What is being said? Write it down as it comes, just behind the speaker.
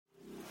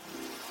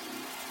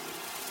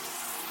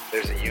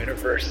There's a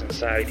universe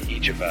inside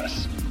each of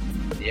us.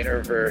 The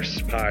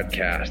Innerverse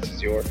podcast is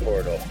your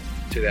portal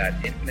to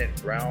that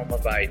infinite realm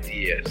of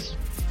ideas.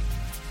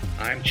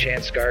 I'm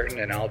Chance Garten,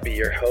 and I'll be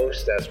your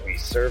host as we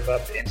serve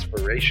up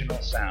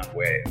inspirational sound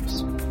waves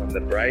from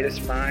the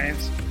brightest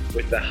minds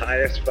with the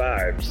highest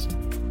vibes.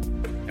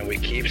 And we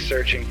keep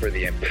searching for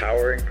the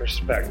empowering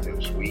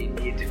perspectives we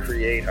need to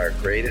create our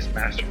greatest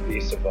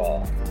masterpiece of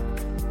all,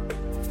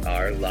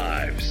 our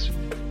lives.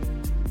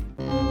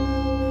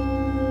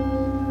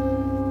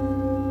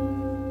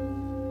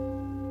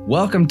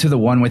 Welcome to the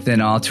One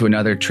Within All, to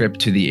another trip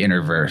to the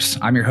Innerverse.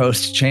 I'm your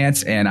host,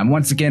 Chance, and I'm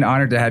once again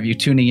honored to have you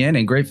tuning in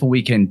and grateful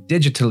we can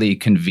digitally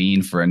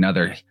convene for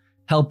another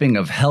helping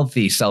of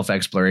healthy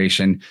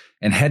self-exploration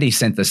and heady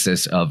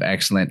synthesis of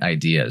excellent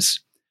ideas.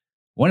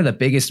 One of the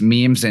biggest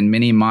memes in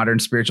many modern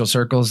spiritual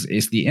circles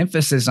is the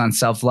emphasis on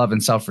self-love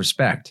and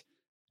self-respect.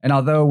 And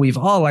although we've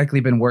all likely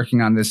been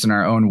working on this in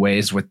our own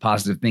ways with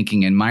positive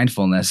thinking and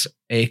mindfulness,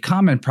 a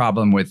common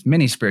problem with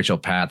many spiritual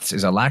paths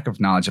is a lack of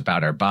knowledge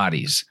about our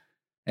bodies.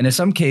 And in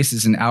some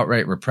cases, an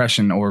outright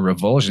repression or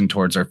revulsion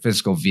towards our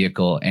physical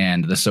vehicle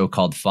and the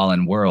so-called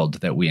fallen world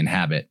that we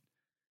inhabit.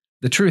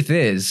 The truth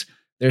is,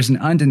 there's an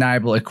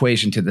undeniable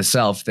equation to the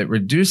self that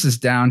reduces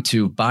down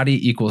to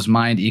body equals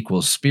mind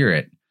equals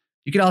spirit.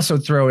 You could also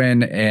throw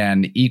in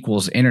an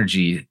equals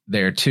energy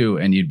there too,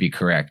 and you'd be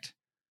correct.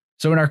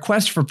 So in our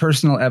quest for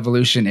personal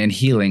evolution and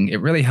healing, it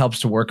really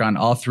helps to work on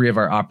all three of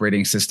our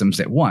operating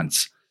systems at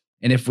once.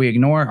 And if we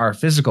ignore our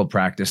physical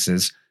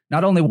practices,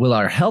 not only will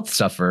our health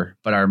suffer,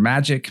 but our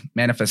magic,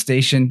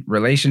 manifestation,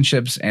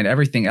 relationships, and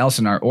everything else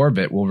in our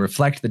orbit will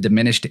reflect the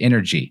diminished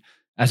energy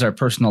as our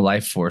personal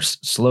life force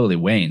slowly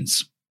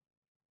wanes.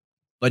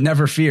 But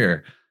never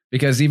fear,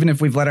 because even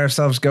if we've let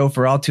ourselves go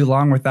for all too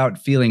long without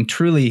feeling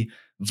truly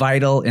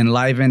vital,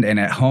 enlivened, and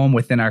at home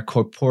within our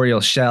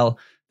corporeal shell,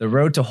 the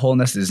road to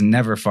wholeness is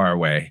never far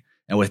away.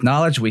 And with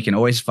knowledge, we can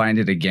always find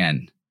it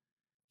again.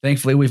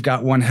 Thankfully, we've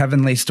got one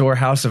heavenly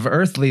storehouse of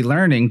earthly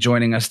learning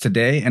joining us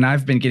today, and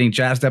I've been getting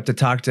jazzed up to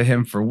talk to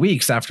him for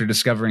weeks after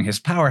discovering his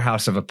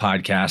powerhouse of a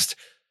podcast.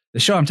 The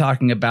show I'm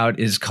talking about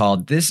is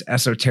called This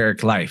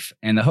Esoteric Life,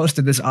 and the host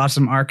of this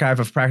awesome archive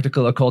of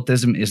practical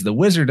occultism is the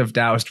wizard of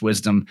Taoist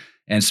wisdom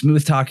and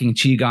smooth-talking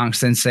Qigong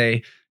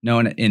sensei,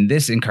 known in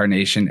this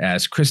incarnation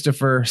as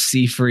Christopher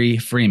C.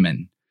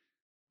 Freeman.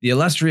 The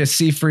illustrious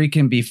C.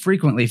 can be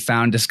frequently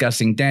found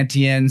discussing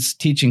Dantians,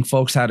 teaching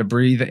folks how to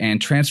breathe,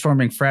 and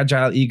transforming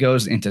fragile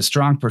egos into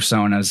strong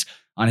personas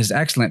on his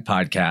excellent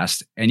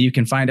podcast, and you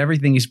can find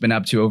everything he's been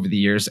up to over the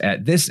years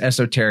at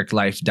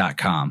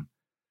thisesotericlife.com.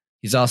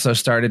 He's also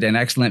started an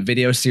excellent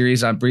video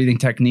series on breathing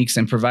techniques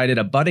and provided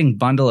a budding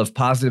bundle of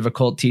positive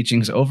occult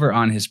teachings over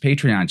on his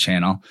Patreon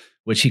channel,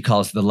 which he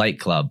calls the Light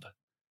Club.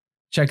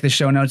 Check the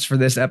show notes for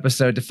this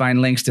episode to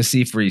find links to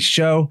C.'s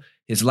show,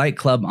 his Light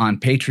Club on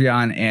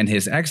Patreon, and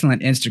his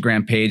excellent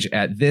Instagram page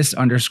at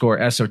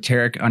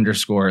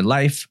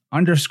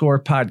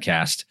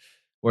this_esoteric_life_podcast,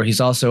 where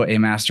he's also a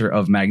master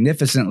of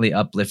magnificently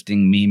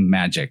uplifting meme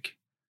magic.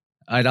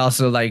 I'd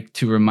also like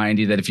to remind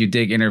you that if you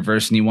dig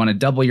Innerverse and you want to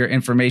double your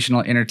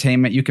informational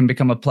entertainment, you can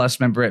become a Plus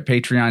member at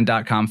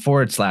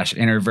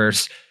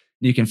patreon.com/Innerverse.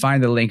 You can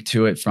find the link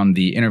to it from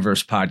the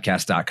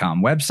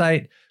InnerversePodcast.com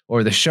website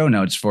or the show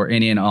notes for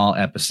any and all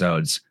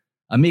episodes.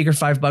 A meager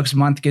 $5 a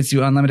month gets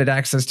you unlimited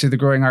access to the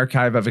growing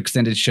archive of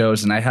extended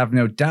shows, and I have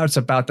no doubts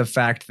about the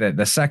fact that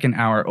the second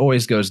hour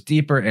always goes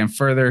deeper and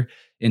further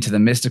into the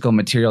mystical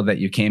material that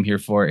you came here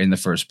for in the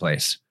first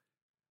place.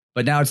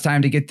 But now it's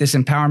time to get this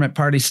empowerment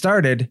party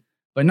started,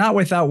 but not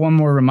without one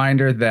more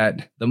reminder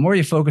that the more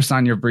you focus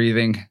on your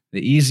breathing, the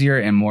easier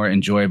and more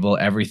enjoyable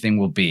everything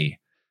will be.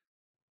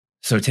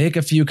 So take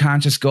a few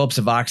conscious gulps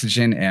of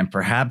oxygen and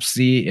perhaps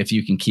see if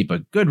you can keep a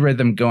good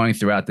rhythm going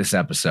throughout this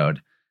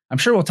episode. I'm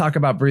sure we'll talk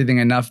about breathing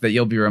enough that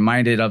you'll be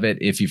reminded of it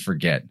if you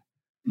forget.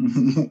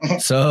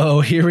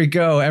 So here we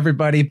go,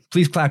 everybody.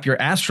 Please clap your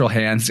astral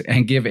hands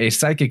and give a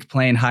psychic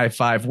plane high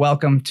five.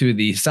 Welcome to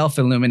the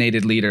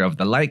self-illuminated leader of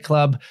the Light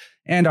Club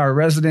and our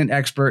resident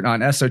expert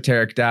on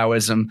esoteric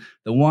Taoism,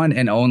 the one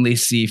and only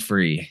C.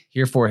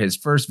 here for his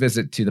first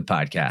visit to the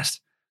podcast.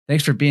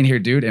 Thanks for being here,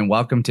 dude, and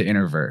welcome to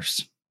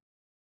Innerverse.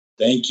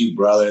 Thank you,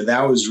 brother.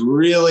 That was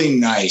really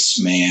nice,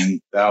 man.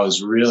 That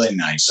was really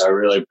nice. I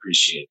really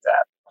appreciate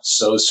that.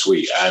 So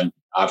sweet. I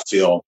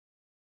feel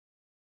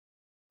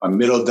my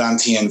middle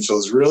Dantian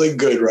feels really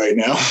good right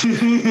now.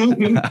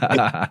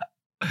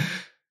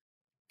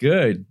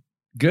 Good,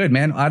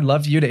 man. I'd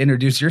love you to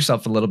introduce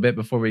yourself a little bit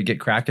before we get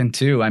cracking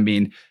too. I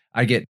mean,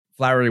 I get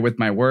flowery with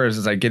my words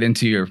as I get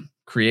into your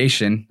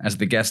creation as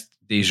the guest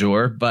du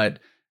jour, but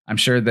I'm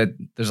sure that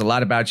there's a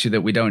lot about you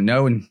that we don't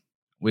know, and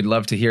we'd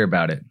love to hear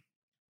about it.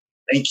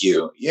 Thank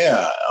you.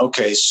 Yeah.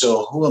 Okay.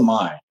 So who am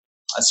I?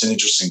 That's an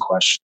interesting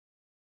question.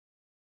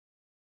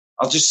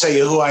 I'll just tell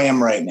you who I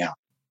am right now.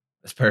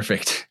 That's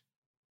perfect.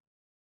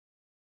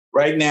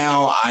 Right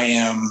now, I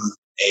am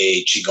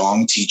a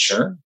Qigong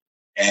teacher,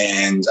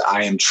 and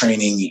I am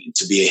training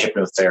to be a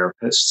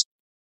hypnotherapist.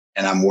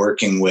 And I'm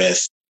working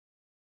with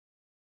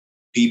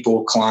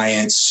people,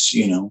 clients,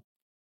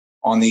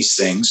 on these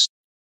things.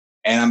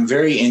 And I'm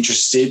very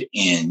interested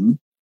in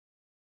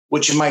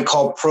what you might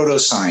call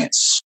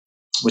proto-science,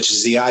 which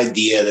is the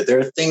idea that there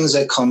are things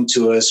that come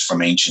to us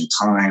from ancient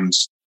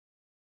times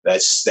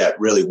that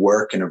really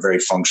work and are very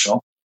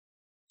functional.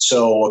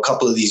 So a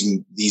couple of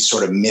these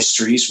sort of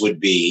mysteries would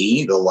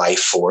be the life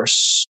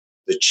force,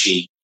 the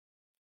chi.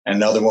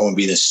 Another one would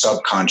be the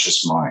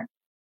subconscious mind.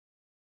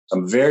 So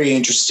I'm very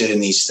interested in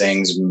these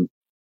things. Do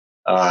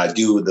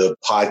the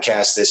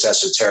podcast, This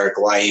Esoteric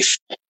Life.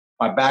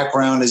 My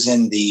background is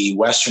in the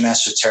Western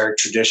esoteric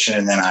tradition,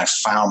 and then I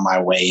found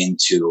my way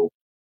into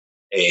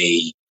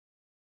a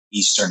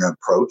Eastern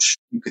approach,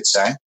 you could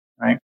say,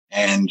 right?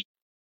 And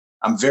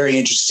I'm very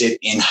interested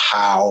in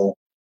how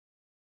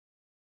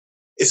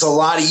it's a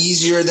lot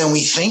easier than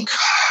we think,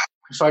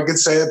 if I could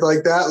say it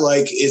like that.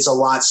 Like, it's a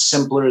lot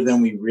simpler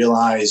than we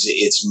realize.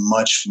 It's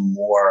much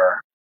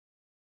more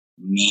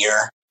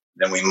near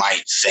than we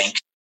might think.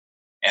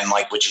 And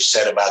like what you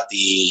said about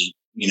the,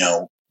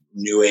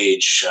 new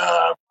age,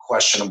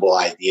 questionable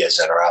ideas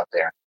that are out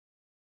there.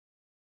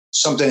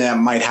 Something that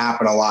might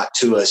happen a lot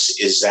to us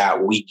is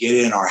that we get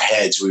in our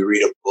heads, we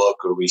read a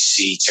book, or we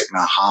see Thich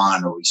Nhat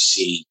Hanh, or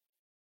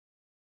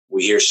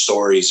we hear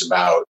stories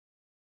about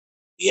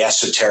the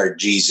esoteric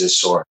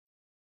Jesus or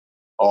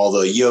all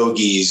the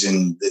yogis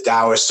and the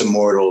Taoist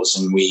immortals.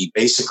 And we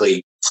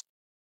basically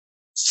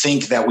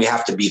think that we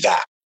have to be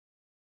that,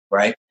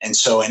 right? And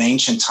so in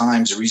ancient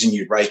times, the reason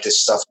you'd write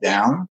this stuff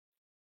down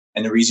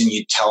and the reason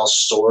you tell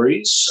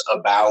stories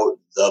about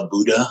the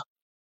Buddha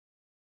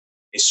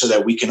is so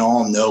that we can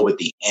all know what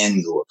the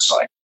end looks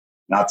like,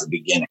 not the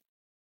beginning.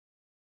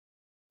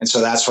 And so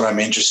that's what I'm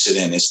interested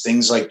in, is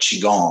things like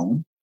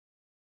Qigong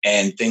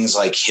and things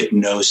like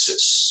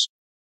hypnosis,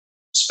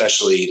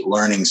 especially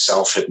learning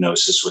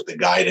self-hypnosis with the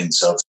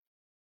guidance of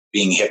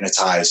being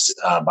hypnotized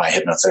by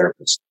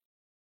hypnotherapists.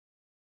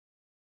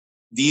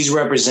 These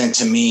represent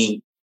to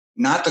me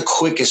not the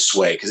quickest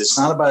way, because it's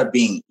not about it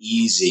being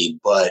easy,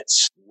 but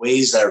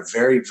ways that are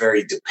very,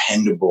 very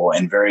dependable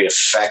and very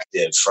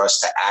effective for us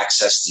to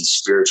access these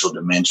spiritual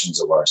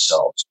dimensions of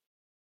ourselves.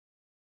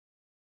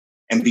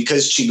 And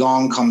because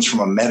Qigong comes from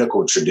a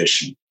medical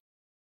tradition,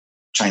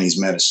 Chinese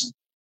medicine,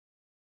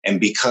 and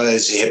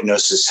because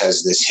hypnosis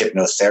has this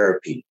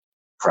hypnotherapy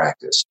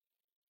practice,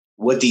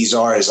 what these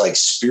are is like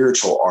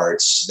spiritual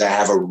arts that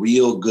have a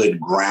real good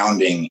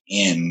grounding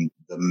in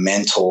the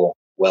mental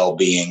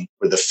well-being,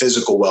 or the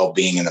physical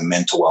well-being and the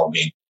mental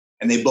well-being.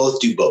 And they both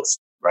do both,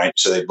 right?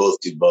 So they both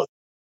do both.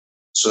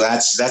 So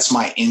that's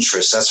my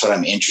interest. That's what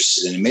I'm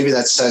interested in. And maybe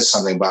that says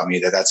something about me,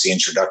 that's the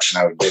introduction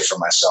I would give for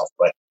myself.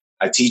 But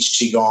I teach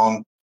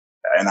Qigong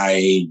and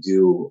I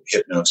do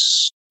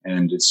hypnosis,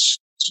 and it's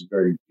a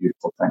very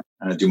beautiful thing.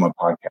 And I do my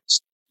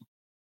podcast.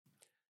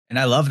 And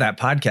I love that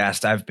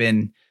podcast. I've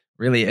been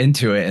really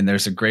into it, and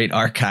there's a great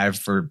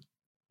archive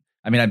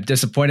I'm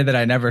disappointed that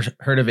I never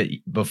heard of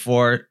it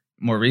before,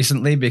 more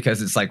recently,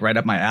 because it's like right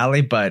up my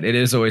alley, but it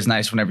is always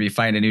nice whenever you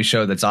find a new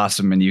show that's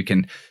awesome and you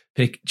can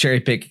cherry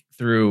pick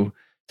through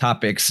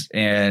topics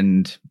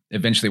and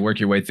eventually work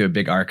your way through a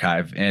big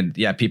archive. And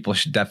yeah, people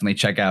should definitely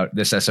check out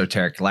This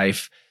Esoteric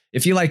Life.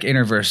 If you like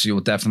Interverse,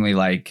 you'll definitely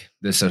like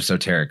This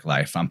Esoteric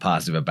Life. I'm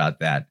positive about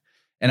that.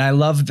 And I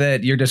love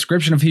that your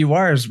description of who you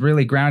are is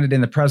really grounded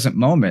in the present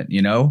moment.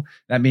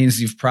 That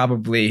means you're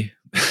probably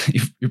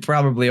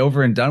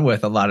over and done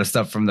with a lot of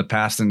stuff from the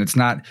past, and it's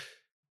not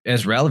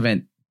as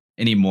relevant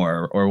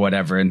anymore or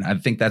whatever. And I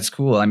think that's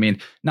cool. I mean,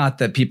 not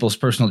that people's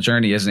personal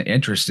journey isn't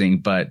interesting,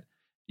 but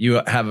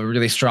you have a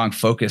really strong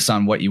focus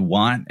on what you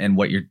want and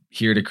what you're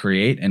here to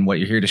create and what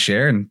you're here to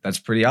share. And that's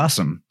pretty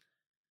awesome.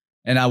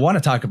 And I want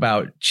to talk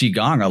about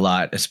Qigong a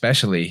lot,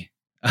 especially.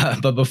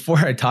 But before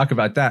I talk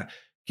about that,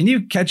 can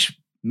you catch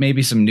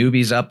maybe some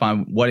newbies up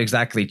on what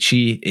exactly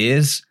Qi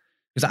is?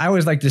 Because I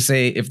always like to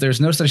say, if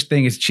there's no such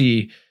thing as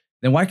Qi,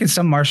 then why can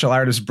some martial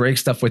artists break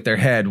stuff with their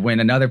head when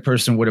another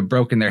person would have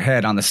broken their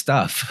head on the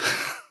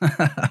stuff?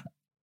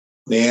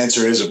 The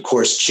answer is, of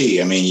course,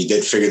 Qi. I mean, you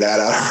did figure that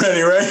out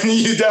already, right?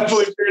 You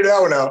definitely figured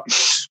that one out.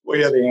 Well,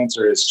 yeah, the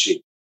answer is Qi.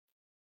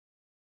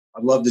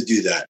 I'd love to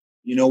do that.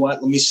 You know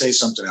what? Let me say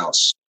something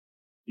else.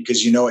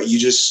 Because you know what?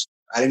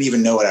 I didn't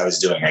even know what I was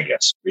doing, I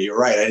guess. But you're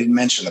right. I didn't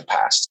mention the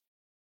past.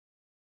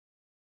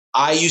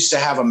 I used to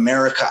have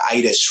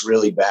America-itis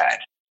really bad.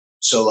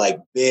 So like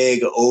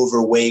big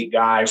overweight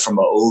guy from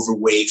an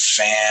overweight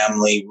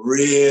family,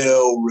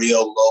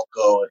 real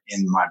loco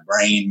in my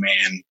brain,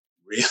 man.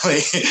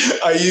 Really,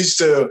 I used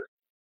to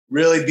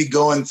really be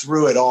going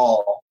through it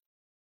all.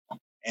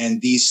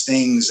 And these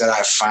things that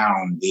I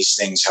found, these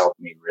things helped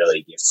me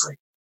really get free.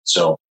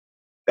 So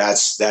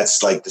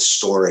that's like the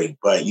story.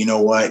 But you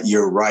know what?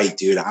 You're right,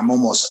 dude. I'm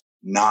almost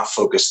not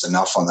focused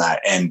enough on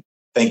that. And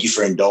thank you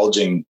for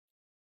indulging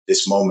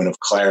this moment of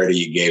clarity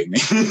you gave me.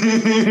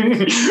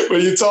 Well,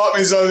 you taught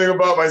me something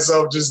about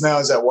myself just now,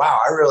 is that, wow,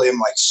 I really am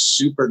like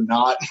super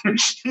not in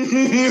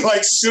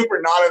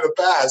the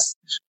past.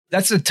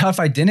 That's a tough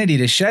identity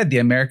to shed, the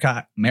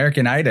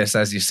Americanitis,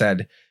 as you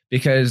said,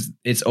 because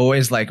it's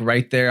always like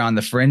right there on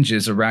the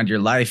fringes around your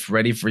life,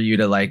 ready for you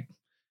to like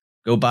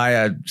go buy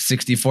a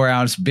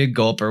 64-ounce Big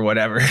Gulp or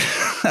whatever.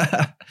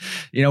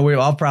 We've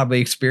all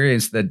probably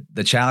experienced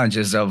the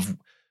challenges of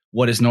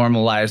what is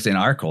normalized in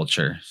our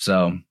culture.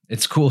 So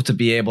it's cool to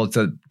be able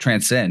to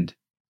transcend.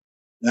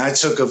 And I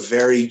took a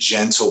very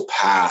gentle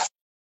path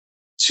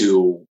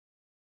to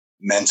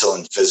mental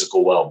and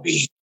physical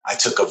well-being. I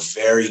took a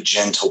very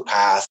gentle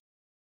path.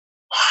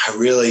 I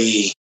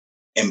really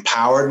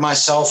empowered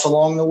myself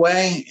along the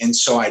way. And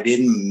so I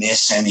didn't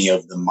miss any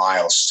of the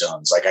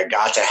milestones. Like, I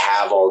got to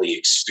have all the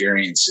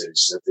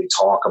experiences that they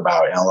talk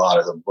about in a lot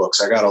of the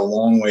books. I got a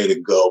long way to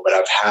go, but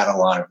I've had a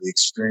lot of the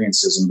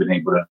experiences and been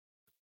able to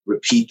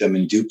repeat them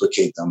and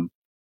duplicate them,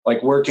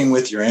 like working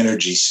with your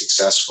energy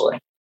successfully.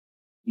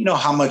 You know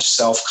how much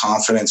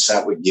self-confidence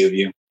that would give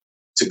you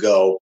to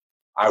go,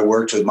 I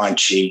worked with my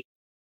chi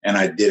and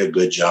I did a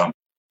good job.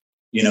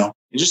 You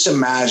just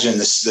imagine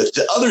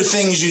the other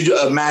things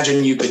you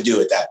imagine you could do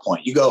at that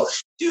point. You go,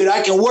 dude,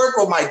 I can work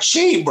with my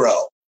chi,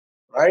 bro.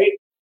 Right?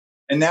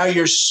 And now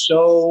you're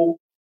so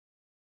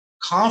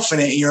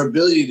confident in your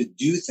ability to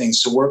do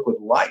things, to work with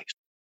life.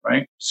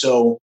 Right?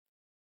 So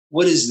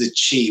what is the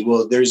chi?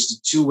 Well, there's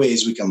two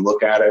ways we can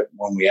look at it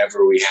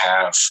whenever we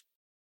have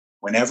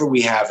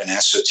an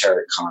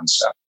esoteric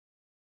concept.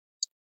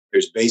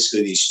 There's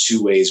basically these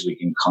two ways we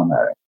can come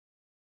at it.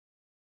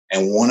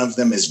 And one of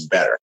them is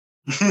better.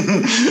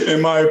 In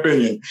my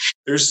opinion,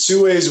 there's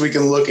two ways we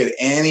can look at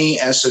any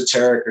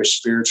esoteric or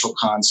spiritual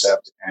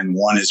concept, and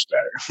one is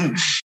better.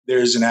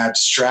 There's an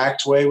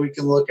abstract way we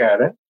can look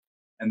at it,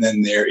 and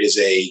then there is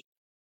a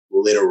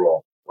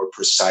literal or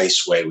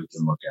precise way we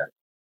can look at it.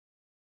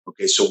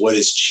 Okay, so what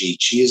is chi?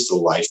 Chi is the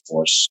life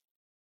force.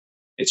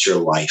 It's your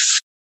life.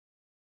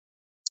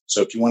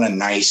 So if you want a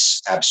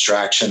nice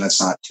abstraction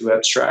that's not too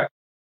abstract,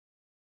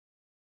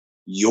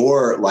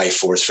 your life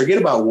force, forget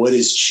about what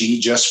is chi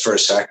just for a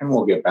second.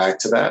 We'll get back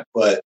to that.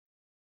 But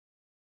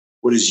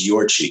what is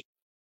your chi?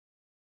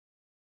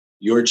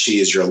 Your chi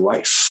is your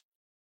life.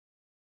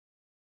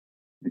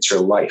 It's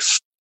your life.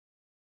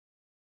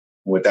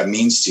 What that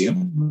means to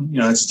you,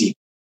 it's deep.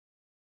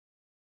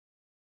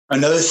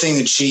 Another thing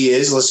that chi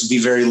is, let's be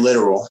very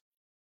literal.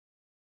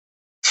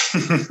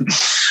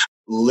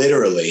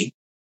 Literally,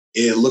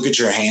 look at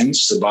your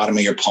hands, the bottom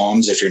of your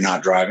palms if you're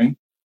not driving.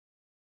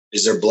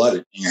 Is there blood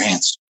in your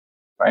hands?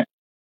 Right?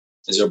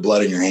 Is there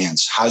blood in your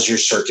hands? How's your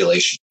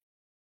circulation?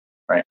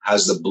 Right?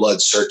 How's the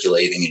blood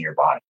circulating in your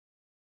body?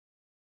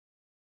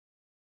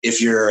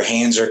 If your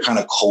hands are kind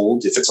of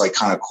cold, if it's like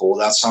kind of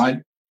cold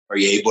outside, are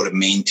you able to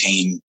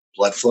maintain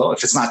blood flow?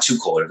 If it's not too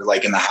cold, if it's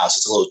like in the house,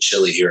 it's a little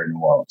chilly here in New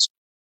Orleans.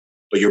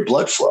 But your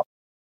blood flow,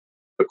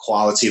 the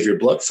quality of your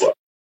blood flow,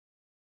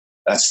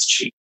 that's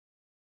the chi.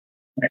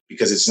 Right?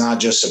 Because it's not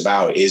just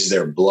about, is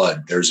there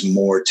blood? There's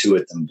more to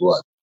it than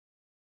blood.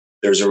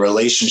 There's a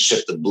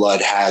relationship the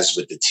blood has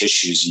with the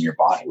tissues in your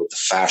body, with the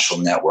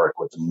fascial network,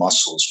 with the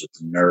muscles, with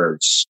the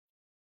nerves.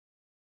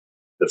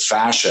 The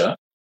fascia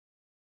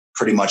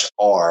pretty much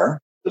are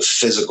the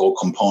physical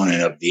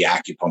component of the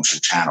acupuncture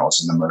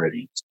channels and the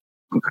meridians.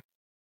 Okay.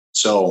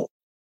 So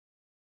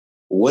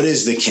what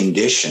is the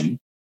condition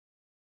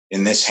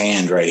in this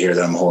hand right here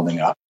that I'm holding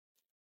up?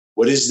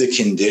 What is the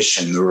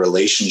condition, the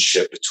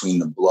relationship between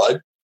the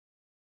blood,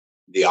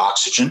 the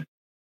oxygen,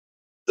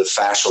 the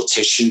fascial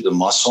tissue, the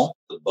muscle,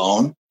 the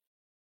bone?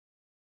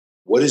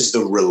 What is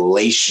the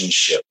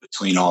relationship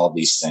between all of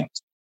these things?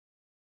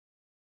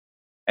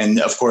 And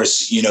of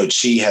course,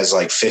 chi has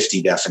like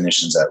 50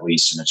 definitions at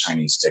least in the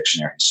Chinese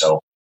dictionary.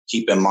 So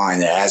keep in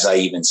mind that as I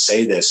even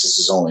say this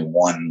is only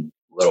one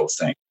little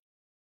thing.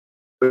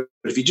 But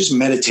if you just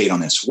meditate on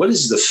this, what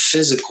is the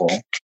physical,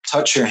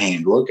 touch your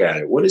hand, look at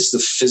it. What is the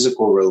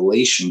physical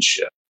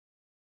relationship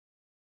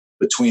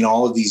between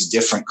all of these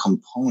different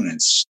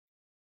components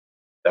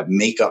that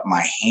make up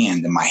my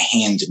hand and my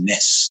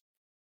handness?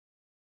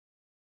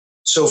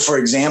 So, for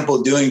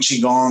example, doing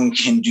Qigong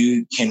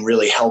can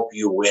really help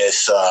you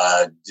with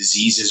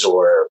diseases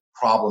or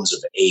problems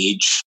of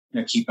age.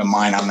 Keep in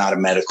mind, I'm not a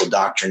medical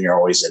doctor, and you're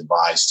always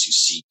advised to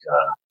seek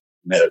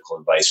medical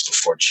advice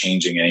before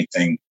changing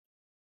anything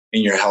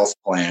in your health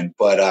plan.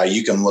 But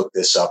you can look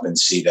this up and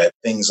see that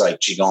things like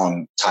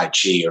Qigong, Tai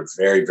Chi are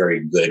very,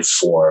 very good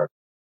for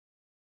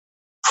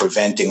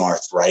preventing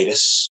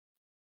arthritis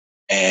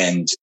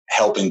and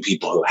helping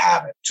people who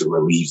have it to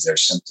relieve their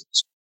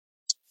symptoms.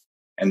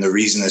 And the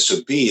reason this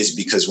would be is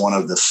because one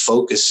of the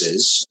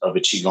focuses of a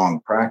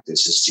Qigong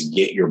practice is to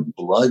get your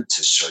blood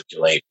to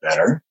circulate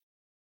better,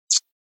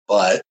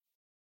 but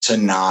to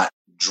not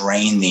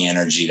drain the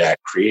energy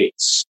that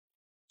creates.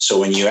 So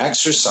when you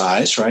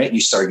exercise, right,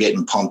 you start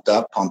getting pumped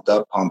up,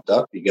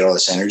 you get all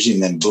this energy,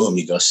 and then boom,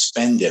 you go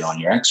spend it on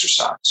your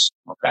exercise.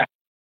 Okay.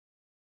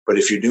 But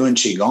if you're doing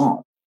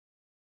Qigong,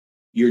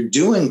 you're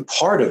doing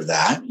part of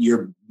that.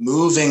 You're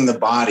moving the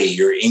body.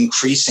 You're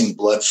increasing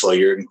blood flow.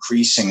 You're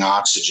increasing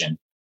oxygen.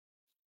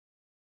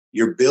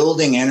 You're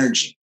building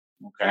energy.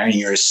 Okay. And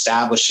you're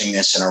establishing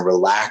this in a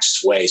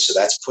relaxed way. So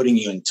that's putting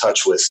you in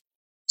touch with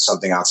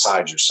something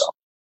outside yourself.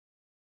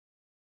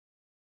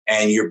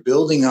 And you're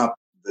building up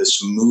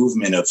this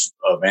movement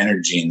of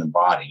energy in the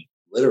body,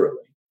 literally.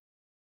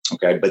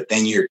 Okay. But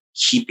then you're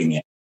keeping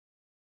it.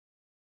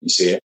 You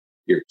see it?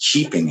 You're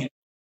keeping it.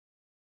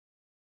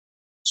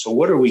 So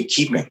what are we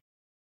keeping?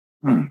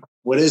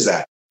 What is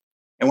that?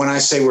 And when I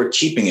say we're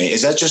keeping it,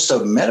 is that just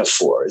a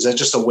metaphor? Is that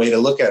just a way to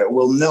look at it?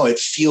 Well, no, it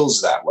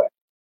feels that way.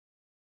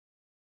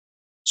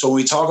 So when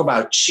we talk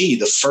about chi,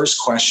 the first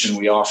question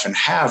we often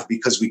have,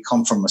 because we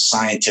come from a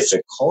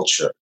scientific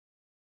culture,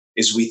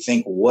 is we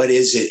think, what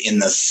is it in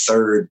the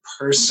third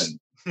person?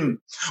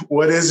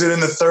 What is it in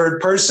the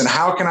third person?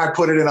 How can I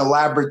put it in a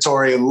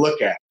laboratory and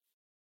look at it?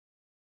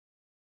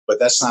 But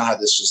that's not how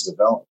this was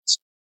developed.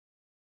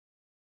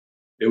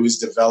 It was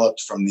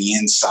developed from the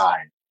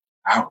inside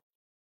out.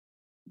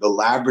 The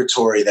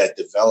laboratory that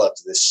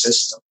developed this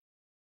system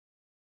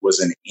was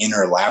an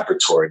inner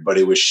laboratory, but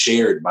it was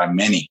shared by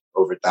many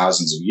over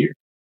thousands of years.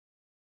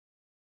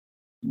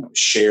 It was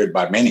shared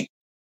by many.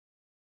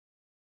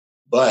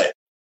 But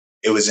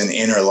it was an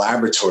inner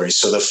laboratory.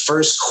 So the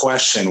first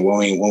question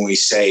when we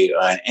say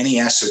any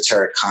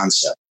esoteric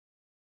concept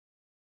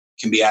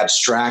can be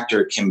abstract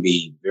or it can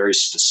be very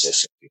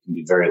specific. It can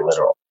be very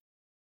literal.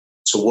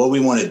 So what we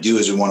want to do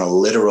is we want to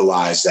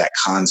literalize that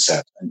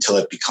concept until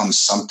it becomes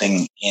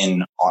something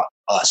in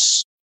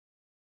us,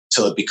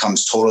 till it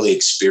becomes totally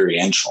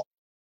experiential.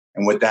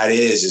 And what that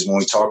is when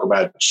we talk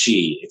about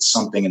chi, it's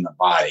something in the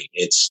body.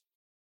 It's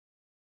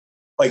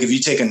like if you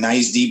take a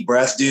nice deep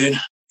breath, dude,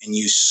 and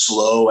you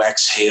slow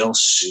exhale,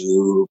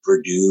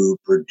 super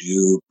duper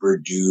duper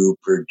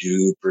duper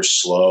duper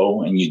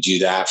slow, and you do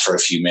that for a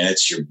few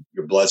minutes, your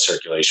blood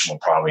circulation will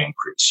probably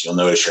increase. You'll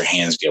notice your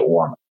hands get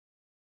warmer,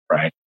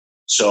 right?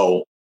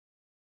 So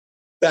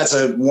that's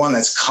one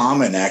that's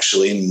common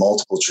actually in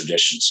multiple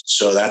traditions.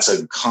 So that's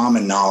a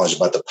common knowledge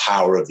about the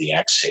power of the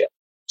exhale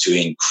to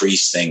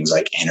increase things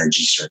like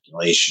energy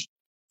circulation.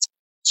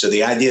 So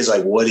the idea is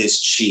like, what is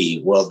chi?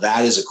 Well,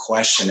 that is a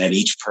question that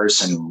each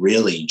person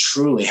really,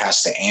 truly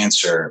has to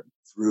answer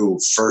through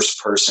first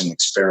person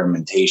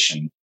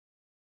experimentation.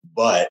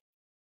 But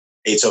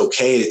it's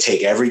okay to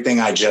take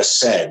everything I just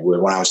said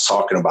when I was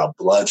talking about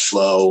blood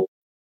flow,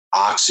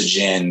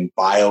 oxygen,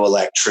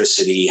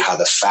 bioelectricity, how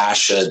the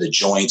fascia, the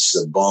joints,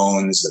 the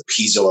bones, the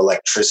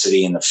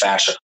piezoelectricity in the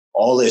fascia,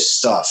 all this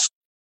stuff.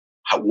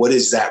 What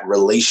is that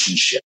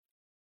relationship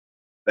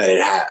that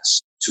it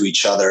has to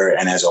each other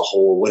and as a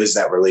whole? What is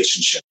that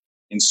relationship?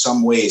 In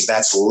some ways,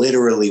 that's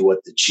literally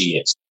what the chi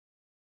is.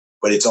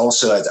 But it's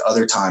also at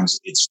other times,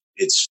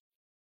 it's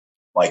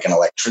like an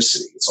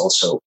electricity. It's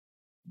also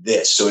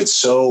this. So it's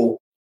so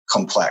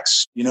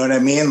complex. You know what I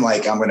mean?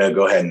 Like, I'm going to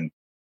go ahead and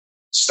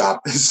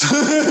stop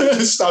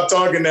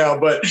talking now.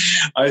 But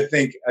I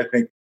think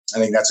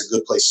that's a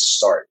good place to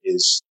start,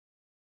 is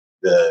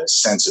the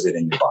sense of it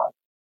in your body.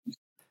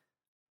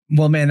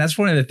 Well, man, that's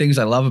one of the things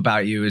I love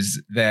about you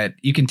is that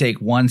you can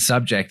take one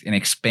subject and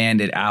expand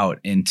it out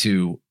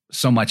into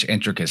so much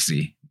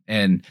intricacy.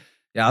 And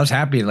yeah, I was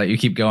happy to let you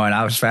keep going.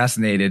 I was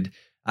fascinated.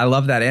 I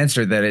love that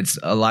answer, that it's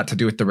a lot to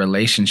do with the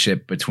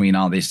relationship between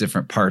all these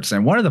different parts.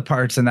 And one of the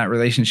parts in that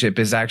relationship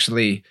is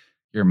actually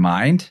your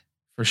mind,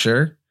 for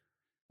sure.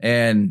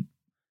 And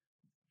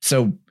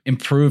so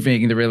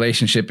improving the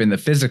relationship in the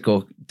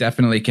physical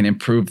definitely can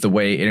improve the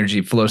way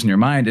energy flows in your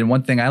mind. And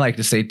one thing I like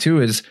to say too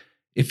is,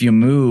 if you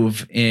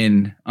move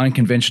in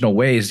unconventional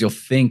ways, you'll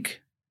think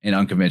in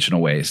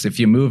unconventional ways. If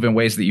you move in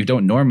ways that you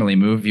don't normally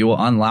move, you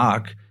will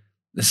unlock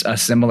a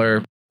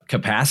similar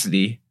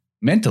capacity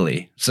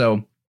mentally.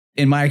 So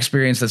in my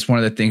experience, that's one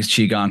of the things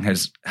Qigong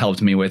has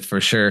helped me with, for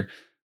sure.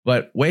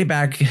 But way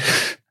back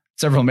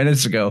several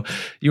minutes ago,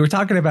 you were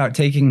talking about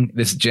taking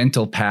this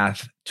gentle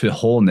path to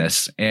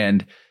wholeness.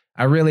 And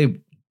I really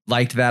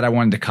liked that. I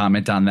wanted to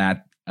comment on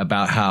that,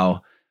 about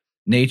how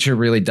nature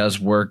really does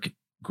work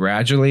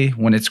gradually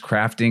when it's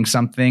crafting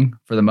something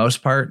for the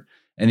most part.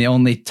 And the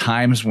only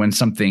times when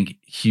something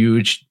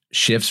huge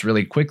shifts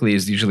really quickly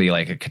is usually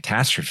like a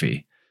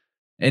catastrophe.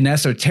 In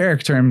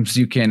esoteric terms,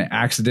 you can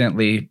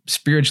accidentally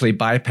spiritually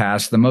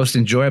bypass the most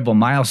enjoyable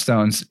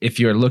milestones if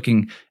you're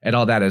looking at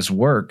all that as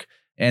work.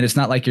 And it's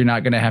not like you're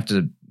not going to have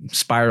to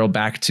spiral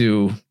back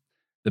to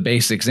the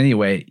basics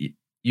anyway.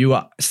 You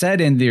said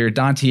in your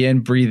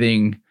Dantian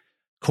breathing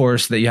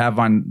course that you have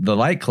on the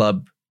Light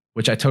Club,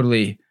 which I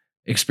totally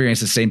experience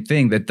the same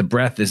thing, that the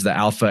breath is the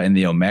alpha and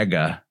the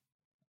omega.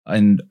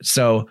 And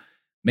so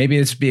maybe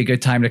this would be a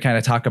good time to kind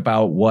of talk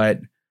about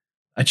what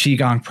a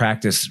Qigong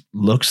practice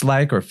looks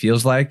like or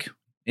feels like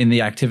in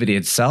the activity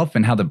itself,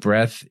 and how the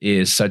breath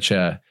is such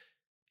a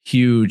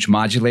huge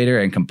modulator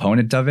and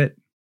component of it.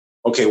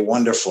 Okay,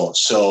 wonderful.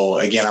 So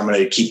again, I'm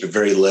going to keep it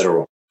very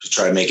literal to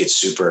try to make it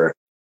super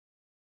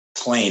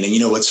plain. And you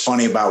know what's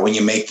funny about when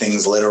you make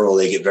things literal,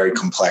 they get very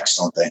complex,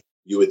 don't they?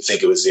 You would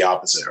think it was the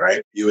opposite,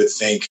 right? You would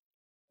think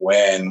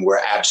when we're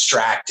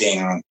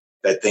abstracting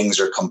that things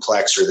are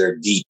complex or they're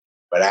deep,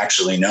 but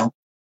actually no.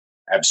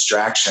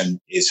 Abstraction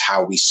is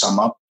how we sum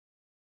up,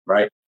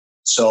 right?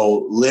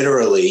 So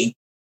literally,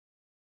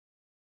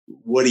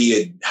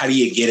 how do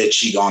you get a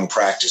Qigong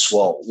practice?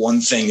 Well,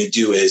 one thing to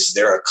do is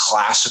there are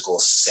classical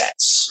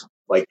sets,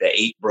 like the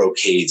 8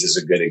 brocades is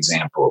a good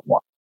example of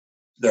one.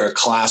 There are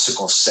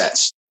classical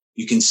sets.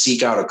 You can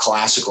seek out a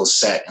classical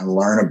set and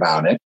learn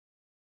about it.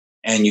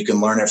 And you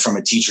can learn it from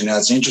a teacher. Now,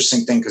 it's an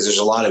interesting thing because there's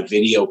a lot of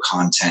video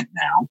content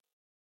now.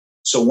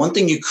 So one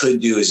thing you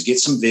could do is get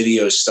some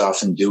video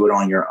stuff and do it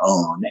on your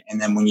own. And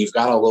then when you've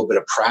got a little bit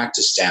of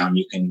practice down,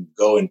 you can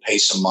go and pay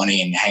some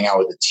money and hang out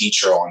with a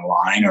teacher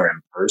online or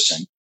in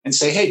person and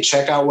say, hey,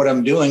 check out what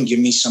I'm doing. Give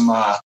me some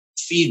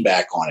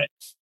feedback on it.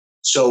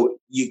 So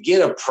you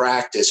get a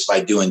practice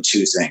by doing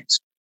two things.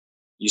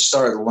 You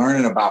start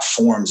learning about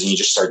forms and you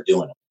just start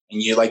doing it.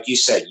 And you, like you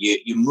said,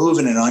 you move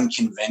in an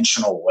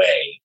unconventional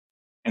way.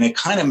 And it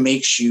kind of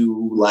makes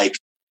you like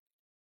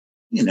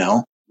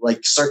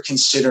start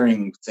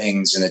considering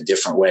things in a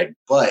different way.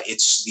 But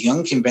it's the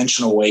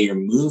unconventional way you're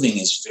moving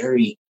is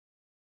very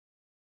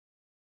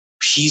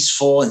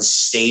peaceful and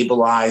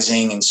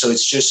stabilizing. And so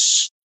it's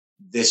just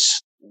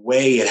this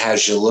way it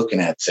has you looking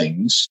at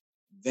things.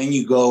 Then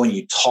you go and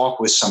you talk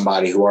with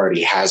somebody who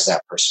already has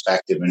that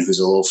perspective and who's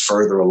a little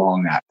further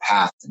along that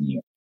path than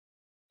you.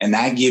 And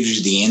that gives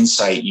you the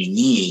insight you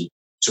need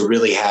to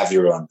really have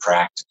your own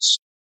practice.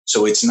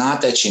 So it's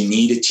not that you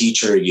need a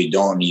teacher or you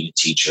don't need a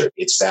teacher.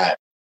 It's that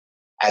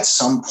at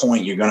some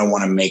point, you're going to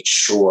want to make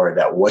sure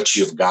that what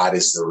you've got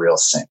is the real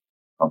thing.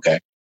 Okay.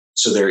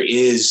 So there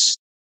is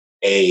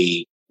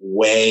a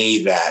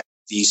way that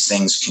these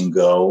things can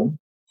go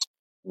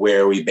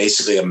where we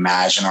basically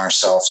imagine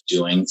ourselves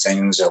doing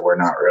things that we're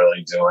not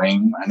really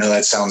doing. I know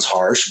that sounds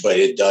harsh, but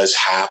it does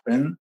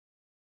happen.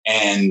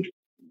 And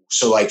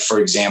so, like, for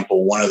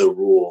example, one of the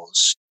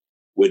rules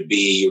would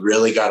be you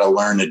really got to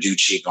learn to do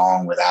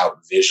Qigong without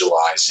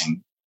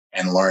visualizing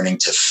and learning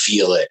to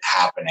feel it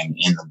happening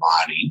in the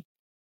body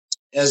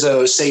as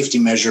a safety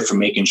measure for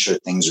making sure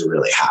things are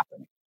really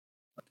happening.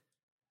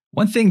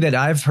 One thing that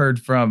I've heard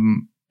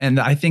from, and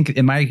I think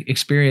in my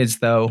experience,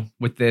 though,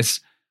 with this,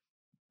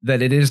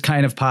 that it is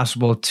kind of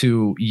possible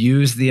to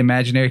use the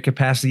imaginary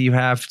capacity you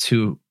have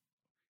to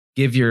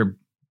give your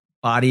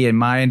body and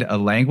mind a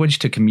language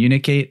to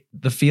communicate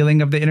the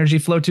feeling of the energy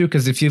flow to.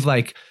 Because if you've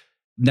like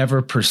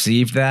never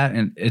perceived that,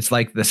 and it's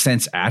like the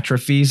sense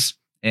atrophies,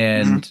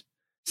 and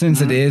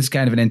since it is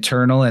kind of an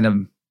internal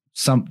and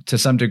to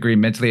some degree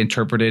mentally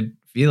interpreted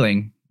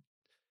feeling,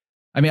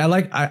 I mean,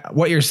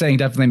 what you're saying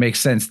definitely makes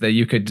sense that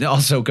you could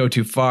also go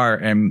too far.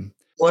 And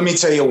let me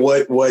tell you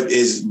what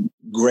is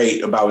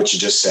great about what you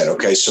just said.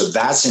 Okay. So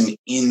that's an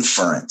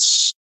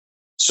inference.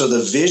 So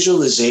the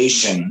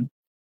visualization,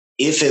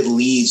 if it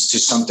leads to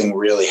something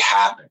really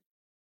happening,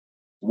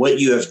 what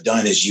you have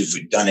done is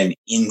you've done an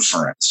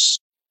inference.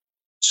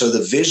 So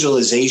the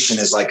visualization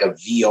is like a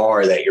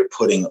VR that you're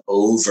putting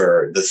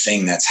over the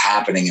thing that's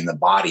happening in the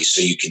body so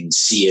you can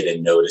see it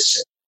and notice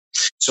it.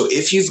 So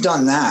if you've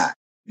done that,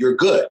 you're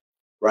good,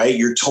 right?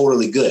 You're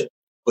totally good.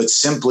 But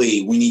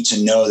simply, we need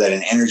to know that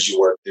in energy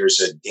work, there's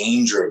a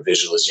danger of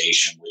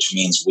visualization, which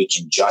means we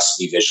can just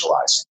be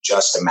visualizing,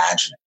 just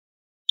imagine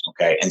it.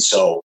 Okay. And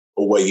so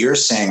what you're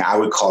saying, I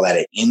would call that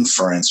an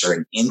inference or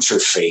an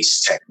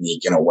interface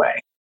technique in a way.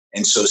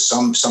 And so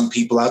some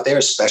people out there,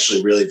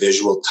 especially really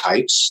visual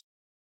types,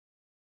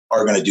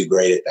 are going to do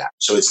great at that.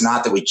 So it's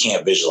not that we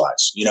can't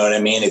visualize. You know what I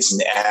mean? It's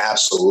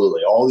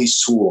absolutely. All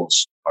these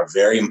tools are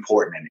very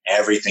important and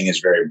everything is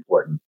very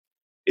important.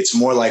 It's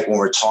more like when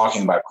we're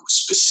talking about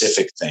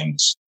specific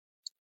things,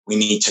 we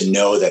need to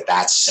know that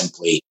that's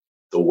simply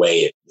the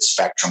way the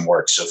spectrum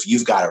works. So if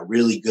you've got a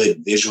really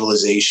good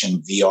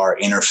visualization VR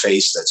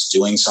interface that's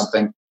doing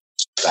something,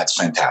 that's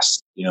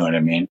fantastic. You know what I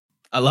mean?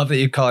 I love that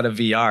you call it a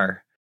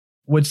VR.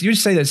 Would you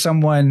say that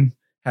someone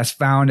has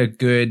found a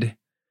good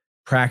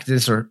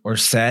practice or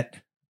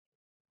set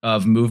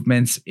of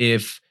movements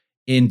if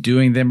in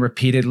doing them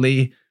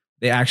repeatedly,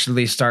 they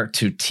actually start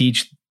to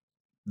teach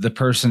the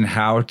person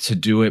how to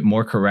do it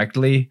more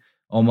correctly,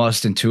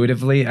 almost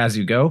intuitively as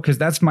you go? Because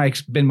that's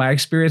been my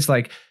experience.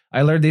 Like,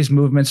 I learned these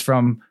movements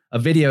from a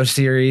video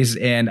series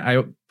and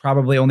I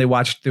probably only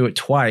watched through it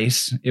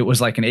twice. It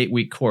was like an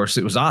 8-week course.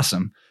 It was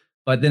awesome.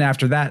 But then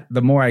after that,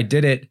 the more I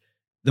did it,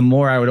 the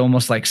more I would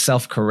almost like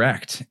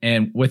self-correct,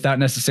 and without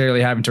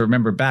necessarily having to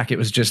remember back, it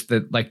was just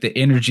that like the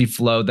energy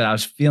flow that I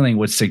was feeling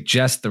would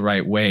suggest the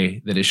right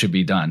way that it should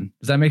be done.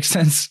 Does that make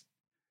sense?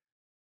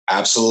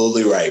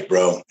 Absolutely right,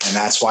 bro. And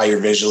that's why your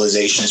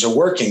visualizations are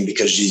working,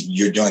 because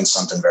you're doing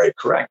something very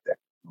correct there.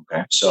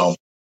 Okay. So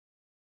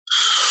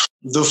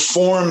the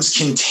forms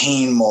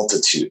contain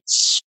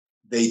multitudes.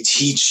 They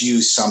teach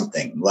you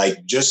something,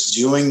 like just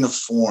doing the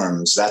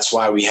forms. That's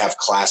why we have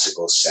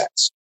classical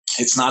sets.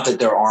 It's not that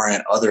there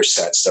aren't other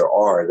sets. There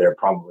are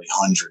probably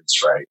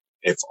hundreds, right?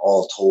 If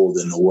all told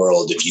in the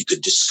world, if you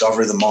could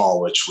discover them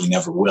all, which we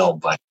never will,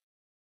 but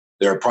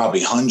there are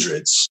probably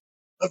hundreds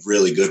of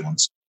really good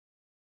ones.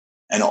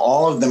 And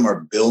all of them are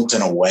built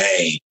in a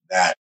way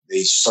that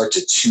they start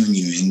to tune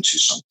you into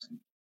something.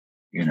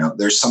 You know,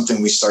 there's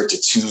something we start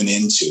to tune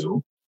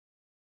into.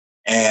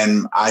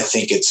 And I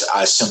think it's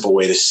a simple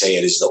way to say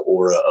it is the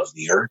aura of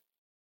the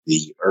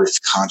earth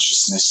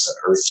consciousness,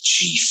 the earth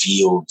chi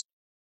field.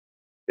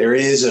 There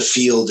is a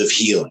field of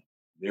healing.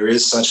 There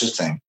is such a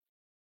thing.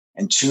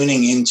 And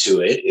tuning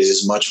into it is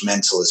as much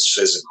mental as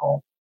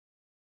physical.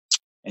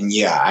 And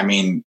yeah, I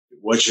mean,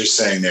 what you're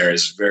saying there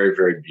is very,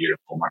 very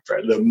beautiful, my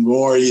friend. The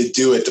more you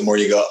do it, the more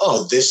you go,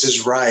 oh, this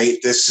is right.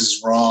 This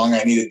is wrong.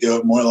 I need to do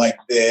it more like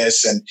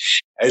this. And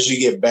as you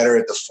get better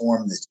at the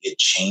form, it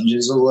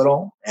changes a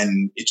little,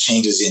 and it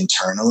changes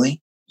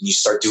internally. And you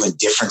start doing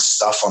different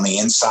stuff on the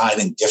inside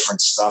and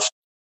different stuff.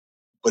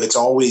 But it's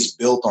always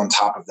built on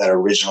top of that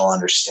original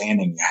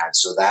understanding you had.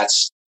 So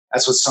that's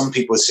what some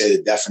people say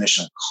the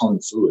definition of Kung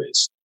Fu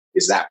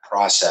is that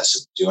process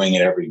of doing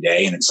it every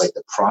day. And it's like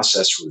the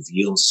process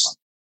reveals something,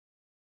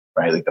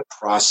 right? Like the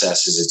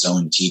process is its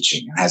own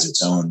teaching and has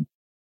its own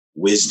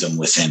wisdom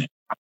within it.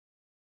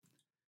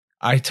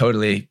 I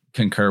totally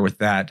concur with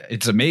that.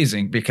 It's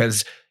amazing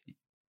because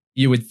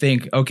you would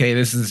think,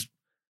 okay,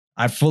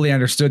 I fully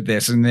understood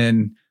this. And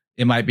then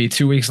it might be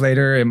 2 weeks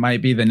later. It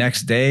might be the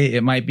next day.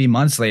 It might be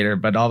months later,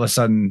 but all of a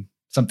sudden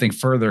something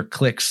further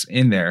clicks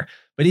in there.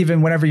 But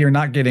even whenever you're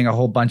not getting a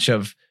whole bunch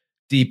of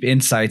deep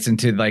insights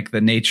into like the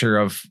nature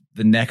of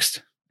the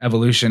next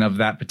evolution of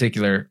that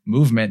particular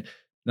movement,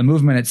 the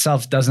movement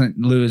itself doesn't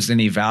lose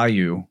any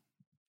value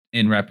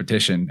in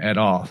repetition at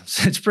all.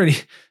 So it's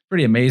pretty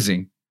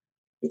amazing.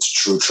 It's a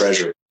true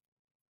treasure.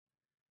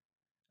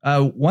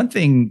 One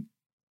thing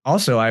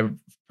also I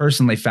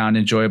personally found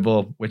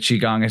enjoyable with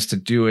Qigong is to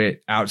do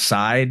it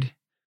outside,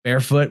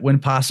 barefoot when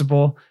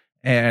possible.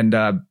 And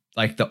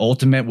like the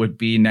ultimate would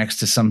be next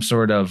to some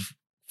sort of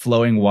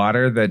flowing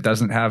water that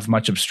doesn't have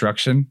much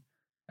obstruction,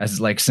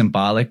 as like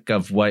symbolic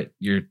of what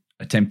you're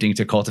attempting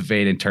to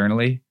cultivate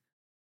internally.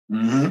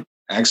 Mm-hmm.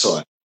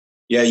 Excellent.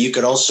 Yeah, you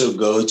could also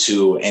go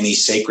to any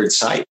sacred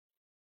site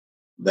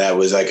that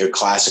was like a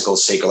classical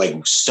sacred,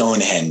 like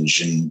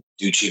Stonehenge, and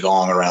do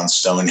Qigong around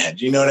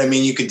Stonehenge. You know what I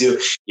mean? You could do,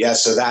 yeah.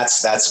 So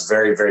that's a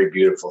very, very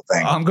beautiful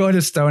thing. I'm going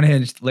to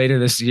Stonehenge later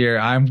this year.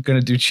 I'm going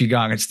to do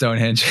Qigong at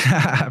Stonehenge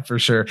for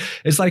sure.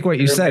 It's like what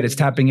you said. It's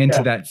tapping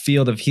into that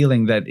field of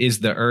healing that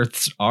is the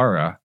Earth's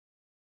aura.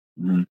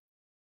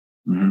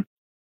 Mm-hmm. Mm-hmm.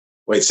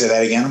 Wait, say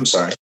that again. I'm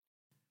sorry.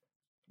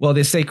 Well,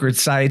 the sacred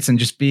sites and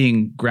just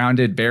being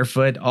grounded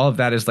barefoot, all of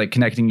that is like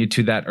connecting you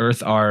to that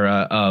Earth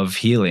aura of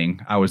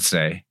healing, I would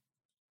say.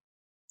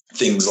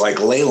 Things like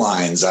ley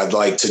lines. I'd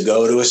like to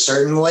go to a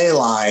certain ley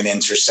line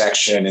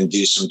intersection and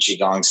do some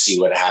Qigong, see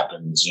what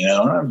happens. You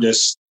know, I'm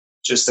just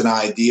an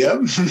idea,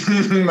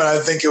 but I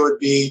think it would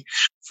be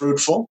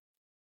fruitful.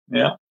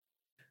 Yeah.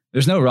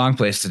 There's no wrong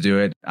place to do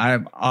it.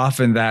 I'm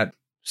often that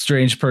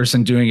strange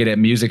person doing it at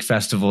music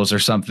festivals or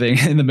something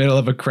in the middle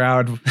of a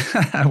crowd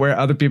where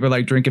other people are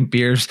like drinking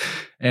beers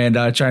and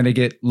trying to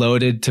get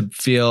loaded to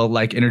feel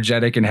like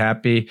energetic and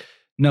happy.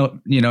 No,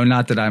 you know,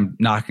 not that I'm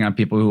knocking on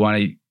people who want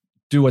to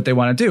do what they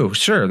want to do.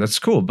 Sure, that's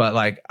cool. But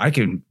like I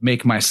can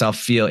make myself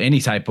feel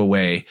any type of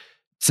way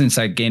since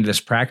I gained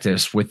this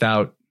practice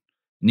without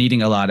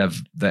needing a lot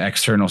of the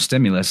external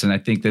stimulus. And I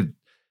think that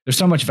there's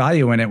so much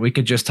value in it. We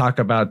could just talk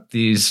about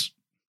these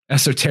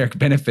esoteric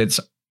benefits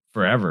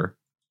forever.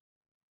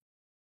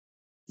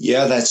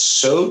 Yeah, that's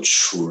so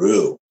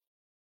true.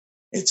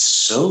 It's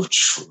so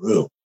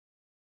true.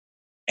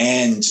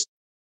 And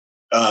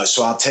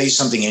so I'll tell you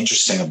something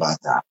interesting about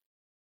that.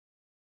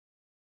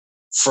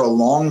 For a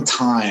long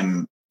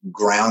time,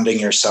 grounding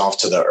yourself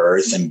to the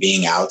earth and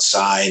being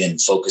outside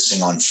and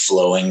focusing on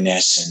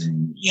flowingness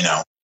and, you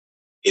know,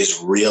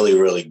 is really,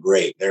 really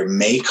great. There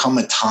may come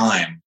a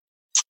time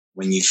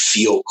when you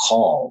feel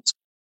called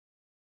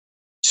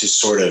to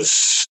sort of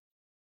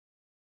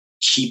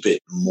keep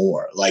it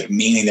more, like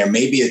meaning there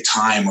may be a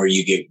time where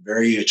you get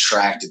very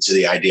attracted to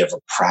the idea of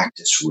a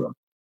practice room.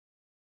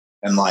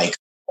 And like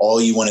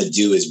all you want to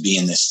do is be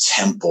in this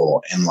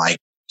temple and like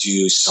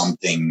do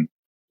something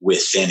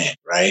within it,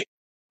 right?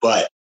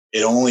 But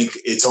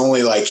it's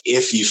only like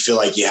if you feel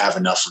like you have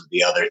enough of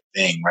the other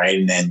thing, right?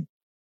 And then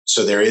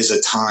so there is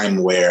a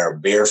time where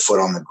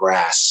barefoot on the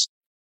grass.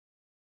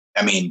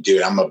 I mean,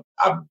 dude, I'm a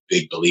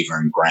big believer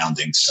in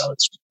grounding, so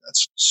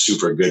that's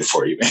super good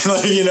for you, man.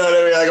 Like, you know what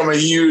I mean? Like I'm a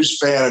huge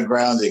fan of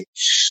grounding.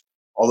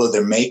 Although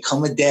there may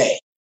come a day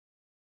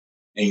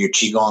in your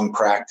Qigong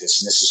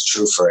practice, and this is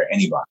true for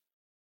anybody,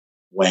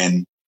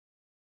 when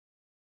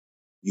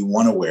you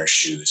want to wear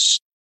shoes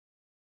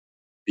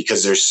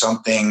because there's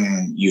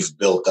something you've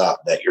built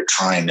up that you're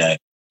trying to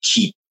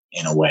keep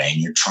in a way,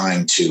 and you're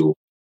trying to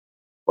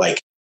like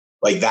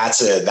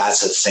that's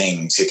a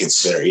thing to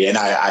consider. And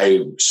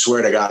I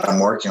swear to God, I'm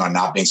working on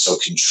not being so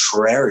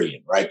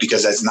contrarian, right?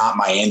 Because that's not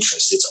my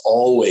interest. It's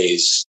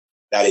always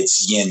that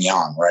it's yin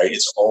yang, right?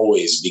 It's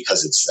always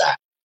because it's that,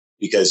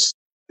 because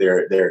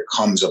there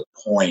comes a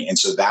point. And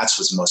so that's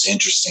what's most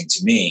interesting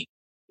to me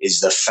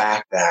is the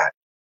fact that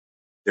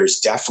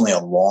there's definitely a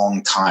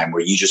long time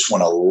where you just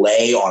want to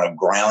lay on a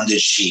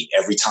grounded sheet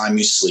every time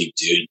you sleep,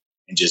 dude,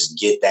 and just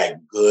get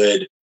that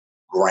good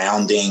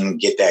grounding,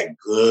 get that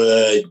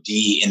good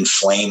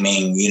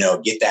de-inflaming, you know,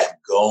 get that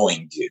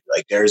going, dude.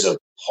 Like there's a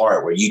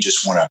part where you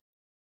just want to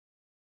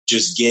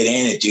just get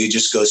in it, dude.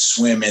 Just go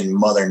swim in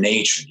Mother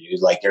Nature, dude.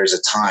 Like there's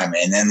a time.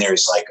 And then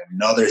there's like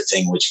another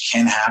thing which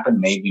can happen,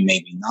 maybe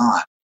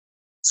not.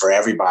 For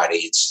everybody,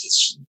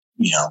 it's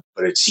you know,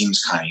 but it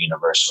seems kind of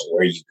universal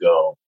where you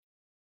go,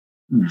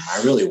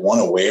 I really want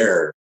to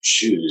wear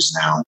shoes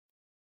now.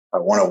 I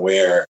want to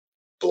wear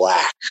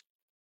black.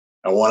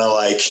 I want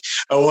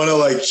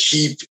to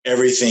keep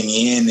everything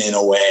in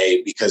a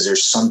way because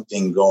there's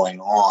something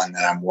going on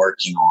that I'm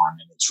working on,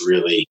 and it's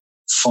really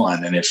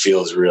fun and it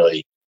feels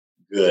really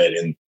good.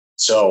 And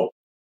so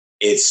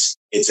it's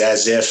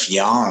as if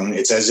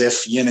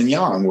yin and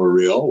yang were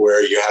real,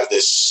 where you have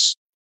this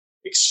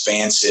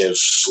expansive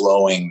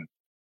flowing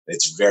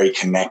that's very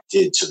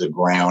connected to the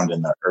ground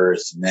and the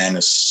earth. And then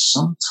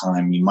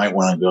sometime you might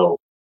want to go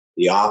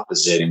the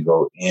opposite and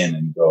go in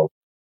and go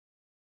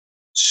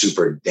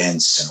super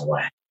dense in a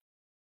way.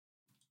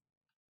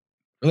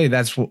 Really,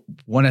 that's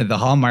one of the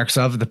hallmarks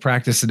of the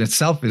practice in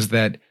itself, is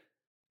that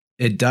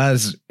it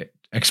does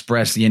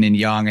express yin and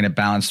yang in a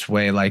balanced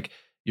way. Like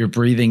you're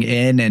breathing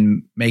in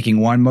and making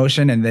one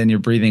motion, and then you're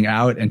breathing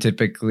out and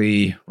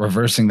typically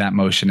reversing that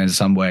motion in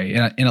some way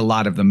in a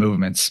lot of the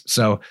movements.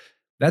 So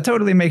that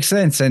totally makes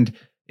sense. And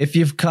if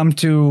you've come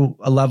to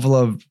a level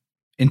of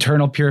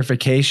internal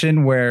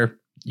purification where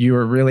you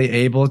are really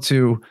able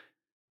to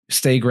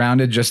stay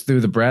grounded just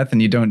through the breath,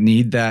 and you don't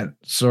need that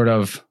sort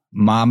of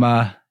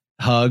mama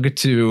hug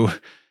to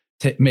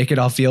make it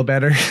all feel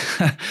better,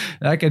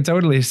 that can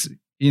totally,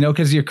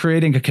 because you're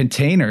creating a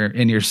container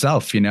in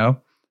yourself,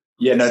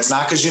 Yeah, no, it's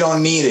not because you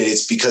don't need it.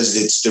 It's because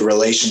the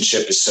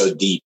relationship is so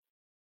deep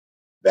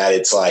that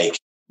it's like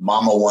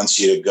mama wants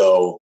you to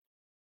go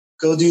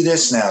do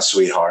this now,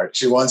 sweetheart.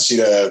 She wants you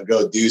to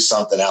go do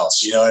something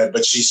else,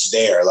 but she's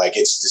there. Like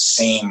it's the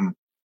same.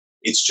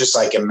 It's just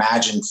like,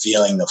 imagine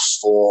feeling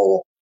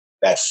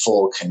that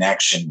full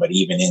connection, but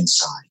even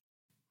inside.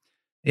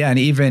 Yeah. And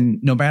even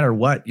no matter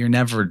what, you're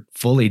never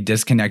fully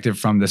disconnected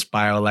from this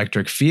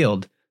bioelectric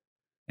field.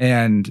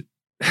 And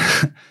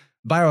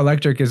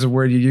bioelectric is a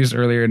word you used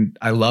earlier, and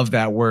I love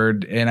that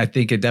word. And I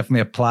think it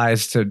definitely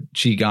applies to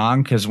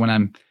Qigong, because when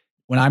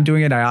I'm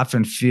doing it, I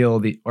often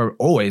feel or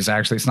always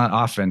actually, it's not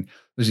often,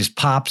 there's these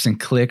pops and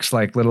clicks,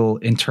 like little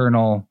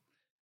internal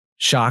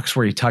shocks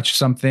where you touch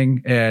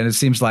something, and it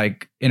seems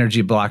like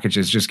energy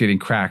blockages just getting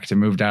cracked and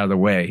moved out of the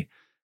way.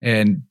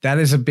 And that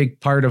is a big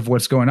part of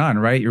what's going on,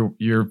 right?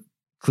 You're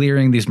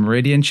clearing these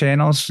meridian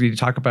channels. Can you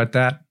talk about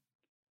that?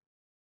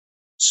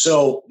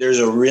 So there's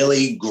a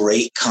really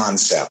great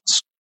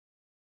concept.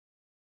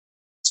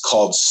 It's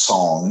called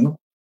Song,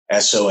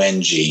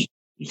 S-O-N-G.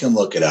 You can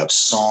look it up.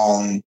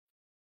 Song,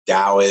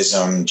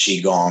 Taoism,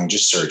 Qigong.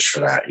 Just search for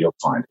that. You'll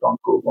find it on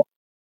Google.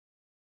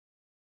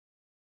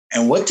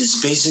 And what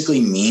this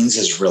basically means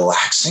is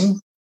relaxing.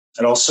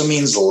 It also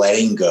means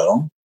letting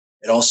go.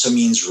 It also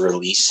means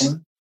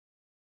releasing.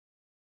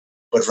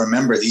 But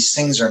remember, these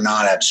things are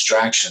not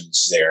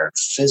abstractions. They're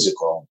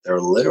physical.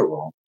 They're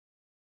literal.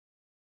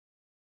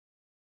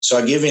 So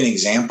I'll give you an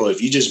example.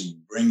 If you just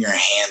bring your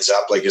hands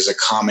up, like there's a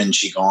common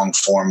Qigong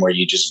form where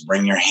you just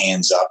bring your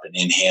hands up and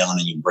inhale, and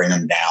then you bring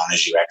them down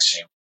as you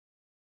exhale.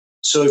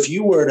 So if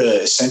you were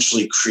to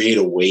essentially create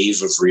a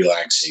wave of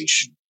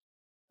relaxation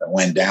that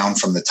went down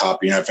from the top,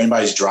 if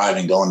anybody's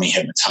driving, don't let me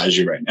hypnotize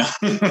you right now.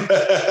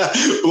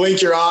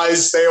 Blink your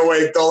eyes, stay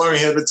awake. Don't let me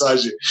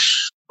hypnotize you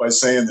by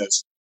saying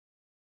this.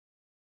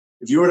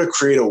 If you were to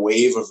create a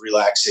wave of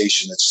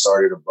relaxation that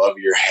started above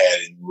your head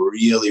and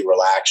really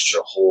relaxed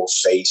your whole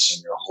face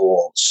and your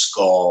whole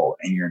skull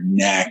and your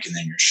neck and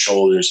then your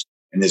shoulders,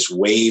 and this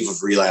wave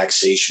of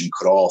relaxation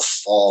could all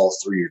fall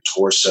through your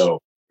torso,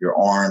 your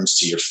arms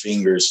to your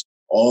fingers,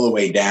 all the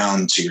way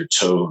down to your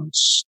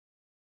toes.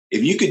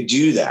 If you could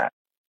do that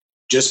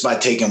just by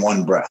taking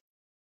one breath,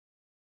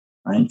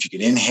 right? If you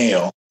could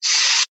inhale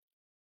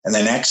and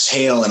then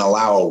exhale and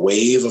allow a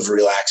wave of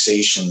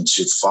relaxation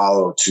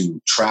to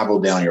travel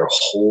down your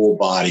whole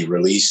body,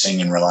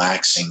 releasing and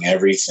relaxing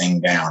everything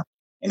down.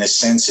 In a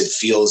sense, it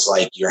feels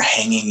like you're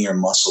hanging your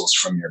muscles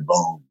from your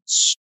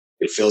bones.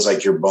 It feels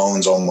like your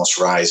bones almost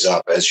rise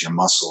up as your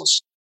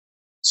muscles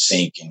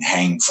sink and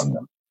hang from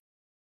them.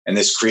 And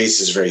this creates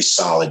this very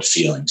solid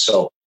feeling.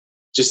 So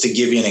just to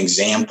give you an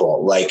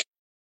example, like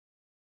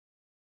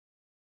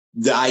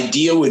the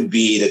idea would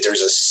be that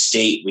there's a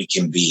state we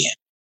can be in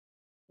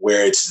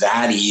where it's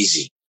that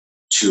easy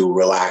to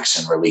relax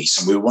and release.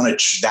 And we want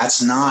to, that's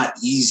not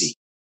easy,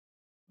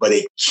 but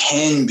it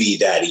can be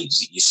that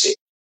easy, you see,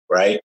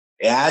 right?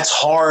 That's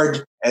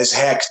hard as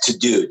heck to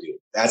do, dude.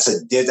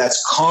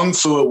 That's Kung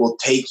Fu. It will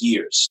take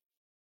years.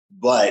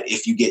 But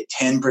if you get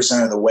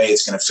 10% of the way,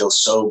 it's going to feel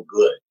so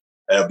good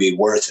that it'll be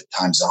worth it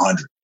times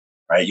 100,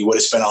 right? You would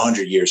have spent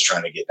 100 years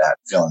trying to get that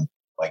feeling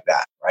like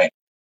that, right?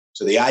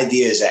 So the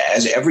idea is that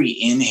as every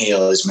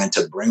inhale is meant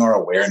to bring our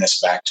awareness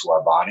back to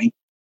our body,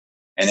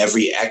 and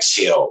every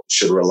exhale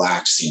should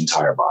relax the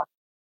entire body.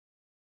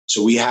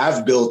 So we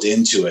have built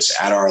into us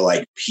at our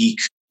like peak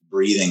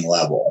breathing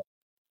level,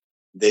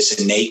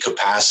 this innate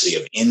capacity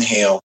of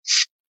inhale,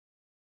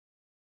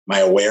 my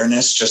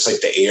awareness, just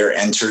like the air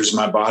enters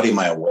my body,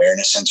 my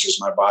awareness enters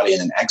my body,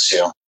 and then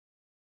exhale.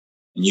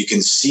 And you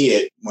can see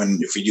it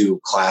if you do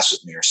class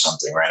with me or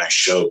something, right? I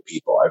show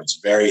people. It's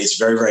very,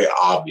 very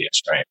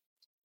obvious, right?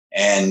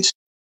 And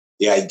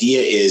the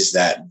idea is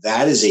that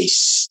is a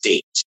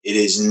state. It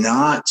is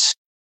not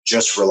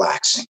just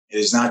relaxing. It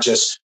is not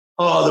just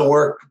oh,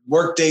 the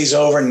work day's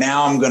over.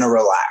 Now I'm going to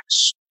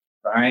relax.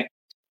 Right.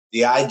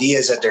 The idea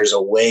is that there's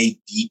a way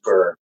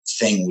deeper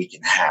thing we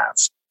can have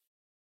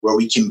where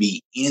we can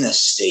be in a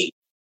state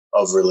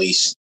of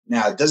releasing.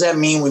 Now, does that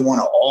mean we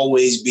want to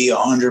always be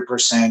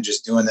 100%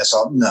 just doing this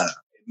all? No.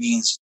 It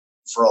means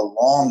for a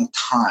long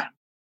time,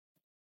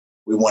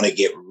 we want to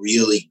get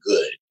really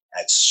good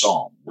at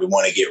song. We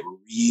want to get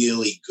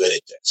really good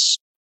at this,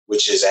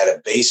 which is at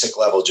a basic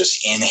level,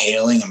 just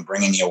inhaling and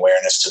bringing the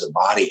awareness to the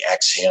body,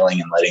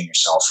 exhaling and letting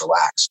yourself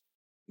relax.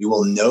 You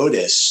will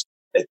notice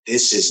that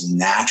this is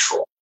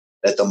natural,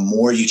 that the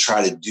more you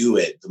try to do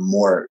it, the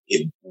more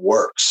it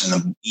works and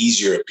the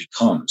easier it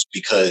becomes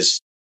because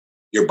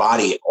your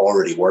body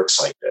already works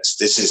like this.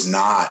 This is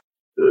not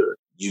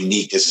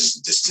unique. This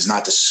is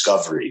not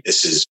discovery.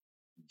 This is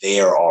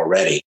there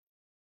already.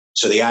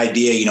 So the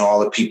idea,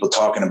 all the people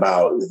talking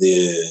about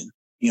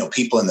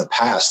people in the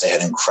past, they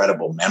had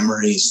incredible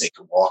memories. They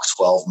could walk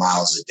 12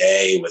 miles a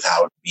day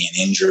without being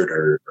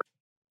injured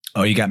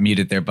Oh, you got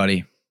muted there,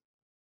 buddy.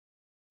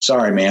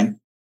 Sorry, man.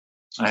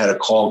 I had a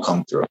call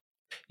come through.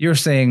 You were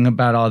saying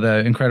about all the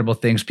incredible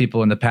things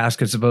people in the past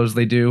could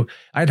supposedly do.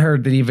 I'd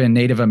heard that even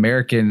Native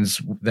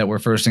Americans that were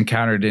first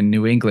encountered in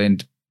New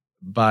England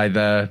by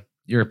the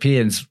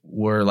Europeans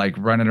were like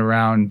running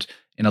around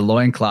in a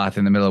loincloth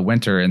in the middle of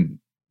winter, and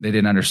they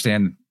didn't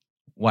understand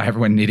why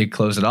everyone needed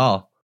clothes at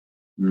all.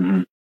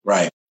 Mm-hmm.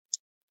 Right.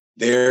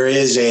 There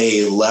is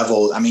a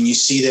level. I mean, you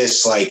see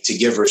this like to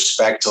give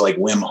respect to like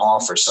Wim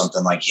Hof or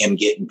something, like him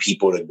getting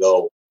people to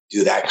go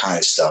do that kind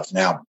of stuff.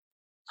 Now,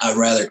 I'd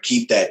rather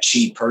keep that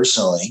chi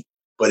personally,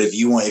 but if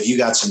you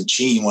got some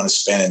chi you want to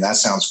spend and that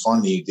sounds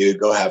fun to you, dude,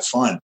 go have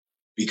fun.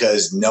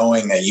 Because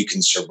knowing that you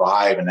can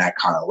survive in that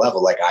kind of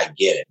level, like I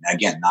get it. And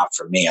again, not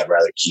for me, I'd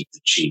rather keep the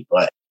chi,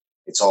 but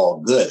it's all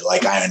good.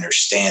 Like I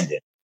understand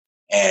it.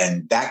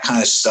 And that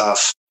kind of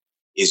stuff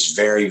is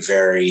very,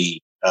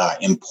 very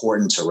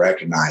important to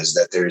recognize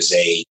that there's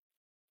a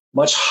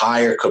much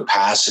higher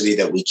capacity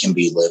that we can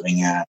be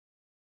living at.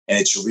 And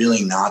it's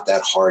really not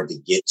that hard to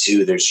get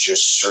to. There's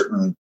just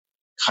certain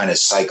kind of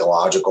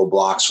psychological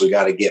blocks we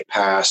got to get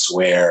past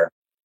where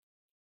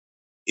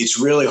it's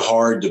really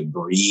hard to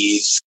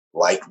breathe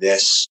like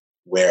this,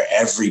 where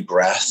every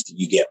breath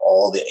you get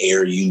all the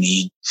air you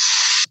need.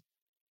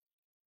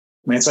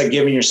 I mean, it's like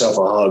giving yourself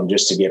a hug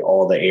just to get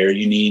all the air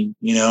you need.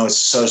 It's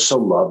so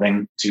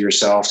loving to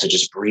yourself to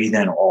just breathe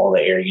in all the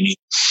air you need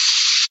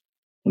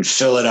and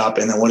fill it up.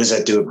 And then what does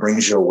that do? It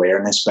brings your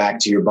awareness back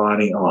to your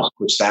body,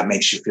 which that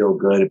makes you feel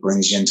good. It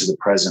brings you into the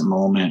present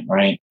moment,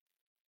 right?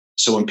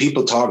 So when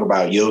people talk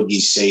about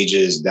yogis,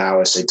 sages,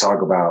 Taoists, they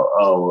talk about,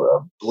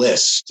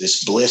 bliss,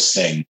 this bliss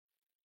thing.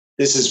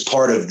 This is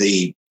part of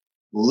the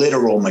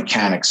literal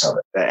mechanics of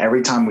it, that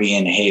every time we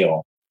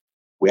inhale,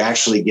 we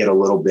actually get a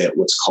little bit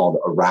what's called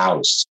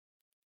aroused,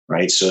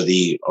 right? So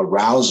the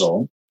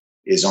arousal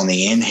is on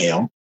the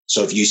inhale.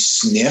 So if you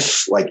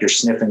sniff, like you're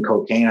sniffing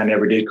cocaine, I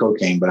never did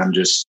cocaine, but I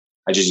just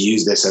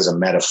use this as a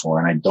metaphor,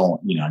 and I don't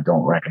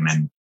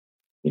recommend,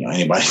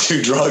 anybody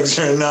do drugs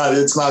or not.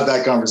 It's not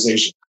that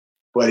conversation.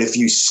 But if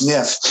you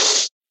sniff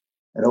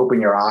and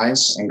open your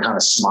eyes and kind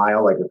of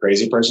smile like a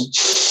crazy person,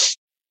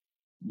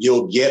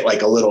 you'll get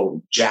like a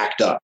little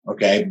jacked up.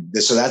 Okay.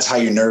 So that's how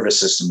your nervous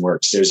system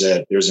works. There's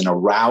an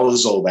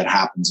arousal that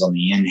happens on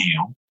the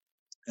inhale,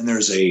 and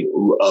there's a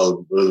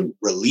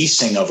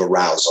releasing of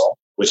arousal,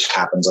 which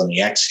happens on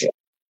the exhale.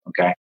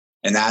 Okay.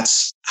 And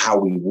that's how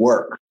we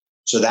work.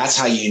 So that's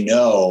how you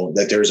know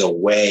that there's a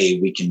way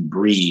we can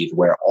breathe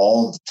where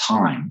all the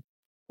time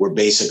we're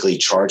basically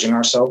charging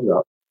ourselves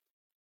up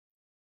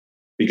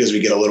because we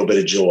get a little bit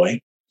of joy.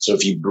 So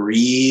if you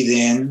breathe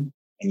in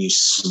and you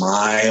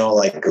smile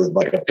like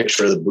a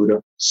picture of the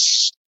Buddha,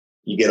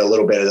 you get a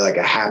little bit of like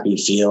a happy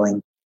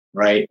feeling,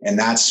 right? And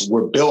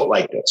we're built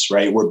like this,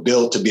 right? We're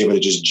built to be able to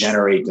just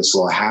generate this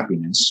little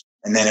happiness.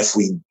 And then if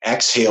we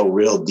exhale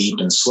real deep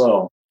and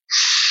slow,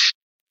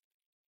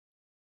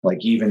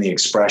 like even the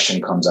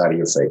expression comes out of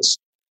your face.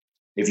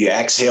 If you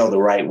exhale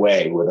the right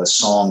way with a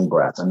song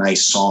breath, a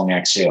nice song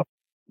exhale,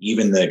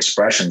 even the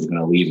expression is going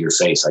to leave your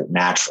face like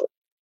naturally.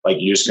 Like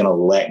you're just going to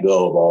let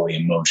go of all the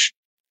emotion,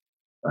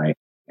 right?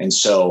 And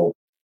so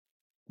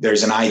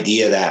there's an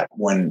idea that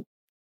when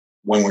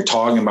we're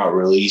talking about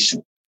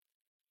releasing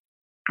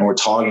and we're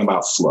talking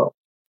about flow,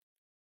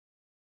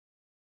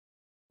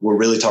 we're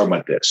really talking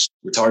about this.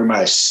 We're talking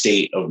about a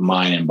state of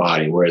mind and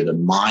body where the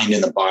mind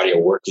and the body are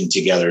working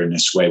together in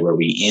this way where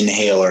we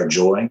inhale our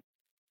joy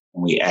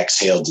and we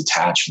exhale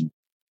detachment.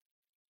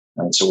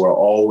 Right? So we're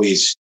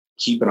always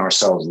keeping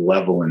ourselves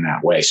level in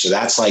that way. So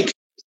that's like,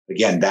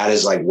 again, that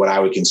is like what I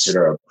would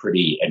consider a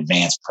pretty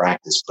advanced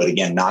practice. But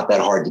again, not that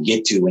hard to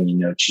get to when you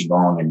know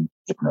Qigong and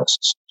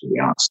hypnosis, to be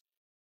honest.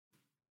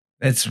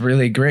 It's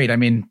really great. I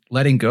mean,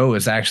 letting go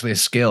is actually a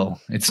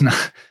skill. It's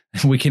not,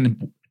 we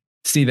can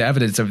see the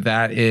evidence of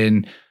that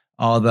in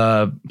all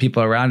the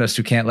people around us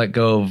who can't let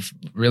go of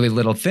really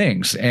little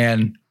things.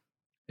 And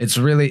it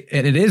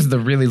is the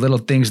really little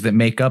things that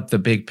make up the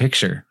big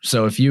picture.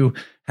 So if you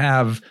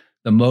have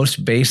the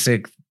most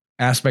basic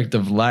aspect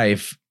of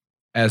life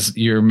as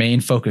your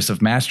main focus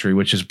of mastery,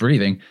 which is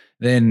breathing,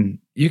 then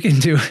you can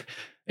do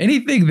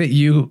anything that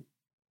you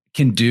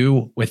can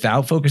do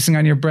without focusing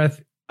on your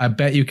breath. I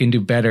bet you can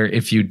do better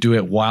if you do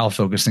it while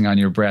focusing on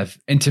your breath.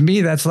 And to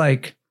me, that's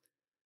like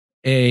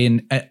a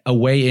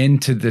way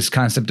into this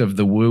concept of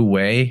the Wu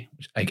Wei,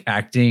 like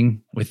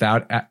acting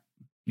without,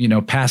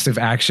 passive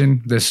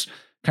action, this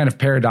kind of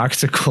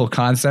paradoxical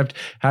concept.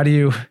 How do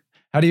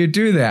you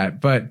do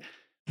that? But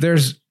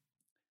there's,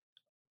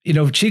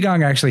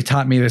 Qigong actually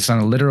taught me this on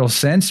a literal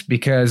sense,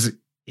 because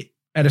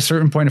at a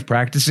certain point of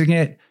practicing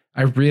it,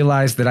 I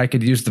realized that I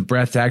could use the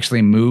breath to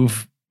actually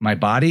move my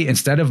body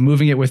instead of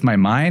moving it with my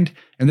mind.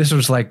 And this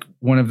was like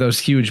one of those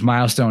huge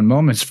milestone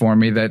moments for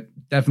me that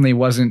definitely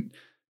wasn't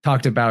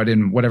talked about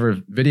in whatever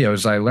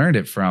videos I learned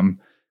it from.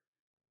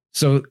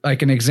 So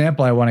like an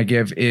example I want to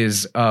give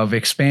is of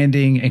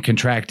expanding and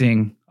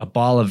contracting a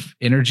ball of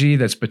energy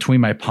that's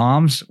between my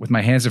palms with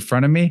my hands in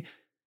front of me.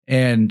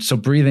 And so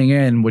breathing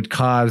in would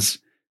cause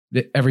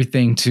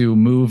everything to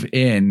move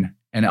in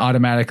and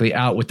automatically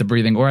out with the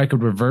breathing, or I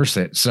could reverse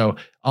it. So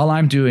all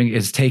I'm doing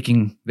is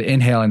taking the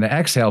inhale and the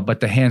exhale,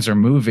 but the hands are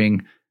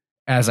moving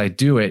as I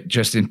do it,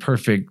 just in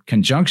perfect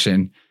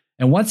conjunction.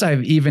 And once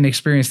I've even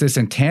experienced this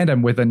in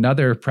tandem with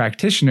another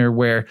practitioner,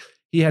 where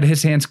he had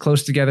his hands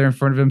close together in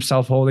front of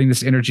himself holding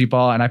this energy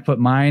ball, and I put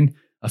mine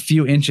a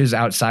few inches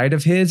outside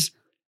of his.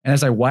 And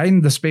as I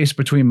widened the space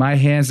between my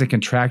hands and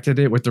contracted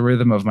it with the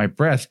rhythm of my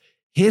breath,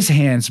 his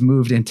hands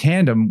moved in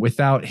tandem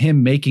without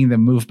him making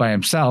them move by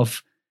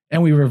himself.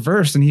 And we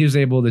reversed, and he was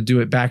able to do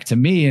it back to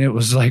me. And it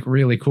was like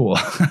really cool.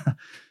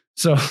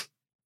 So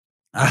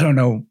I don't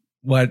know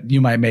what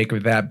you might make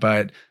of that,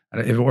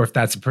 or if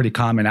that's a pretty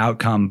common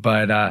outcome,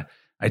 but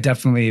I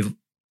definitely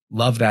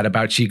love that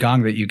about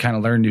Qigong, that you kind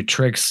of learn new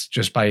tricks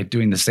just by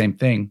doing the same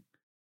thing.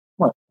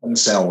 Well, doesn't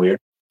sound weird.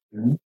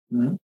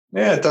 Mm-hmm.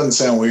 Yeah, it doesn't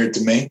sound weird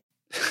to me.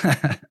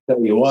 Tell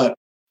you what,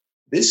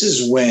 this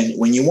is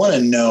when you want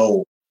to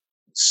know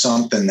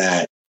something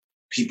that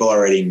people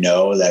already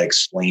know that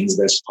explains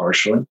this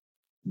partially.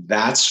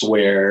 That's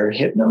where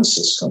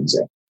hypnosis comes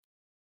in.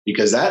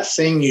 Because that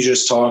thing you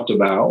just talked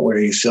about, where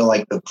you feel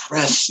like the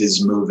breath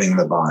is moving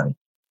the body.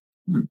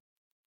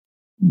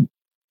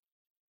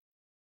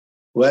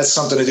 Well, that's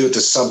something to do with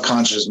the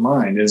subconscious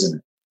mind, isn't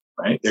it?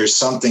 Right? There's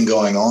something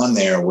going on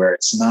there where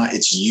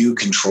it's you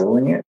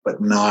controlling it,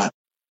 but not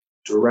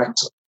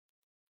directly.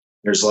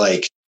 There's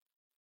like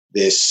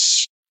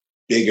this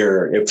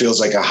bigger, it feels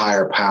like a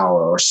higher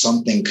power or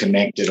something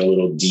connected a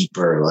little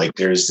deeper. Like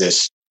there's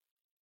this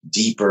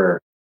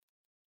deeper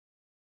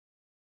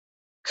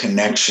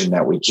connection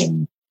that we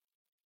can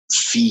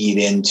feed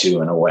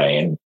into in a way.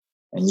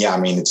 And yeah, I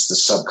mean, it's the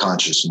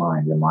subconscious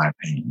mind, in my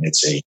opinion.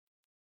 It's a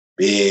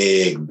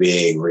big,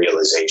 big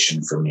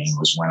realization for me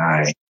was when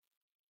I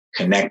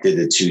connected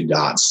the two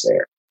dots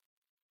there,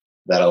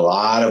 that a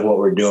lot of what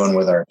we're doing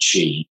with our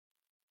chi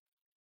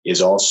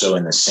is also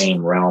in the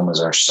same realm as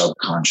our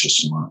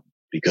subconscious mind.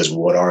 Because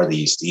what are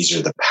these? These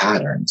are the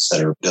patterns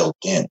that are built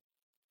in,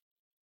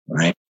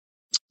 right?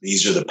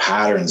 These are the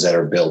patterns that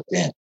are built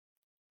in.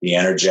 The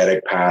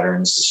energetic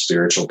patterns, the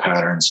spiritual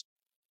patterns.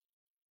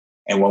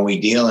 And when we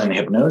deal in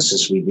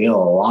hypnosis, we deal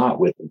a lot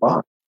with the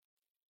body,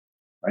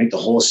 right? The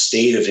whole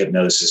state of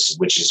hypnosis,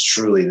 which is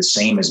truly the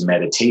same as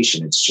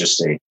meditation, it's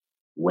just a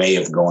way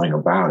of going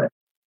about it,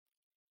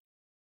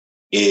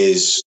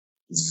 is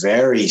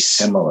very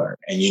similar.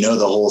 And the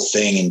whole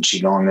thing in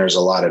Qigong, there's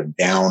a lot of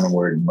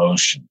downward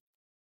motion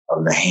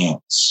of the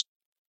hands,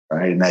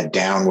 right? And that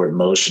downward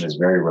motion is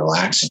very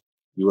relaxing.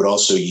 You would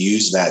also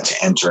use that to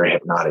enter a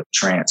hypnotic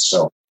trance.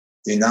 So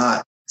do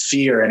not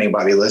fear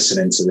anybody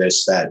listening to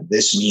this that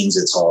this means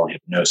it's all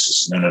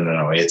hypnosis.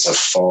 No. It's a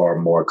far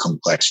more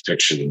complex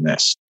picture than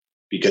this,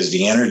 because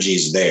the energy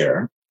is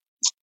there.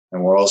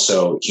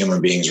 And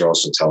human beings are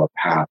also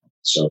telepathic.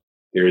 So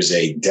there's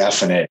a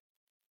definite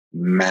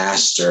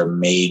master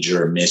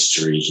major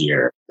mystery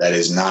here that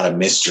is not a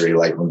mystery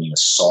like when you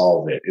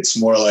solve it. It's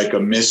more like a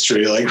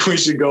mystery like we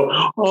should go,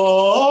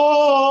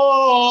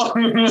 oh,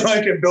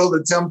 I can build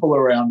a temple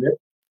around it.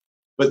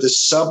 But the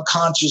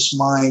subconscious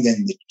mind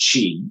and the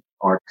chi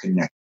are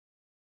connected.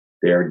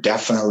 They're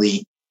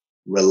definitely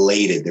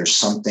related. There's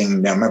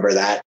something. Now remember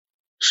that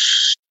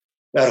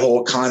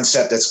whole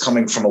concept that's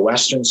coming from a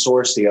Western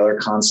source. The other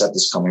concept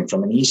is coming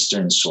from an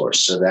Eastern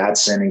source. So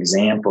that's an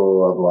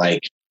example of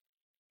like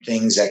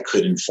things that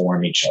could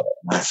inform each other.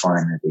 And I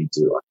find that they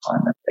do. I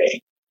find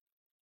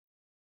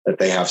that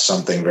they have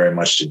something very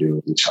much to do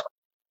with each other.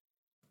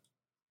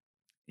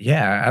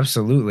 Yeah,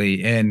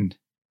 absolutely. And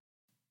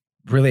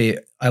really,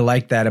 I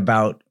like that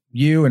about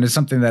you. And it's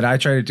something that I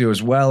try to do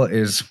as well,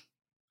 is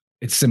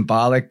it's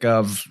symbolic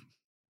of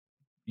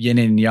yin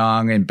and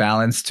yang and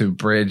balance to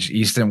bridge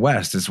East and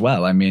West as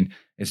well. I mean,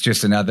 it's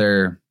just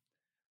another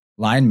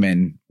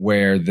lineman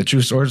where the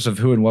true source of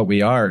who and what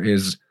we are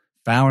is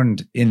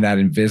found in that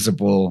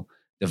invisible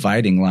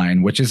dividing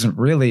line, which isn't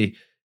really,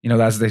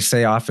 as they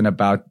say often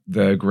about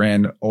the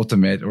grand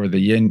ultimate or the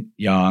yin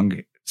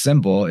yang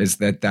symbol, is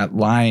that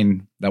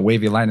line, that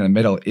wavy line in the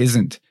middle,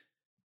 isn't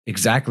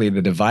exactly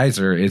the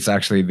divisor. It's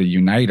actually the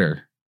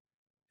uniter.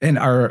 And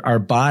our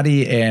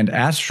body and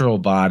astral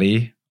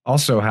body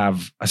also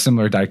have a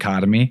similar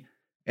dichotomy.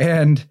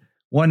 And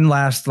one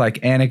last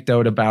like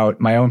anecdote about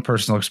my own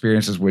personal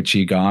experiences with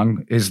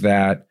Qigong is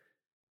that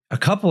a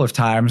couple of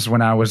times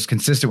when I was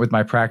consistent with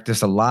my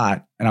practice a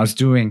lot and I was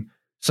doing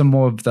some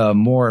of the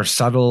more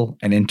subtle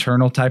and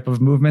internal type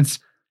of movements,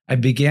 I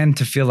began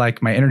to feel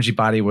like my energy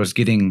body was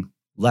getting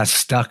less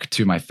stuck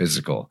to my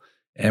physical.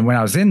 And when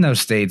I was in those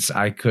states,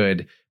 I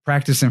could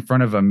practice in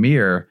front of a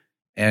mirror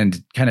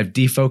and kind of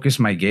defocus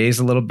my gaze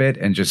a little bit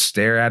and just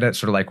stare at it,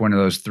 sort of like one of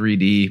those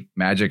 3D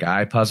magic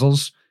eye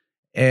puzzles.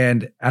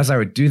 And as I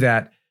would do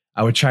that,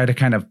 I would try to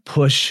kind of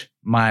push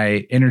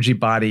my energy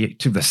body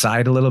to the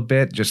side a little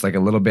bit, just like a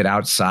little bit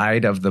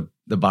outside of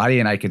the body.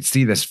 And I could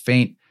see this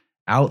faint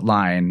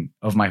outline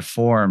of my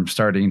form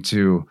starting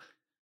to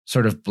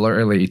sort of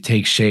blurrily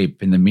take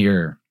shape in the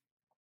mirror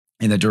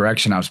in the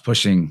direction I was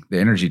pushing the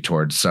energy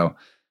towards. So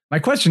my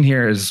question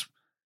here is,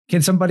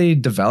 can somebody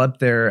develop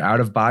their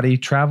out-of-body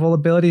travel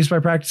abilities by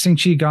practicing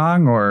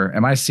Qigong, or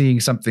am I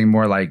seeing something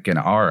more like an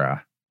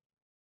aura?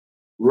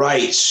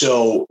 Right.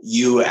 So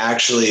you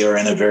actually are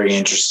in a very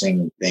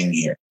interesting thing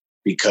here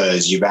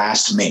because you've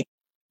asked me.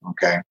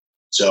 Okay.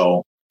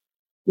 So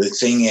the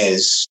thing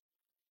is,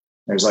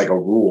 there's like a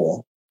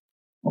rule,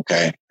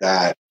 okay,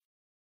 that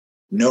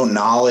no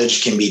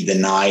knowledge can be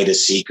denied a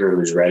seeker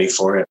who's ready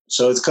for it.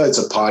 So it's because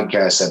it's a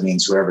podcast. That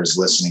means whoever's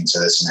listening to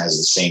this and has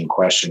the same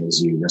question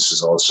as you, this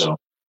is also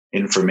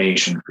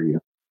information for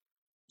you.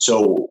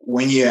 So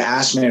when you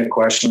ask me a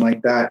question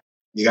like that,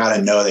 you got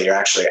to know that you're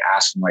actually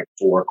asking like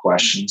 4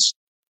 questions.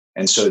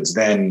 And so it's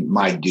then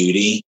my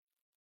duty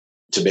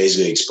to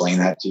basically explain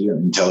that to you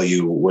and tell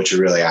you what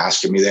you're really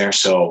asking me there.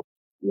 So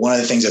one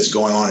of the things that's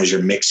going on is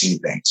you're mixing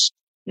things.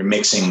 You're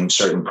mixing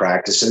certain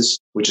practices,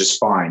 which is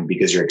fine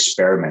because you're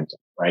experimenting,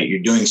 right?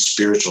 You're doing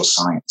spiritual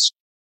science.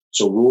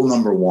 So rule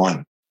number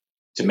 1,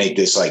 to make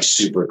this like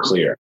super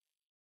clear,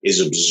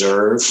 is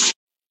observe,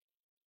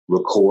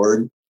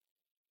 record,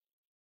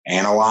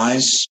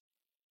 analyze,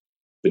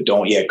 but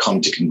don't yet come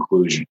to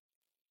conclusion,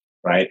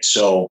 right?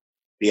 So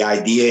the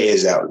idea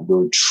is that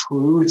the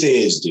truth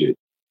is, dude,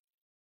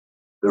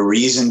 the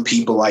reason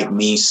people like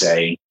me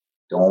say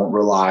don't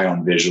rely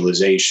on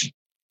visualization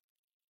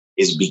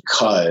is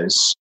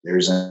because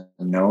there's a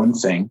known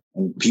thing,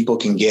 and people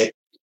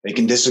they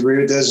can disagree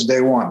with this if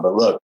they want. But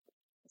look,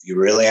 if you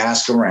really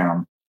ask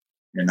around,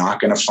 you're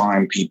not going to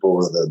find people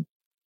with a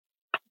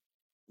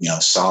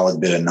solid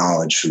bit of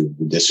knowledge who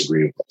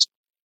disagree with this.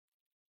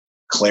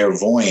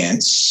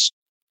 Clairvoyance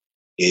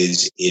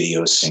is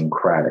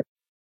idiosyncratic.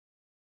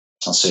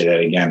 I'll say that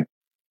again.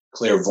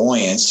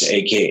 Clairvoyance,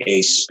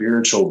 aka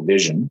spiritual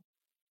vision,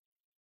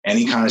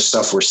 any kind of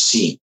stuff we're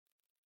seeing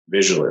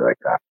visually like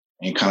that,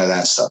 any kind of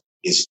that stuff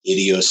is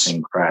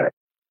idiosyncratic.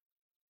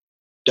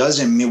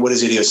 Doesn't mean, what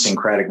is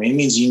idiosyncratic mean? It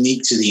means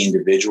unique to the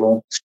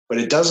individual, but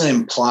it doesn't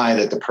imply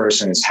that the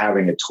person is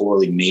having a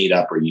totally made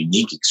up or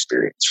unique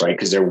experience, right?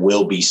 Because there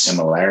will be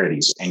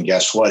similarities. And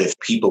guess what? If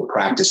people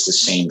practice the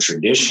same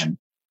tradition,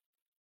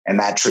 and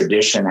that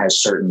tradition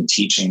has certain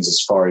teachings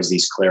as far as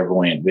these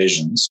clairvoyant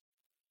visions,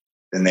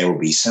 then they will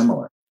be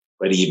similar.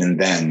 But even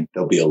then,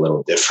 they'll be a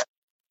little different.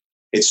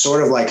 It's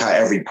sort of like how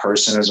every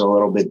person is a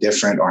little bit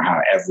different, or how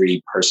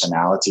every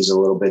personality is a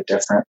little bit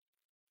different.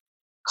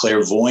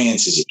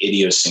 Clairvoyance is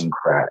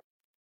idiosyncratic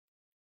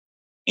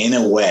in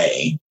a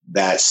way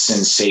that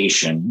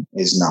sensation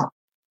is not.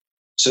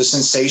 So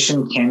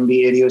sensation can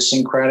be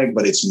idiosyncratic,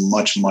 but it's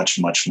much, much,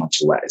 much,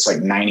 much less. It's like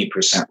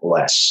 90%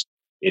 less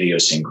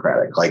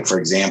idiosyncratic. Like, for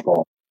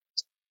example,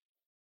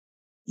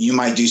 you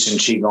might do some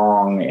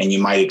Qigong and you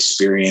might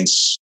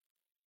experience,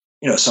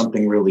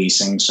 something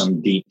releasing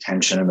some deep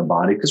tension in the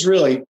body. Because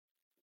really,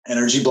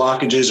 energy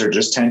blockages are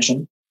just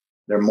tension.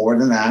 They're more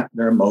than that.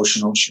 They're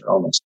emotional, sure,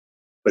 almost.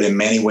 But in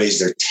many ways,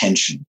 they're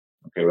tension.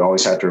 Okay, we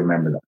always have to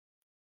remember that.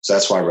 So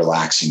that's why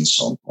relaxing is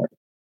so important.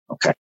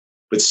 Okay.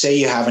 But say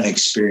you have an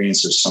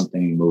experience of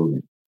something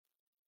moving.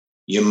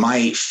 You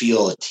might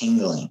feel a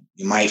tingling.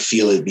 You might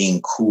feel it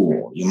being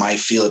cool. You might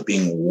feel it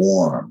being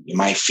warm. You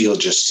might feel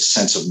just a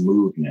sense of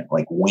movement,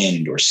 like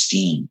wind or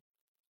steam.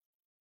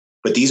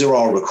 But these are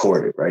all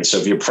recorded, right? So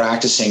if you're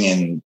practicing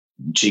in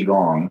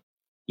Qigong,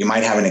 you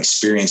might have an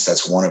experience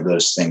that's one of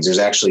those things. There's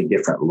actually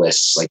different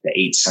lists, like the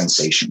 8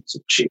 sensations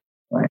of Qi,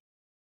 right?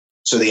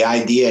 So the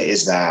idea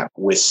is that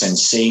with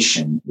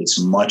sensation, it's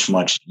much,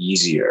 much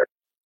easier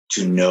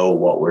to know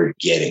what we're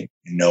getting,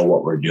 know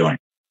what we're doing.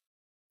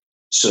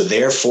 So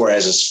therefore,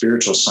 as a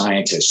spiritual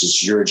scientist,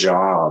 it's your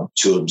job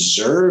to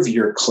observe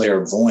your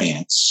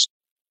clairvoyance,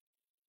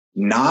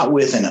 not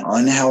with an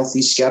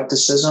unhealthy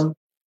skepticism,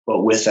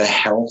 but with a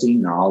healthy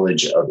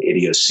knowledge of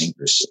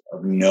idiosyncrasy,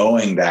 of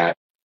knowing that,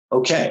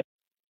 okay,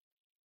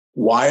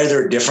 why are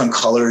there different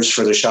colors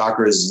for the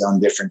chakras on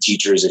different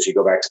teachers if you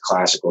go back to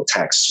classical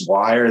texts?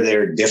 Why are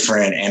there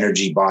different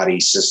energy body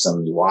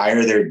systems? Why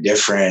are there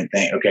different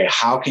things? Okay,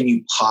 how can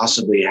you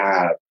possibly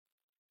have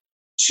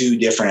 2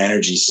 different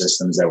energy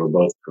systems that were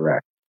both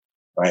correct,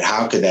 right?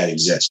 How could that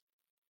exist?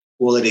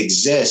 Well, it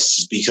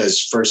exists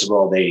because, first of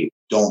all, they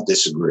don't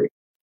disagree.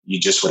 You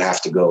just would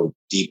have to go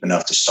deep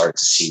enough to start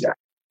to see that.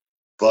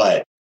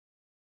 But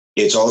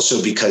it's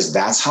also because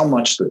that's how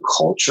much the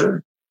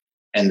culture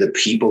and the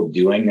people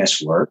doing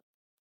this work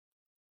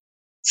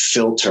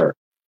filter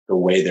the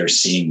way they're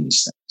seeing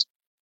these things.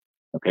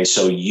 Okay,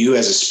 so you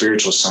as a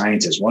spiritual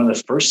scientist, one of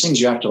the first things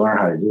you have to learn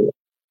how to do,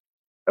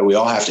 that we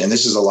all have to, and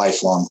this is a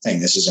lifelong thing,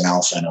 this is an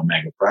alpha and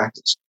omega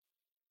practice.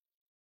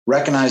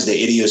 Recognize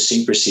the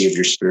idiosyncrasy of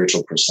your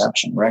spiritual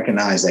perception.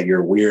 Recognize that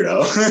you're a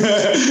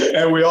weirdo,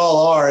 and we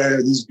all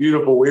are, these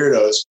beautiful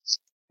weirdos,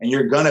 and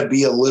you're going to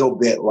be a little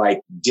bit like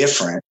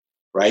different,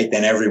 right,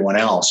 than everyone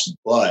else,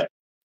 but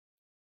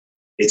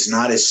it's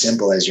not as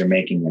simple as you're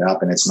making it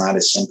up, and it's not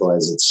as simple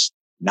as it's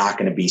not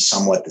going to be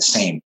somewhat the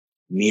same.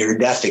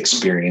 Near-death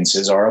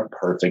experiences are a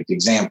perfect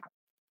example,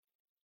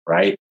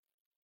 right?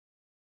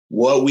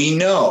 What we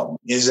know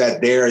is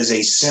that there is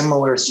a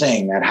similar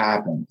thing that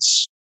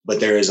happens, but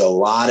there is a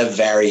lot of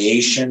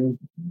variation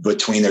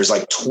between, there's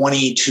like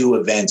 22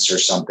 events or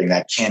something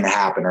that can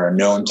happen or are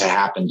known to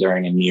happen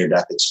during a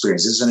near-death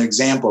experience. This is an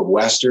example of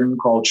Western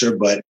culture,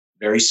 but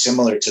very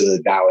similar to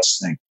the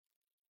Taoist thing.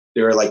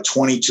 There are like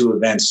 22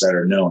 events that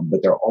are known,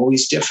 but they're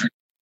always different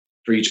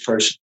for each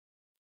person,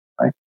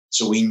 right?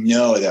 So we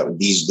know that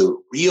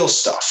the real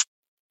stuff,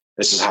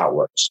 this is how it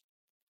works,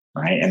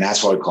 right? And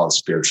that's why we call it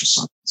spiritual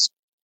science,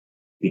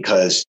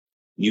 because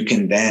you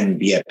can then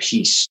be at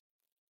peace,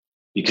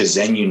 because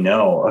then you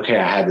know, okay,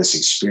 I had this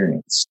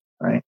experience,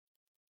 right?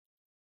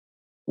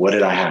 What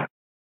did I have?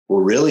 Well,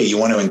 really, you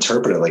want to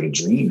interpret it like a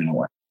dream in a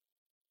way.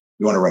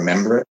 You want to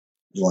remember it.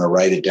 You want to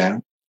write it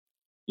down.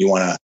 You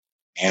want to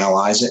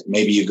analyze it.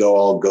 Maybe you go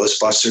all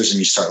Ghostbusters and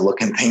you start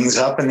looking things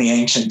up in the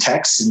ancient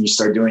texts and you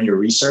start doing your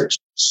research.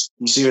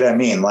 You see what I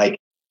mean? Like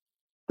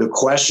the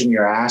question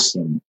you're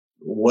asking,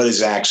 what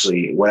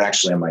actually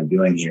am I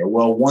doing here?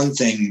 Well, one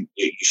thing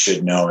you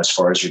should know as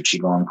far as your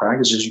Qigong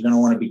practice is you're going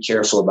to want to be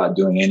careful about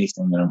doing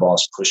anything that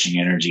involves pushing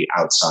energy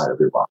outside of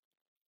your body.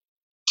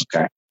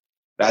 Okay.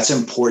 That's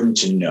important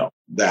to know,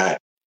 that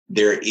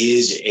there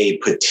is a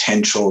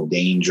potential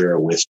danger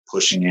with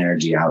pushing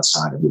energy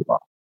outside of your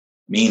body,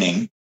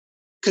 meaning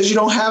because you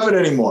don't have it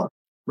anymore,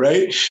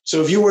 right?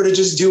 So if you were to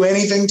just do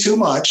anything too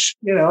much,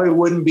 it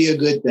wouldn't be a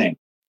good thing.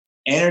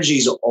 Energy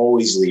is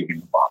always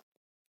leaving the body,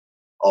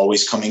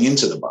 always coming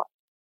into the body,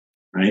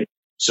 right?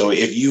 So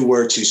if you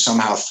were to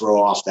somehow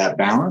throw off that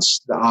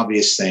balance, the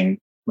obvious thing,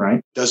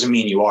 right, doesn't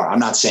mean you are. I'm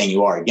not saying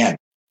you are. Again,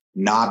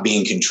 not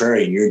being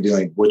contrarian, you're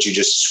doing what you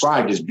just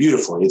described is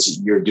beautiful.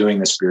 You're doing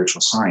the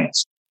spiritual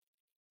science.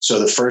 So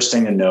the first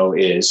thing to know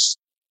is,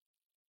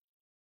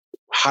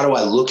 how do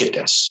I look at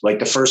this? Like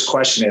the first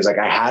question is like,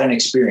 I had an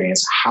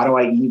experience. How do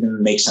I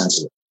even make sense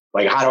of it?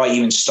 Like, how do I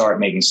even start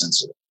making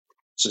sense of it?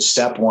 So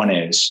step one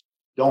is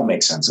don't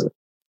make sense of it.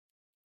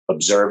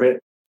 Observe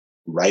it,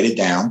 write it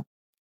down,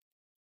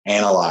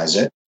 analyze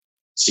it,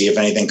 see if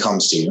anything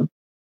comes to you,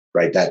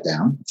 write that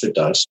down if it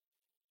does.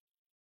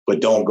 But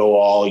don't go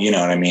all, you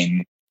know what I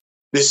mean?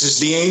 This is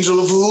the angel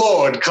of the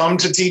Lord come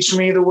to teach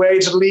me the way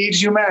to lead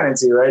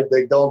humanity, right?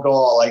 Like, don't go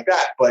all like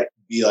that, but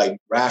be like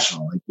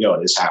rational, like, yo,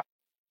 this happened.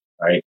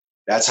 Right?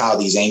 That's how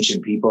these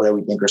ancient people that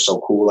we think are so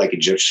cool, like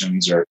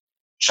Egyptians or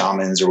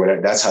shamans or whatever,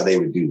 that's how they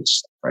would do this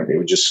stuff, right? They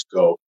would just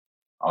go,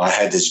 oh, I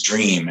had this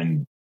dream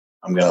and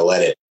I'm going to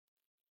let it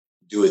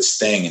do its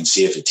thing and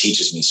see if it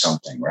teaches me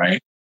something,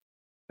 right?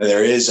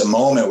 There is a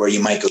moment where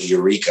you might go,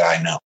 eureka,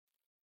 I know.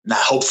 Now,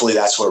 hopefully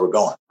that's where we're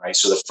going, right?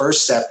 So the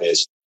first step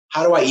is,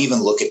 how do I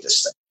even look at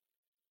this thing?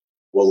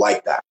 Well,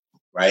 like that,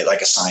 right?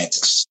 Like a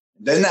scientist.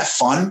 Isn't that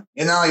fun?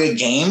 Isn't that like a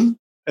game?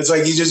 It's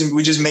like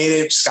we just made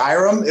it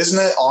Skyrim. Isn't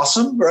that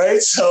awesome?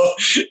 Right. So,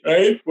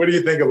 right. What do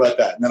you think about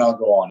that? And then I'll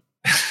go on.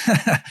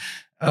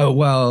 Oh,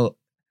 well,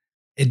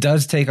 it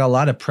does take a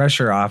lot of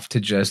pressure off to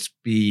just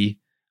be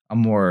a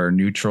more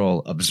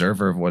neutral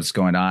observer of what's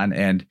going on.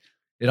 And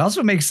it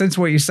also makes sense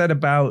what you said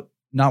about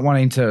not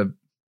wanting to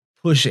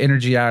push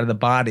energy out of the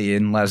body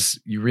unless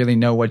you really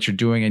know what you're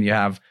doing and you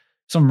have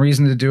some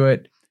reason to do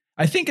it.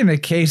 I think in the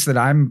case that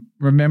I'm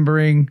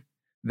remembering,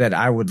 that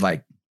I would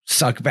like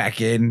suck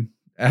back in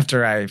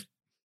after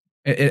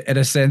in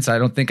a sense, I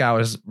don't think I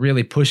was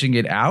really pushing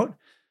it out.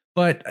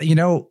 But,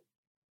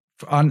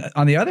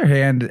 on the other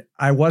hand,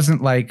 I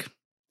wasn't like,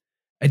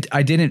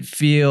 I didn't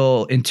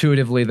feel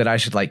intuitively that I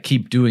should like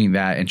keep doing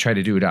that and try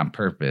to do it on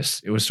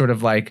purpose. It was sort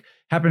of like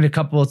happened a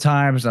couple of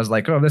times. And I was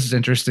like, oh, this is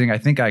interesting. I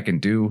think I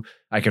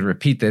could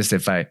repeat this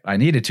if I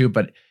needed to,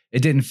 but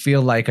it didn't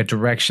feel like a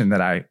direction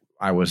that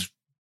I was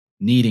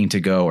needing to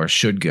go or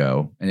should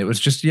go. And it was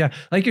just, yeah,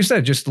 like you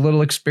said, just a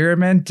little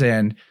experiment.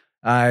 And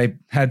I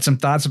had some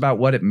thoughts about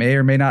what it may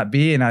or may not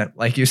be. And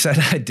like you said,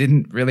 I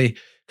didn't really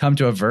come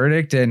to a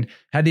verdict and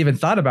hadn't even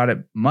thought about it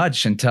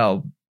much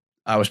until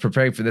I was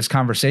preparing for this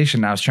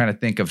conversation. I was trying to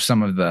think of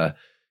some of the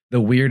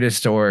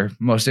weirdest or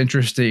most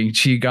interesting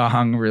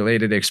Qigong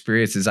related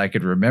experiences I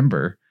could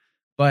remember.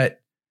 But,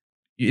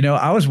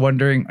 I was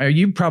wondering,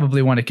 you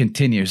probably want to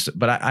continue,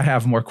 but I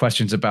have more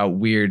questions about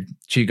weird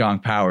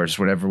Qigong powers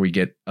whenever we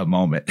get a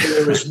moment.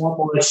 There was one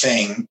more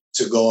thing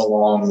to go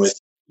along with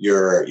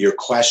your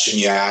question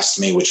you asked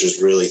me, which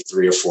was really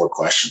 3 or 4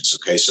 questions.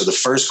 Okay. So the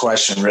first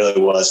question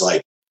really was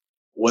like,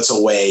 what's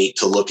a way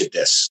to look at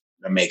this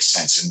that makes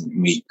sense?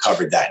 And we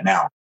covered that.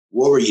 Now,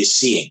 what were you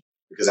seeing?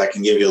 Because I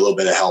can give you a little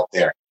bit of help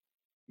there.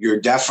 You're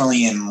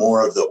definitely in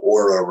more of the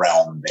aura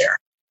realm there.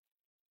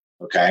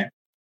 Okay.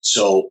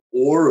 So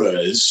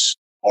auras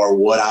are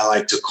what I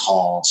like to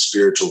call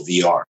spiritual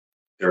VR.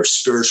 They're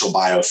spiritual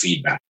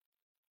biofeedback.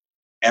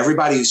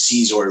 Everybody who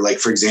sees, or like,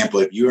 for example,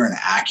 if you're an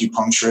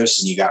acupuncturist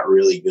and you got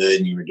really good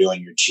and you were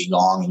doing your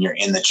Qigong and you're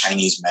in the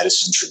Chinese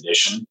medicine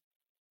tradition,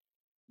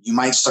 you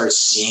might start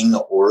seeing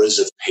the auras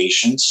of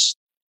patients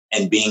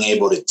and being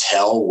able to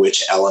tell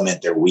which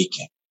element they're weak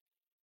in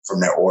from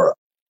their aura.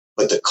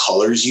 But the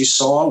colors you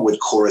saw would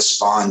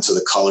correspond to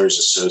the colors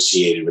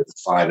associated with the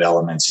 5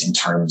 elements in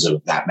terms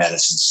of that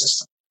medicine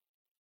system.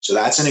 So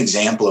that's an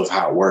example of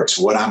how it works.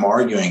 What I'm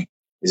arguing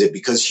is that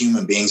because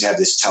human beings have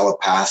this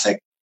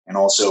telepathic, and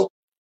also,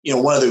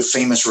 one of the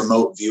famous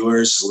remote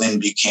viewers, Lynn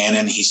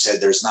Buchanan, he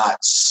said there's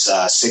not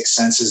 6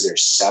 senses,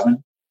 there's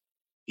 7.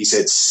 He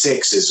said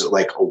 6 is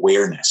like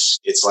awareness.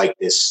 It's like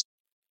this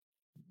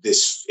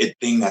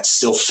thing that's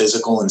still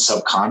physical and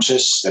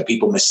subconscious that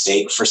people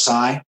mistake for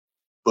psi,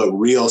 but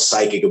real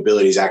psychic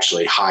ability is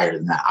actually higher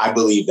than that. I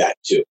believe that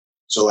too.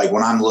 So like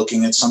when I'm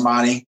looking at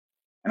somebody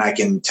and I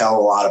can tell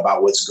a lot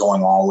about what's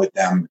going on with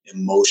them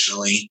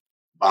emotionally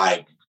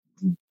by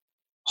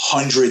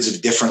hundreds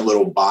of different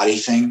little body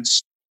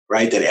things,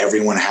 right, that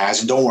everyone has.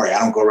 And don't worry, I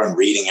don't go around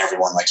reading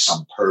everyone like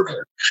some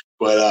pervert,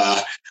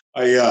 but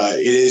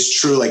it is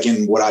true. Like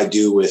in what I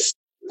do with,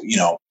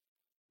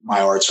 my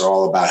arts are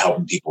all about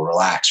helping people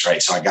relax,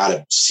 right? So I got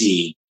to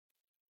see,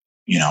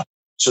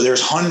 so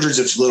there's hundreds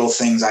of little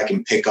things I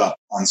can pick up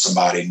on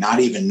somebody, not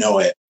even know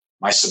it.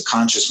 My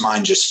subconscious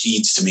mind just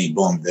feeds to me,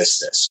 boom,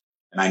 this.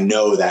 And I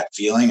know that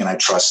feeling and I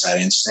trust that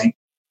instinct,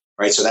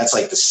 right? So that's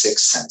like the 6th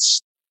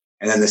sense.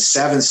 And then the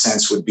 7th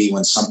sense would be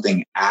when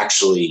something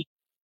actually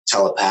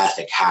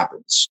telepathic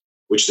happens,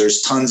 which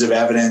there's tons of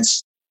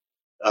evidence.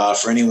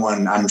 For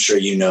anyone, I'm sure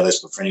you know this,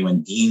 but for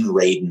anyone, Dean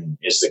Radin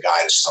is the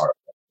guy to start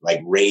with,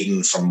 like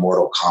Raiden from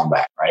Mortal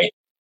Kombat, right?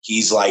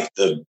 He's like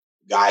the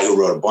guy who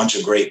wrote a bunch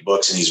of great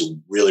books and he's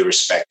really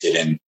respected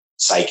in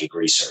psychic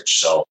research.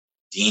 So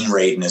Dean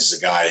Radin is the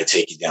guy to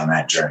take you down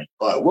that journey.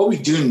 But what we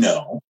do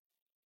know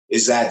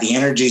is that the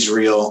energy is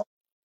real,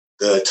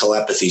 the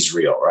telepathy is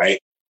real, right?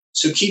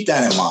 So keep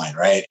that in mind,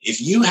 right?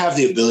 If you have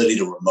the ability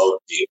to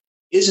remote view,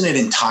 isn't it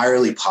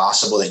entirely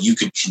possible that you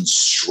could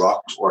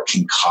construct or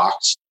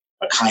concoct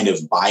a kind of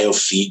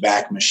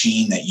biofeedback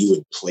machine that you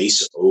would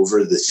place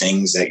over the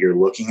things that you're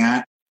looking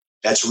at?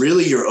 That's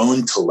really your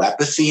own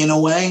telepathy in a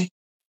way,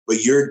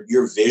 but you're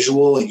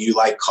visual and you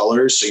like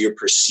colors, so you're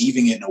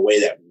perceiving it in a way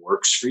that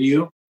works for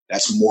you.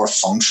 That's more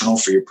functional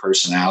for your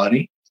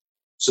personality.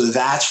 So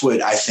that's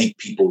what I think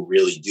people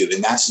really do.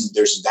 And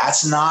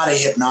that's not a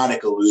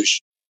hypnotic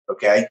illusion.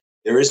 Okay.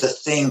 There is a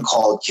thing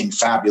called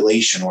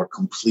confabulation or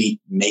complete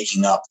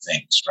making up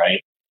things,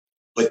 right?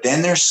 But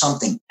then there's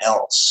something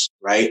else,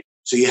 right?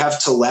 So you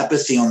have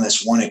telepathy on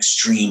this one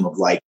extreme of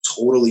like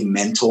totally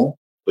mental,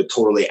 but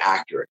totally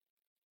accurate.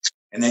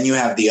 And then you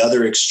have the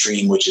other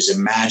extreme, which is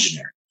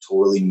imaginary,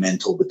 totally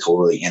mental, but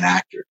totally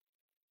inaccurate.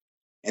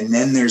 And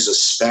then there's a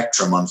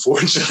spectrum,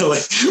 unfortunately,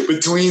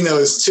 between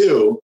those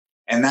two.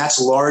 And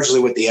that's largely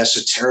what the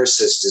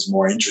esotericist is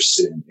more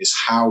interested in, is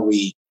how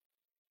we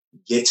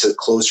get to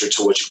closer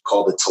to what you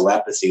call the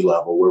telepathy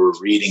level, where we're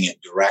reading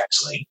it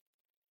directly.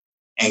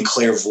 And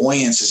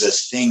clairvoyance is a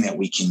thing that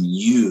we can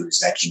use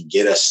that can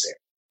get us there,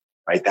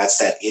 right? That's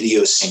that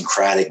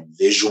idiosyncratic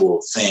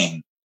visual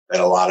thing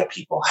that a lot of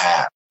people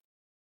have,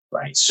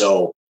 right?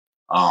 So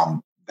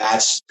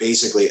that's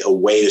basically a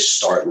way to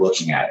start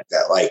looking at it,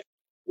 that like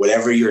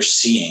whatever you're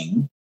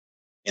seeing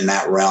in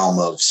that realm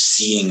of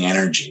seeing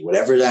energy,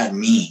 whatever that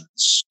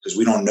means, because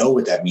we don't know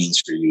what that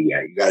means for you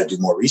yet. You got to do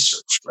more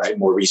research, right?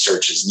 More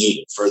research is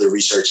needed. Further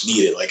research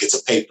needed, like it's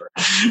a paper,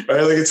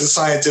 right? Like it's a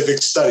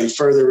scientific study.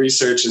 Further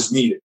research is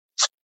needed.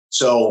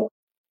 So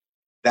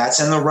that's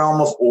in the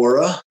realm of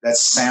aura. That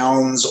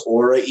sounds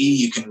aura-y.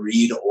 You can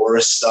read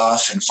aura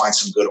stuff and find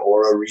some good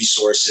aura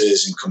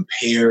resources and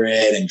compare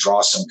it and draw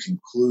some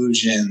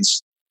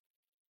conclusions.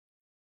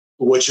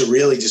 But what you're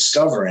really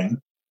discovering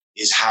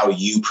is how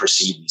you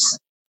perceive these things.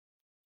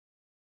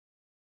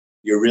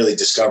 You're really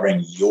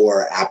discovering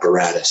your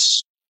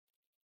apparatus.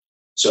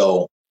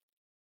 So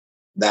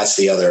that's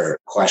the other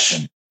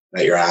question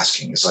that you're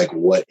asking, is like,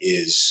 what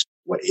is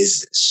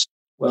this?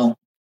 Well,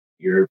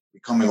 you're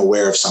becoming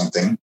aware of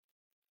something,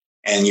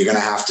 and you're going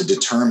to have to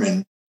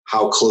determine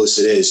how close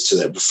it is to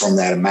that, from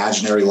that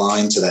imaginary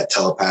line to that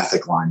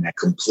telepathic line, that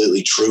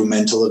completely true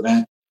mental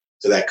event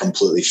to that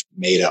completely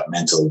made up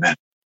mental event.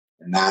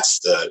 And that's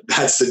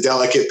the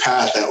delicate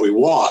path that we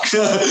walk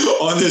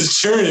on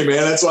this journey, man.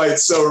 That's why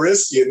it's so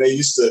risky. And they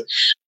used to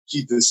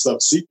keep this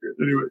stuff secret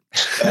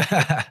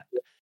anyway.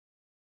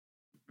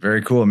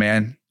 Very cool,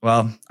 man.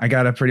 Well, I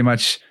got to pretty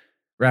much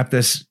wrap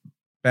this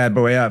bad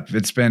boy up.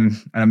 It's been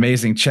an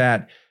amazing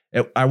chat.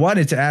 I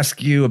wanted to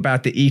ask you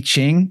about the I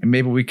Ching, and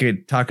maybe we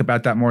could talk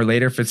about that more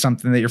later if it's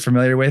something that you're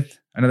familiar with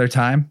another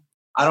time.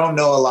 I don't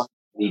know a lot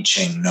of I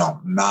Ching. No,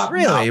 not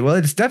really. No. Well,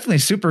 it's definitely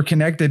super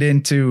connected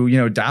into,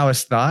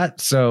 Taoist thought.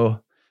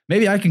 So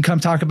maybe I can come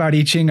talk about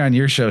I Ching on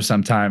your show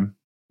sometime.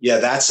 Yeah,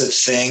 that's a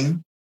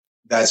thing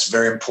that's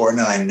very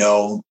important. And I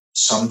know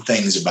some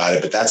things about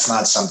it, but that's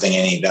not something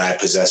that I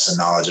possess a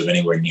knowledge of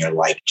anywhere near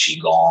like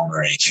Qigong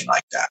or anything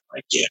like that.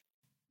 Like, yeah.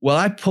 Well,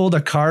 I pulled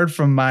a card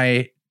from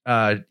my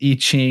I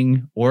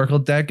Ching Oracle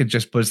deck. It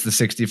just puts the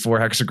 64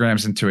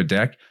 hexagrams into a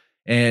deck.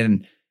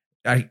 And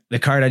the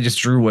card I just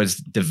drew was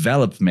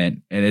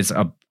development. And it's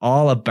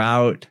all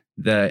about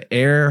the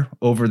air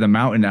over the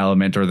mountain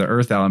element or the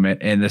earth element.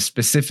 And the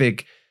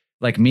specific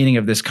meaning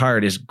of this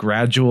card is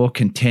gradual,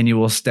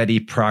 continual, steady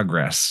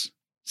progress.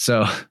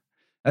 So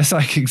that's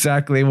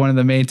exactly one of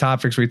the main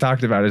topics we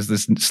talked about is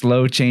this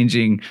slow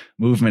changing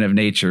movement of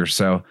nature.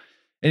 So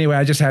anyway,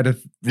 I just had to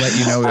let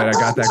you know that I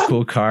got that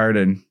cool card,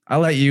 and I'll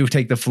let you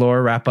take the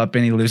floor, wrap up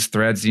any loose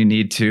threads you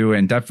need to,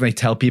 and definitely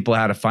tell people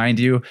how to find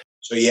you.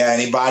 So yeah,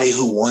 anybody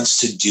who wants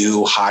to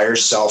do higher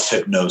self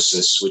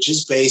hypnosis, which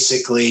is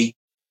basically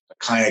a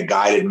kind of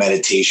guided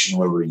meditation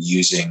where we're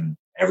using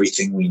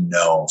everything we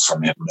know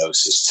from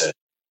hypnosis to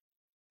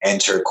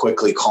enter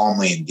quickly,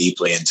 calmly, and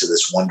deeply into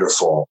this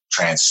wonderful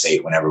trance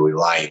state whenever we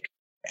like,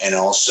 and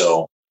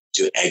also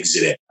to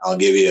exit it. I'll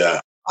give you an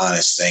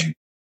honest thing.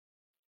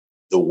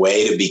 The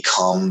way to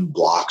become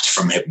blocked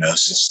from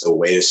hypnosis, the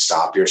way to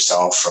stop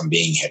yourself from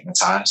being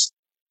hypnotized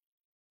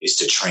is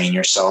to train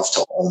yourself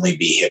to only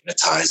be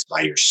hypnotized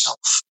by yourself.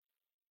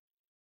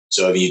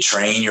 So if you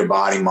train your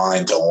body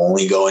mind to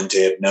only go into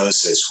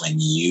hypnosis when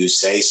you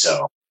say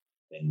so,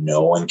 then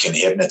no one can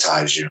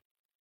hypnotize you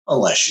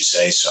unless you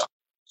say so.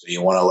 So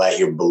you want to let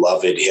your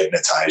beloved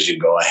hypnotize you,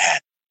 go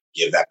ahead.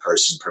 Give that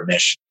person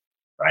permission,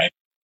 right?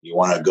 You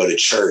want to go to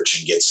church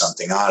and get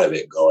something out of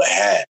it, go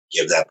ahead.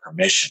 Give that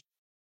permission.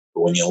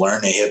 But when you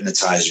learn to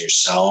hypnotize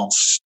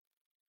yourself,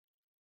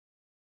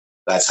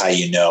 that's how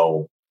you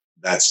know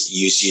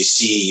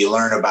you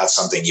learn about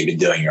something you've been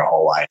doing your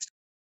whole life.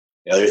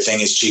 The other thing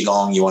is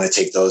Qigong. You want to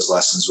take those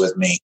lessons with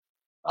me.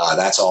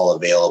 That's all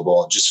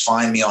available. Just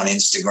find me on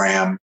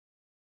Instagram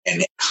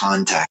and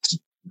contact me.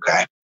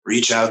 Okay.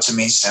 Reach out to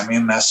me, send me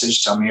a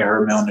message, tell me you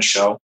heard me on the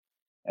show,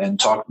 and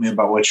talk to me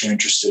about what you're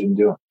interested in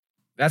doing.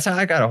 That's how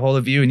I got a hold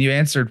of you, and you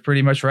answered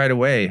pretty much right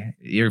away.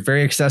 You're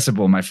very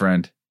accessible, my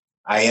friend.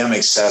 I am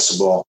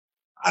accessible.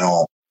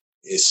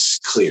 It's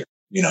clear.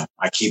 I'm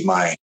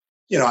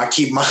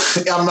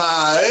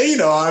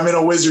in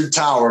a wizard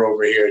tower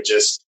over here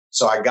just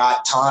so I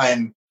got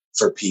time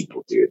for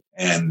people, dude.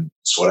 And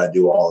it's what I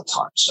do all the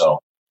time. So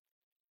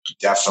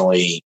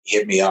definitely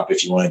hit me up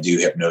if you want to do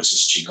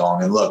hypnosis,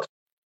 Qigong. And look,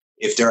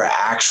 if there are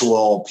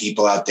actual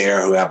people out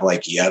there who have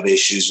you have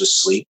issues with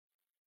sleep,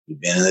 you've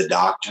been to the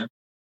doctor,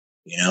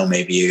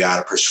 maybe you got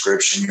a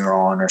prescription you're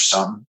on or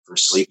something for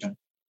sleeping.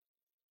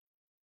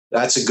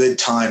 That's a good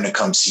time to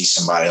come see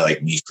somebody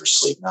like me for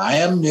sleep. Now, I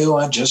am new.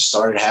 I just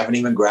started, haven't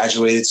even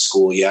graduated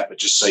school yet, but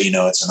just so you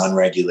know, it's an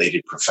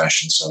unregulated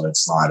profession, so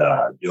it's not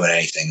doing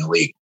anything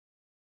illegal.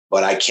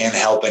 But I can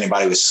help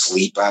anybody with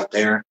sleep out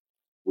there.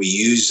 I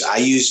use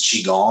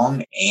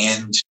Qigong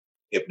and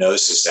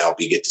hypnosis to help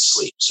you get to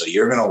sleep. So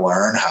you're going to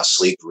learn how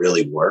sleep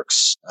really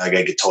works. Like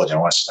I told you, I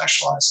want to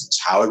specialize in this,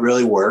 how it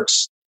really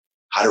works,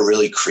 how to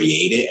really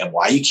create it, and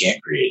why you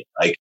can't create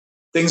it.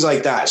 Things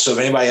like that. So if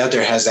anybody out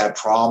there has that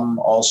problem,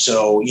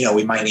 also,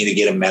 we might need to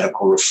get a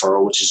medical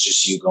referral, which is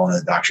just you going to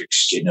the doctor,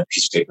 just getting a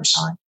piece of paper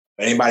signed.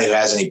 But anybody who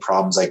has any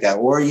problems like that,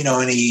 or,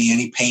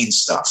 any pain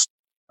stuff,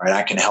 right?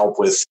 I can help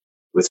with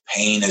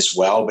pain as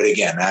well. But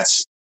again,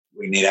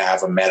 we need to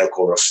have a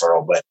medical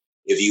referral. But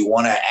if you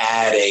want to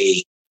add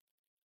a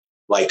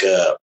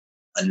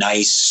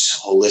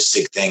nice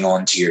holistic thing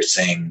onto your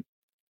thing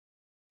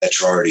that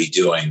you're already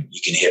doing,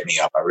 you can hit me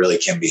up. I really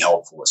can be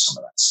helpful with some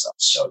of that stuff.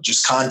 So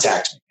just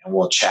contact me and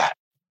we'll chat.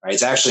 Right?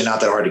 It's actually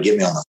not that hard to get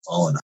me on the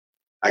phone.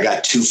 I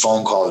got 2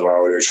 phone calls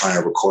while we were trying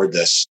to record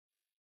this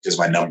because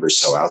my number's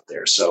so out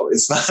there. So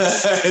it's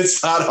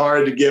not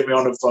hard to get me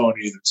on the phone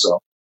either. So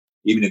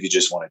even if you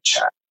just want to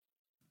chat.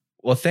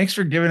 Well, thanks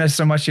for giving us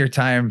so much of your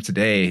time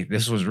today.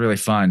 This was really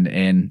fun,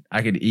 and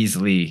I could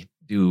easily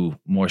do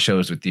more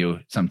shows with you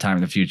sometime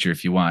in the future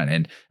if you want.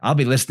 And I'll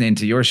be listening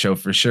to your show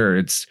for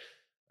sure.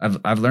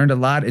 I've learned a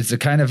lot. It's the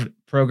kind of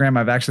program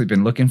I've actually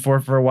been looking for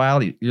a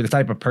while. You're the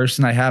type of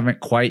person I haven't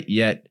quite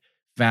yet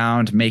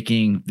found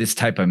making this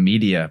type of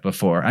media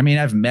before. I mean,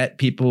 I've met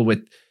people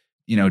with,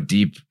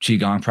 deep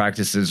Qigong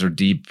practices or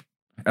deep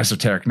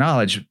esoteric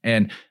knowledge,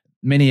 and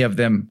many of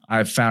them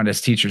I've found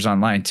as teachers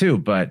online too.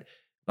 But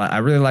I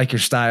really like your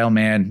style,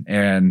 man.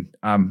 And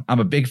I'm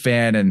a big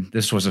fan, and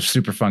this was a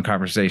super fun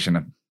conversation.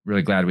 I'm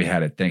really glad we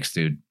had it. Thanks,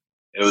 dude.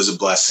 It was a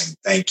blessing.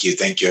 Thank you.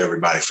 Thank you,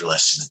 everybody, for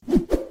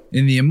listening.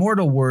 In the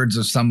immortal words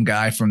of some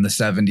guy from the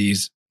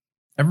 70s,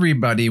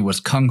 everybody was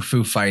kung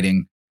fu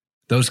fighting.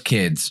 Those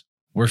kids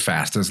were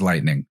fast as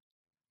lightning.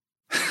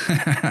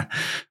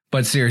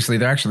 But seriously,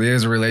 there actually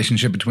is a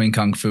relationship between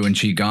kung fu and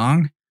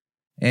qigong.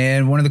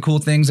 And one of the cool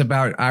things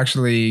about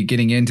actually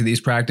getting into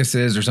these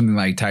practices or something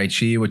like Tai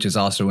Chi, which is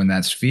also in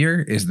that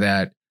sphere, is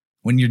that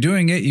when you're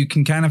doing it, you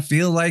can kind of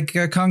feel like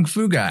a Kung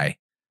Fu guy.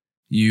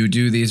 You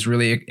do these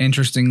really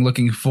interesting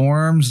looking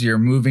forms. You're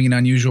moving in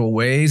unusual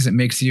ways. It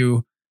makes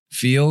you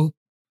feel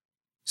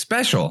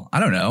special. I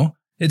don't know.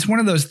 It's one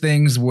of those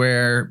things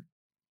where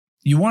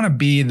you want to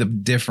be the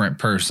different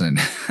person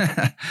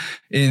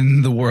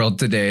in the world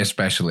today,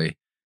 especially.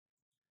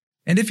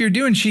 And if you're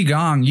doing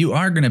Qigong, you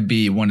are going to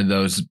be one of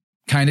those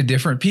kind of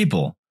different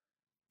people,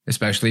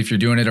 especially if you're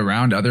doing it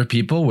around other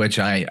people, which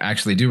I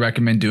actually do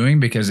recommend doing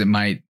because it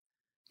might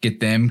get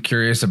them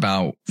curious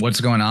about what's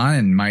going on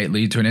and might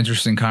lead to an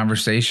interesting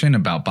conversation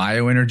about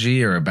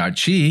bioenergy or about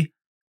Qi.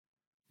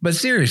 But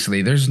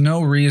seriously, there's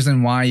no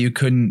reason why you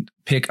couldn't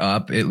pick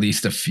up at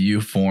least a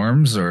few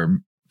forms or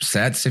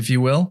sets, if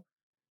you will.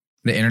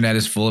 The internet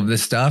is full of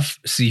this stuff.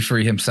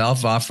 Seafree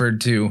himself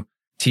offered to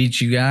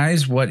teach you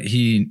guys what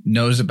he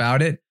knows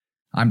about it.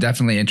 I'm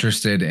definitely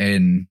interested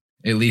in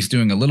at least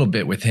doing a little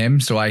bit with him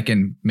so I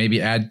can maybe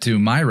add to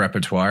my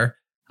repertoire.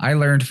 I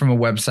learned from a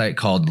website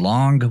called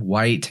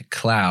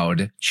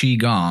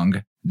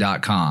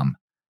longwhitecloudqigong.com.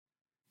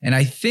 And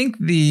I think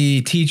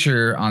the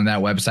teacher on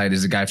that website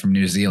is a guy from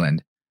New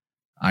Zealand.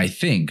 I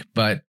think,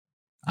 but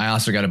I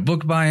also got a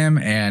book by him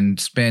and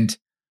spent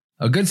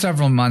a good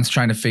several months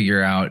trying to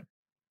figure out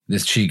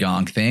this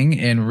Qigong thing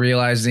and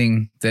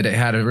realizing that it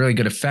had a really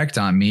good effect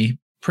on me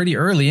pretty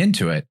early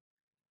into it,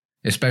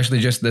 especially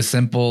just the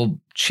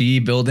simple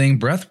Qi building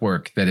breath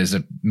work that is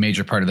a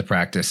major part of the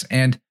practice.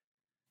 And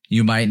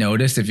you might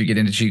notice if you get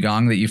into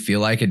Qigong that you feel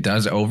like it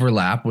does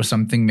overlap with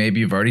something maybe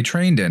you've already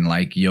trained in,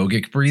 like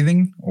yogic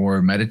breathing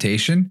or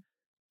meditation.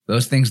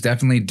 Those things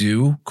definitely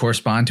do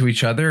correspond to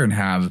each other and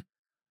have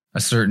a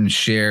certain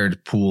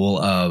shared pool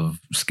of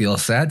skill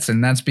sets.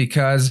 And that's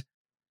because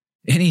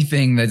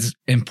anything that's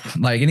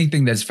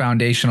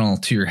foundational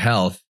to your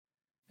health,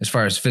 as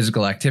far as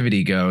physical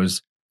activity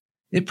goes,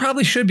 it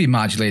probably should be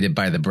modulated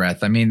by the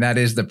breath. I mean, that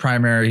is the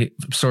primary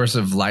source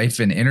of life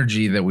and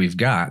energy that we've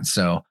got.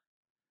 So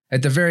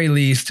at the very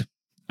least,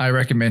 I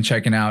recommend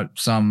checking out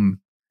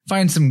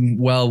find some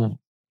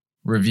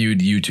well-reviewed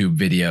YouTube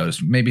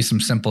videos, maybe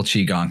some simple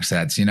Qigong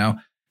sets,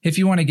 If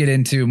you want to get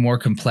into more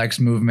complex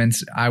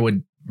movements, I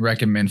would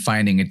recommend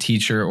finding a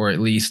teacher or at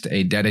least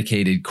a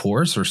dedicated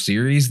course or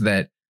series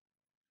that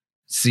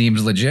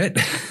seems legit.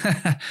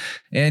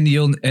 And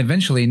you'll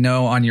eventually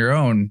know on your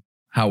own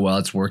how well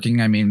it's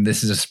working. I mean,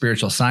 this is a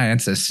spiritual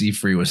science, as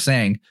Seafree was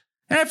saying.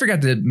 And I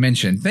forgot to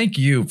mention, thank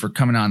you for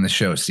coming on the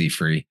show,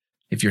 Seafree.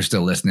 If you're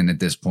still listening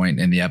at this point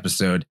in the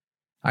episode,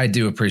 I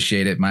do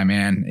appreciate it, my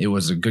man. It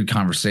was a good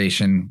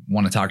conversation.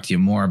 Want to talk to you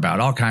more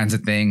about all kinds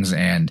of things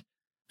and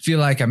feel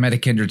like I met a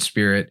kindred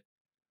spirit.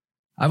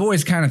 I've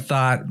always kind of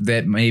thought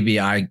that maybe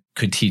I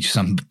could teach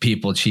some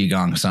people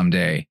Qigong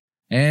someday,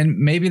 and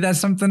maybe that's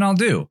something I'll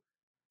do.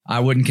 I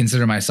wouldn't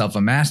consider myself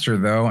a master,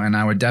 though, and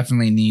I would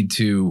definitely need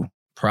to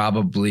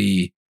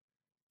probably,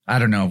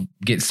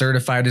 get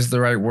certified is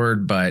the right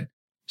word, but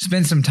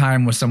spend some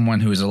time with someone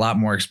who is a lot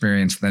more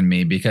experienced than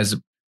me, because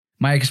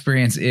my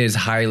experience is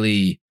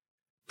highly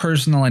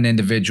personal and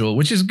individual,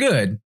 which is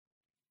good,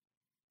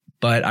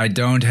 but I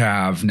don't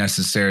have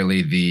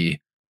necessarily the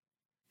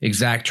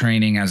exact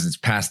training as it's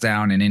passed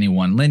down in any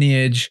one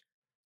lineage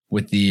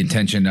with the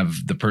intention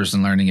of the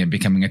person learning it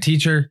becoming a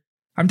teacher.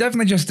 I'm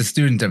definitely just a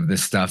student of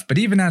this stuff, but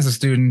even as a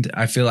student,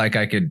 I feel like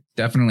I could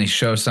definitely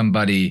show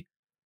somebody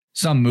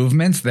some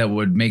movements that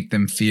would make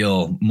them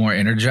feel more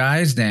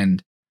energized.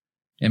 And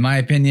in my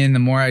opinion, the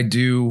more I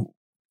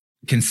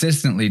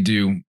consistently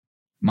do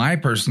my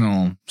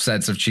personal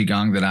sets of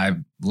Qigong that I've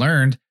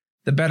learned,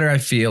 the better I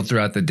feel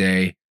throughout the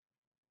day.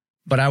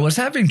 But I was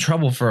having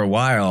trouble for a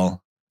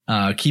while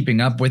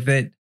keeping up with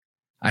it.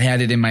 I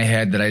had it in my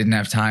head that I didn't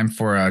have time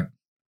for a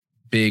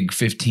big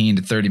 15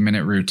 to 30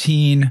 minute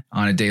routine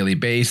on a daily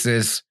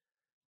basis.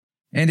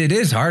 And it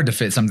is hard to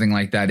fit something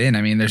like that in.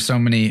 I mean, there's so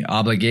many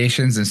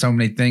obligations and so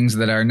many things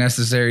that are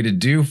necessary to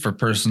do for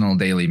personal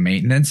daily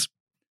maintenance.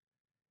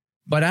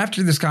 But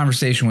after this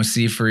conversation with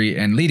Seafree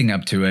and leading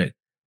up to it,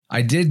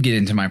 I did get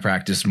into my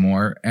practice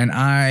more, and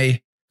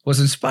I was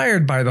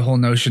inspired by the whole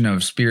notion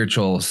of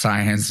spiritual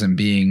science and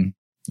being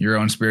your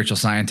own spiritual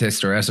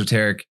scientist or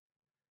esoteric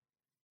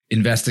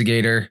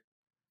investigator.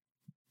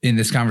 In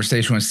this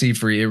conversation with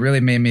Seafree, it really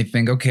made me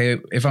think, okay,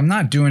 if I'm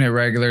not doing it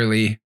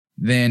regularly,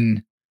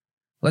 then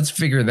let's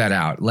figure that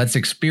out. Let's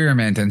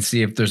experiment and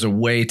see if there's a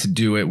way to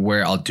do it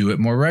where I'll do it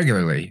more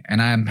regularly.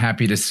 And I'm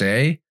happy to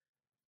say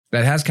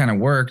that has kind of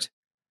worked.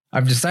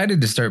 I've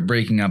decided to start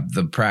breaking up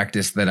the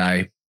practice that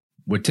I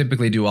would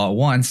typically do all at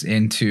once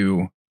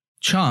into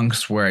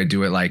chunks where I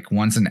do it like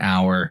once an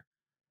hour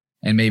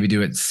and maybe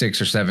do it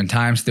 6 or 7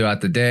 times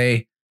throughout the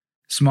day,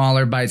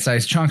 smaller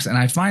bite-sized chunks. And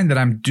I find that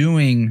I'm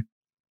doing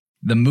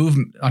the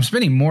movement, I'm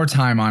spending more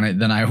time on it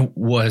than I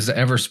was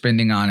ever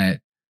spending on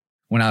it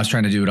when I was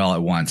trying to do it all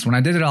at once. When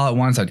I did it all at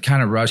once, I'd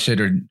kind of rush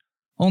it or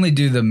only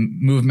do the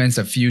movements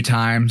a few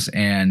times,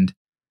 and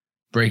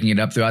breaking it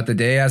up throughout the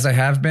day as I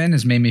have been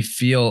has made me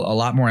feel a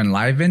lot more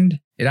enlivened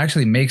it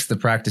actually makes the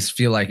practice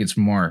feel like it's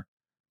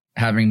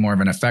having more of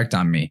an effect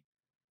on me.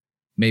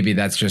 Maybe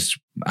that's just,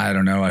 I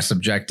don't know, a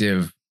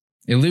subjective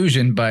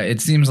illusion, but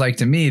it seems like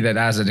to me that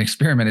as an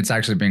experiment, it's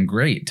actually been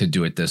great to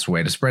do it this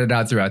way, to spread it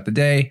out throughout the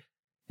day.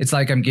 It's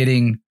like I'm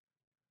getting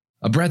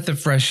a breath of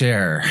fresh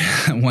air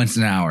once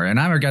an hour. And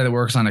I'm a guy that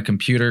works on a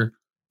computer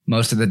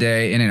most of the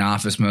day, in an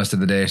office most of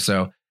the day.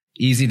 So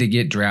easy to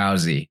get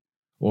drowsy,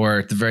 or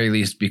at the very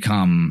least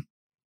become,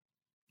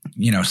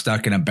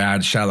 stuck in a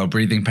bad, shallow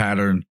breathing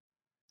pattern,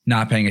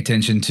 not paying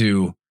attention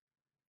to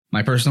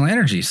my personal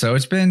energy. So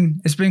it's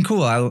been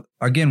cool. I,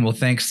 again, will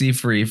thank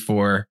C-Free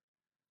for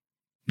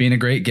being a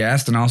great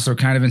guest and also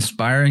kind of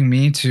inspiring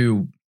me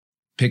to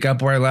pick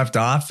up where I left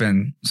off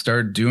and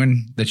start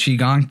doing the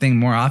Qigong thing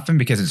more often,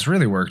 because it's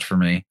really worked for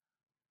me.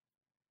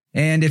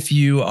 And if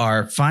you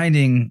are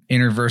finding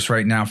Innerverse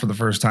right now for the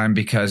first time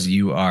because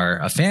you are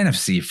a fan of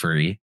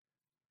C-Free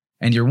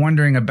and you're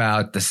wondering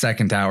about the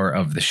second hour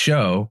of the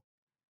show,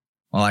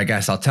 well, I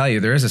guess I'll tell you,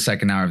 there is a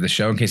second hour of the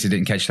show in case you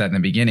didn't catch that in the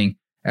beginning.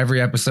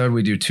 Every episode,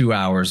 we do 2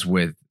 hours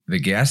with the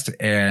guest,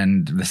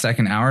 and the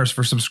second hour is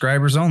for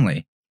subscribers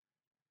only.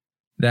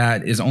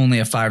 That is only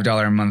a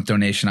 $5 a month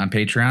donation on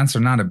Patreon, so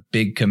not a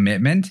big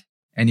commitment.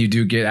 And you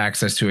do get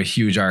access to a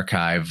huge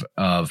archive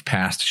of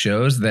past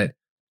shows that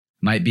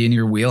might be in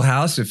your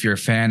wheelhouse if you're a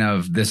fan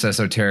of This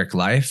Esoteric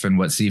Life and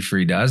what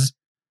C-Free does.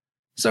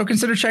 So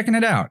consider checking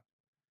it out.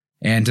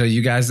 And to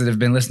you guys that have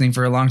been listening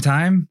for a long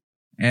time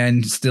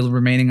and still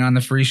remaining on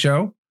the free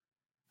show,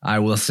 I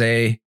will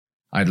say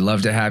I'd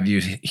love to have you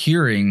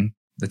hearing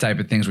the type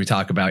of things we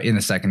talk about in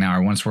the second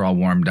hour once we're all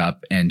warmed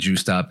up and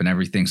juiced up and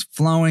everything's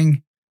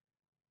flowing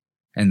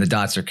and the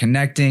dots are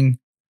connecting.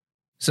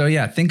 So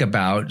yeah, think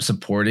about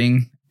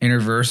supporting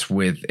Innerverse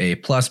with a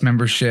Plus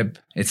membership.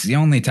 It's the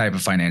only type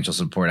of financial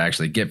support I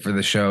actually get for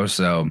the show,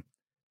 so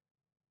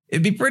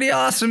it'd be pretty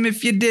awesome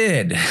if you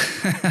did.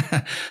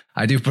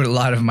 I do put a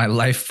lot of my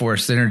life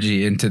force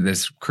energy into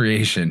this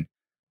creation.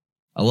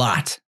 A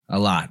lot.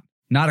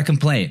 Not a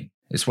complaint.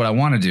 It's what I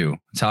want to do.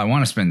 It's how I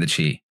want to spend the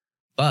chi.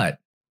 But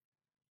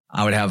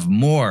I would have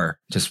more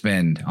to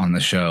spend on the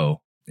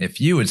show if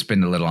you would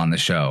spend a little on the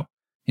show.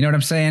 You know what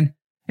I'm saying?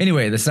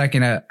 Anyway, the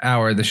second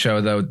hour of the show,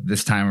 though,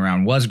 this time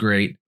around was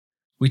great.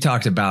 We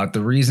talked about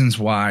the reasons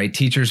why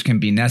teachers can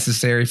be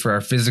necessary for our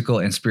physical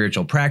and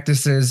spiritual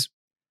practices,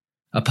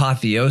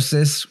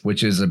 apotheosis,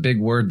 which is a big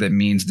word that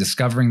means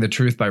discovering the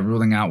truth by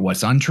ruling out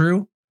what's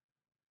untrue,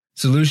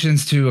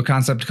 solutions to a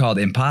concept called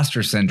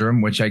imposter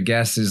syndrome, which I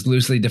guess is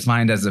loosely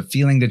defined as a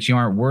feeling that you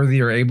aren't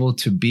worthy or able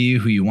to be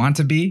who you want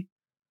to be.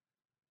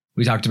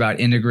 We talked about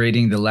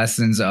integrating the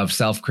lessons of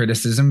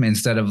self-criticism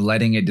instead of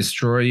letting it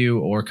destroy you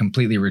or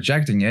completely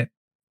rejecting it.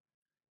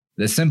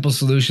 The simple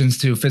solutions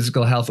to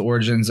physical health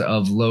origins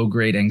of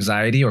low-grade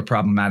anxiety or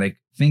problematic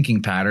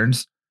thinking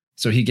patterns.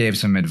 So he gave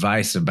some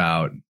advice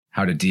about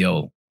how to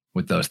deal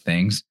with those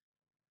things.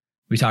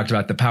 We talked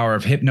about the power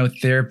of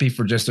hypnotherapy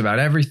for just about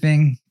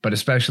everything, but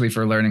especially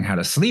for learning how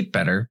to sleep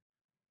better.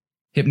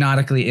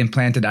 Hypnotically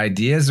implanted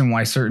ideas and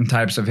why certain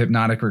types of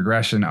hypnotic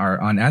regression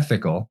are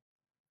unethical.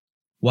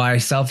 Why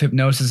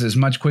self-hypnosis is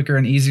much quicker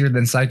and easier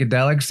than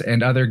psychedelics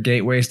and other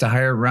gateways to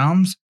higher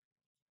realms.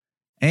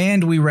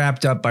 And we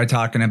wrapped up by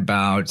talking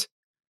about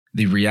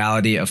the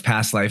reality of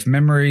past life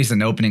memories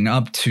and opening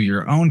up to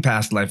your own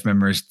past life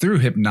memories through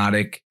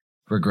hypnotic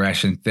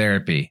regression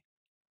therapy.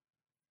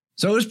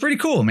 So it was pretty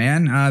cool,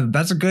 man.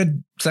 That's a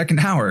good second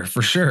hour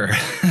for sure.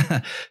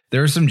 There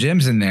were some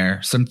gems in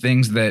there, some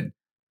things that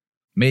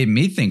made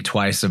me think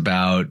twice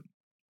about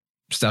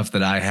stuff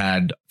that I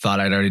had thought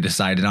I'd already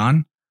decided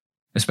on,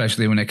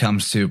 especially when it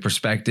comes to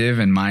perspective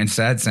and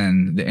mindsets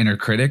and the inner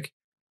critic.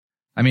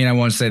 I mean, I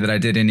won't say that I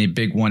did any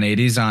big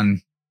 180s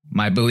on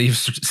my belief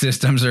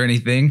systems or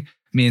anything.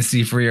 Me and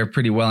C-Free are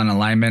pretty well in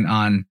alignment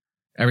on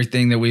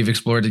everything that we've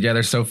explored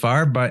together so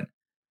far, but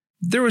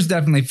there was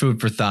definitely food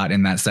for thought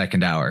in that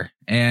second hour.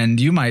 And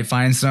you might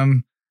find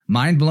some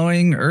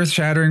mind-blowing,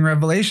 earth-shattering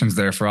revelations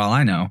there for all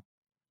I know.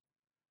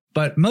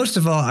 But most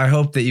of all, I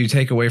hope that you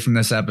take away from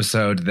this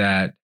episode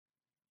that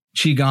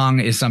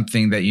Qigong is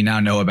something that you now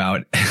know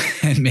about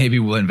and maybe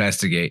will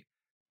investigate.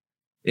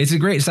 It's a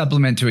great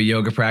supplement to a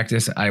yoga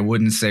practice. I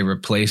wouldn't say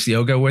replace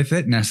yoga with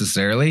it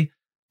necessarily,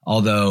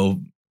 although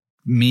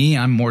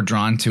I'm more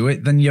drawn to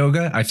it than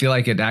yoga. I feel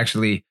like it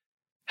actually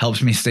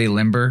helps me stay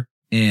limber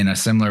in a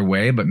similar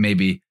way, but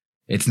maybe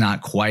it's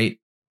not quite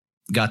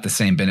got the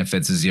same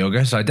benefits as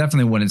yoga. So I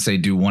definitely wouldn't say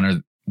do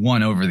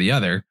one over the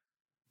other,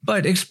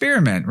 but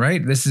experiment,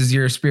 right? This is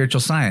your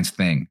spiritual science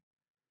thing.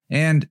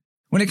 And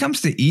when it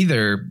comes to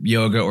either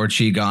yoga or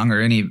Qigong or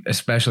any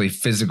especially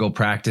physical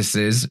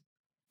practices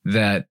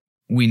that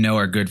we know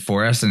are good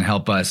for us and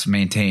help us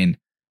maintain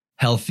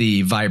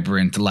healthy,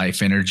 vibrant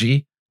life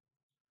energy,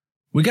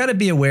 we got to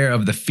be aware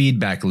of the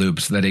feedback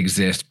loops that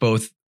exist,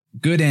 both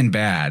good and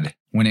bad,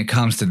 when it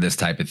comes to this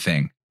type of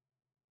thing.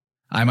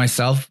 I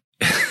myself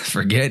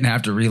forget and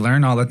have to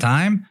relearn all the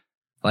time,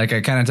 like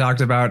I kind of talked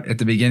about at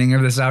the beginning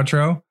of this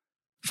outro,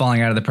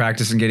 falling out of the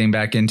practice and getting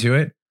back into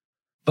it.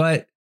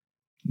 But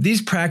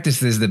these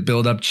practices that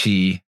build up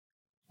chi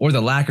or the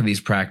lack of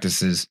these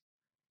practices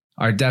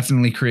are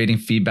definitely creating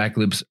feedback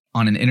loops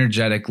on an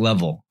energetic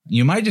level.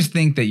 You might just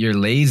think that you're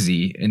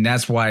lazy and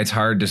that's why it's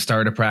hard to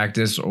start a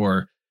practice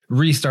or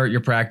restart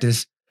your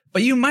practice,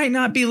 but you might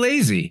not be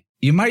lazy.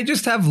 You might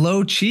just have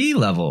low chi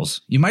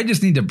levels. You might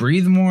just need to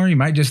breathe more. You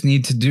might just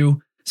need to do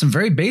some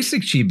very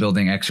basic chi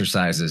building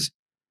exercises.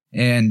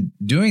 And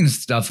doing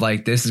stuff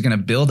like this is going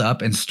to build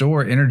up and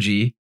store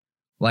energy,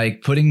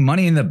 like putting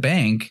money in the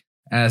bank,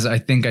 as I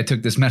think I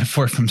took this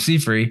metaphor from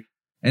Seafree,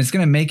 and it's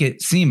going to make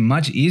it seem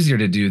much easier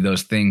to do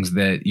those things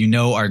that you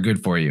know are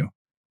good for you.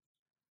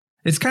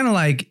 It's kind of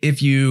like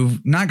if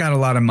you've not got a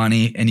lot of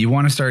money and you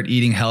want to start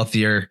eating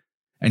healthier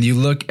and you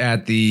look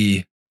at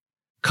the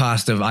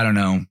cost of, I don't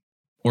know,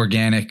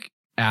 organic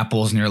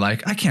apples and you're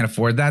like, I can't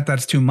afford that.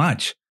 That's too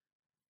much.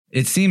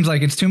 It seems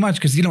like it's too much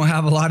because you don't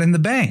have a lot in the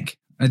bank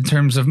in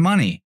terms of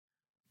money.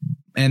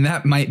 And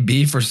that might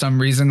be for some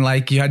reason,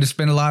 like you had to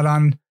spend a lot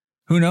on,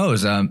 who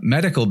knows, a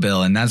medical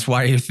bill. And that's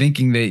why you're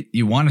thinking that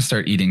you want to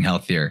start eating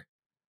healthier.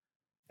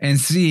 And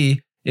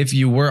see, if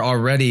you were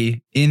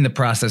already in the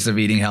process of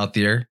eating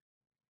healthier,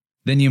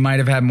 then you might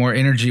have had more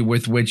energy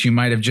with which you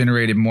might have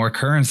generated more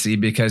currency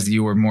because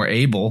you were more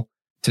able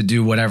to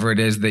do whatever it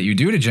is that you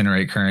do to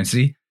generate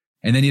currency.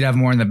 And then you'd have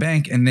more in the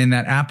bank. And then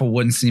that apple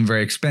wouldn't seem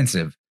very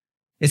expensive.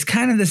 It's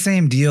kind of the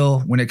same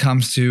deal when it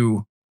comes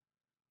to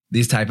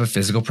these type of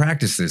physical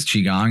practices,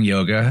 Qigong,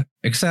 yoga,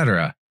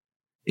 etc.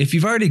 If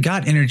you've already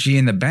got energy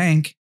in the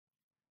bank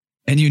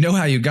and you know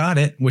how you got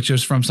it, which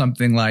is from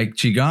something like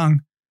Qigong,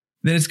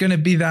 then it's going to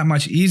be that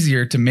much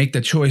easier to make the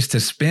choice to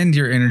spend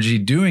your energy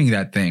doing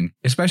that thing,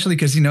 especially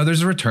because you know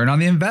there's a return on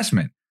the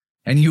investment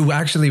and you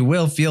actually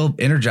will feel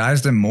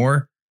energized and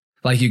more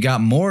like you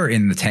got more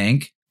in the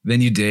tank than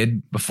you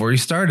did before you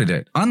started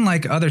it.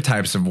 Unlike other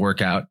types of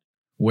workout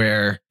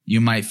where you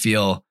might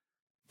feel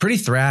pretty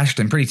thrashed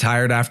and pretty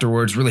tired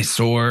afterwards, really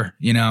sore,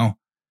 you know.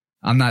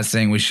 I'm not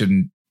saying we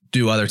shouldn't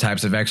do other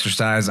types of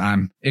exercise.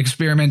 I'm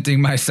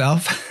experimenting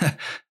myself.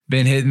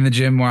 Been hitting the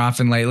gym more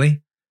often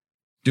lately,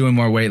 doing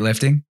more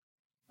weightlifting,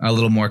 a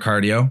little more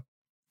cardio,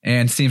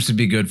 and seems to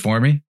be good for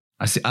me.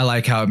 I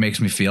like how it makes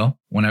me feel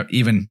when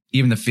even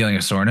the feeling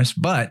of soreness,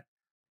 but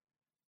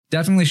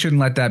definitely shouldn't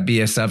let that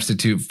be a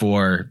substitute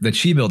for the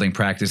chi building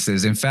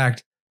practices. In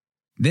fact,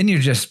 then you're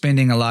just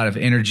spending a lot of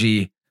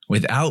energy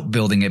without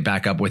building it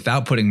back up,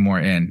 without putting more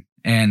in.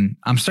 And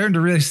I'm starting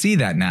to really see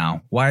that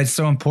now, why it's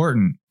so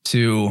important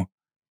to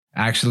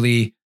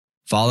actually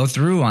follow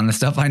through on the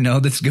stuff I know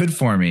that's good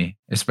for me,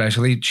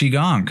 especially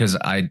Qigong, because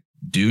I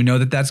do know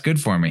that that's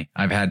good for me.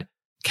 I've had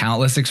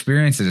countless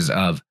experiences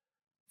of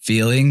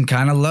feeling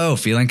kind of low,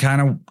 feeling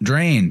kind of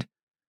drained,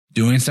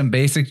 doing some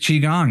basic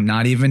Qigong,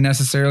 not even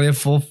necessarily a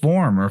full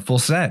form or full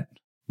set,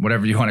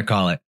 whatever you want to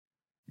call it.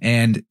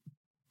 And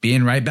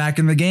being right back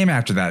in the game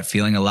after that,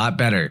 feeling a lot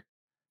better,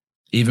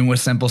 even with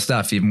simple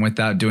stuff, even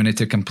without doing it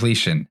to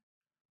completion.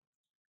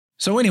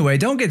 So anyway,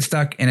 don't get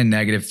stuck in a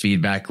negative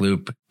feedback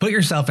loop. Put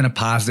yourself in a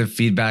positive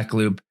feedback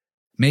loop.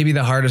 Maybe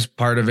the hardest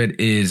part of it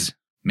is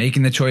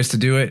making the choice to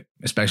do it,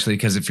 especially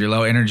because if you're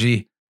low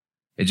energy,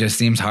 it just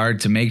seems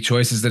hard to make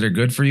choices that are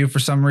good for you for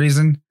some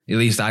reason. At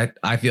least I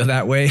feel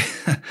that way.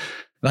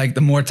 Like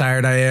the more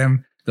tired I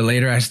am, the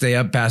later I stay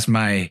up past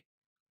my,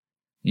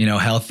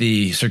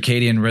 healthy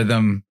circadian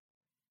rhythm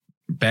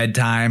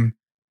bedtime,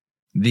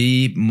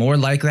 the more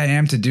likely I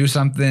am to do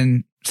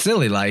something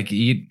silly like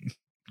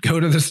go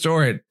to the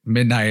store at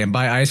midnight and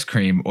buy ice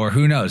cream, or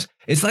who knows.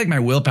 It's like my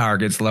willpower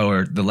gets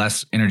lower the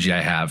less energy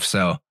I have.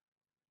 So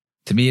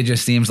to me, it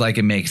just seems like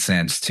it makes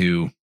sense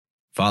to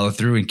follow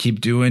through and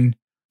keep doing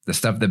the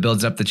stuff that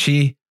builds up the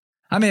chi.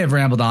 I may have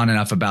rambled on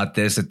enough about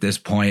this at this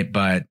point,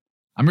 but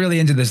I'm really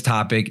into this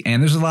topic,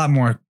 and there's a lot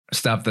more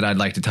stuff that I'd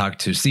like to talk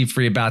to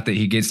Seafree about that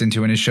he gets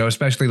into in his show,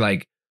 especially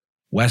like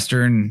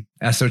Western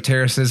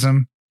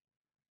esotericism,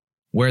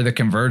 where the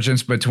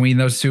convergence between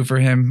those two for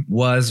him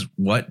was,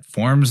 what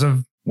forms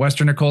of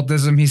Western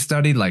occultism he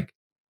studied. Like,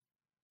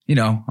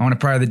 I want to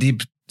pry the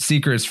deep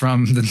secrets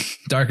from the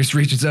darkest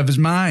reaches of his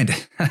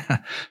mind.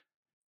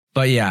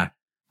 But yeah,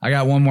 I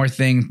got one more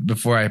thing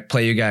before I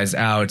play you guys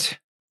out,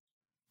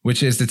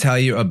 which is to tell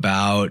you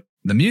about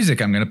the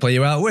music I'm going to play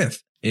you out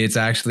with. It's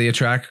actually a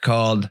track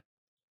called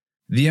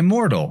The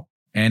Immortal,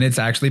 and it's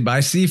actually by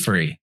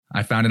Seafree.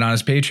 I found it on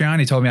his Patreon.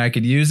 He told me I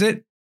could use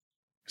it.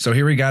 So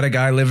here we got a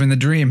guy living the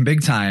dream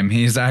big time.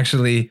 He's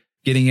actually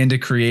getting into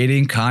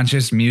creating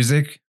conscious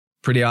music,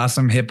 pretty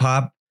awesome hip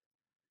hop.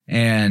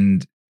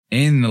 And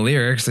in the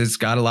lyrics, it's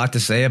got a lot to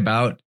say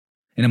about,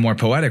 in a more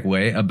poetic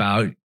way,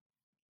 about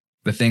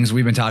the things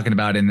we've been talking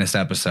about in this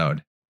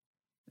episode.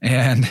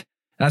 And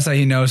that's how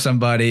you know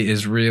somebody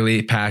is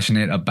really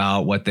passionate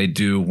about what they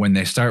do when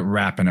they start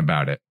rapping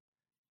about it.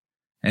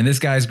 And this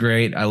guy's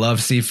great. I love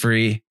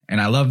Seafree,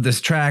 and I love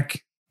this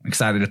track. I'm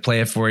excited to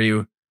play it for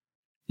you.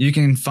 You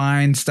can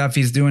find stuff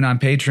he's doing on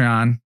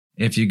Patreon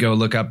if you go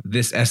look up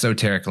This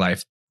Esoteric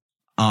Life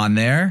on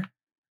there.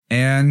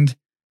 And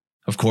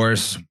of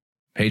course,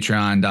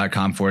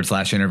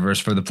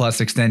 patreon.com/Interverse for the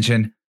Plus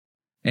extension.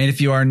 And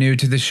if you are new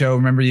to the show,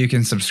 remember you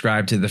can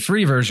subscribe to the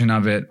free version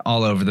of it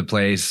all over the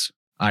place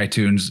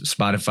iTunes,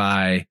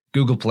 Spotify,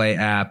 Google Play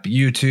app,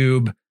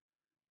 YouTube.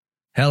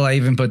 Hell, I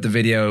even put the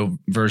video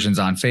versions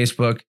on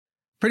Facebook.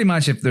 Pretty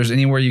much if there's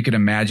anywhere you could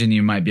imagine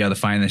you might be able to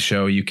find the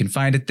show, you can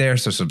find it there.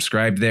 So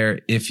subscribe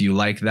there if you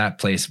like that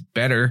place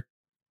better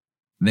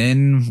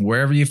than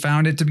wherever you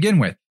found it to begin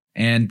with.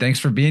 And thanks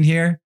for being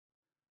here.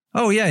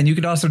 Oh yeah, and you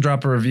could also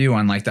drop a review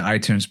on like the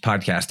iTunes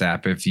podcast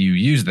app if you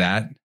use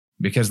that,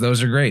 because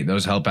those are great.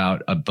 Those help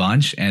out a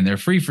bunch and they're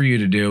free for you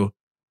to do.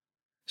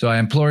 So I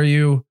implore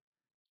you,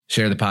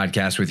 share the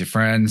podcast with your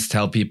friends,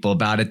 tell people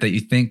about it that you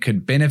think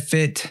could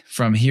benefit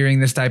from hearing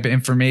this type of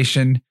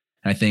information.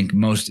 I think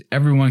most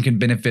everyone can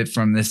benefit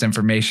from this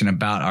information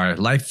about our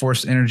life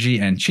force energy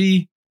and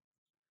chi.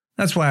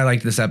 That's why I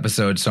like this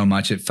episode so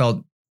much. It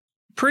felt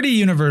pretty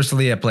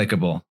universally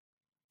applicable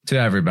to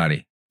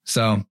everybody.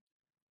 So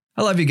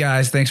I love you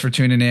guys. Thanks for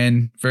tuning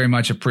in. Very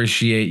much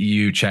appreciate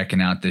you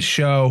checking out this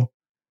show.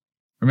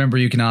 Remember,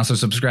 you can also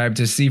subscribe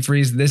to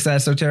Seafreeze, This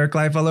Esoteric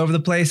Life all over the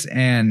place.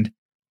 And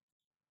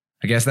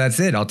I guess that's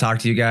it. I'll talk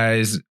to you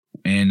guys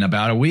in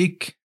about a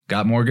week.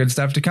 Got more good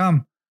stuff to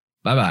come.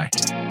 Bye-bye.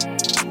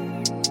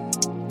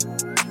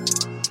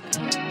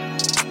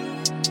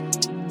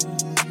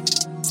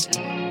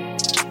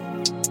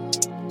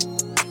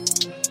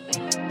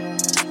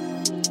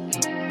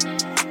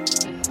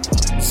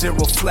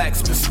 Zero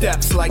flex, but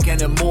steps like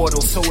an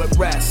immortal, so it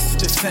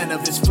rests. The scent of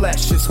his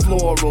flesh is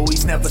floral,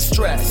 he's never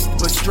stressed.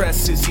 But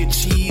stress is your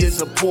chi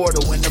is a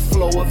portal, and the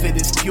flow of it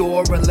is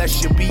pure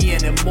unless you're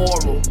being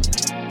immoral.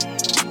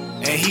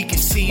 And he can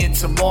see in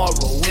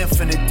tomorrow,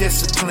 infinite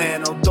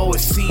discipline, although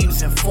it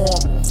seems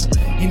informal.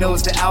 He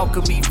knows the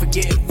alchemy for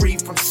getting free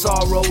from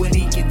sorrow, and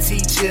he can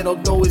teach it,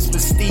 although his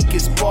mystique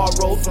is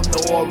borrowed from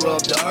the aura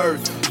of the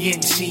earth. Yin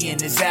chi in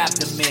his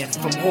abdomen,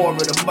 from horror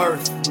to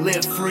mirth.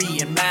 Live free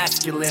and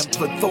masculine,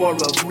 plethora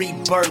of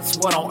rebirths.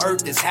 What on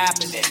earth is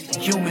happening?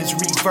 Humans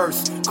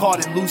reverse,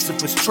 caught in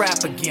Lucifer's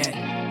trap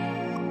again.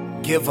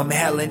 Give him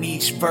hell in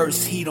each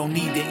verse, he don't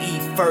need to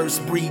eat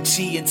first. Breathe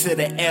chi into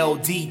the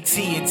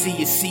LDT until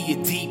you see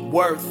your deep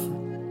worth.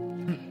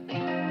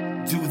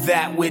 Do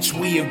that which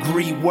we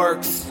agree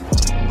works.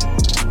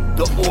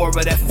 The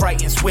aura that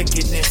frightens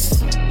wickedness.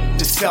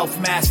 The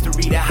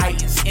self-mastery that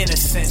heightens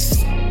innocence.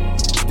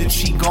 The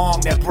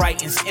qigong that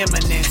brightens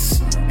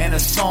eminence. And a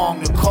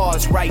song to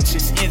cause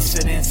righteous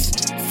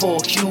incidents.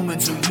 Full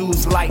humans who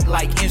use light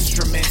like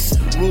instruments.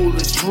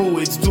 Rulers,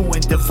 druids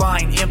doing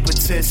divine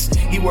impetus.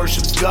 He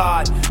worships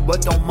God,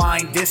 but don't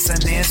mind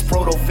dissonance.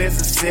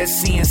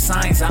 Proto-physicists seeing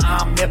signs of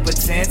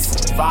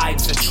omnipotence.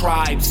 Vibes are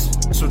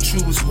tribes, so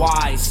choose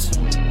wise.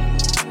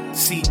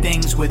 See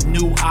things with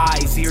new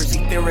eyes, ears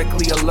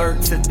etherically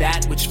alert to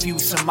that which few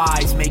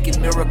surmise.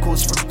 Making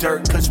miracles from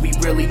dirt, cause we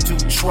really do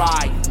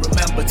try.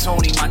 Remember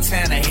Tony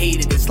Montana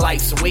hated his life,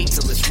 so wait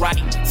till it's right.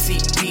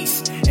 Seek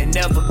peace and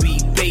never be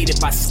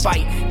baited by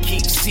spite.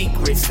 Keep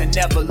secrets and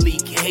never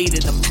leak,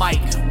 hated the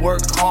mic.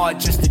 Work hard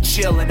just to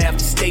chill and have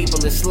the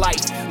stablest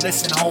life.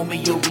 Listen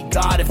homie, you'll be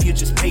God if you're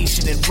just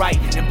patient and right.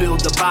 And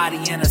build a body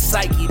and a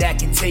psyche that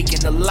can take in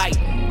the light.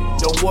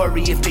 Don't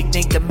worry if they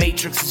think the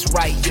Matrix is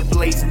right. Your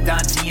blazing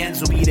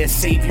Dantians will be their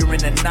savior in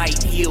the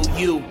night. Heal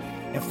you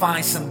and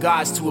find some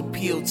gods to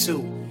appeal to.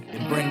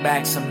 And bring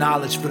back some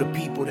knowledge for the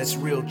people that's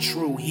real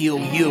true. Heal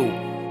you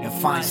and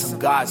find some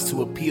gods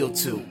to appeal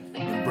to.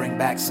 And bring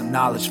back some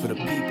knowledge for the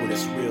people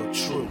that's real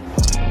true.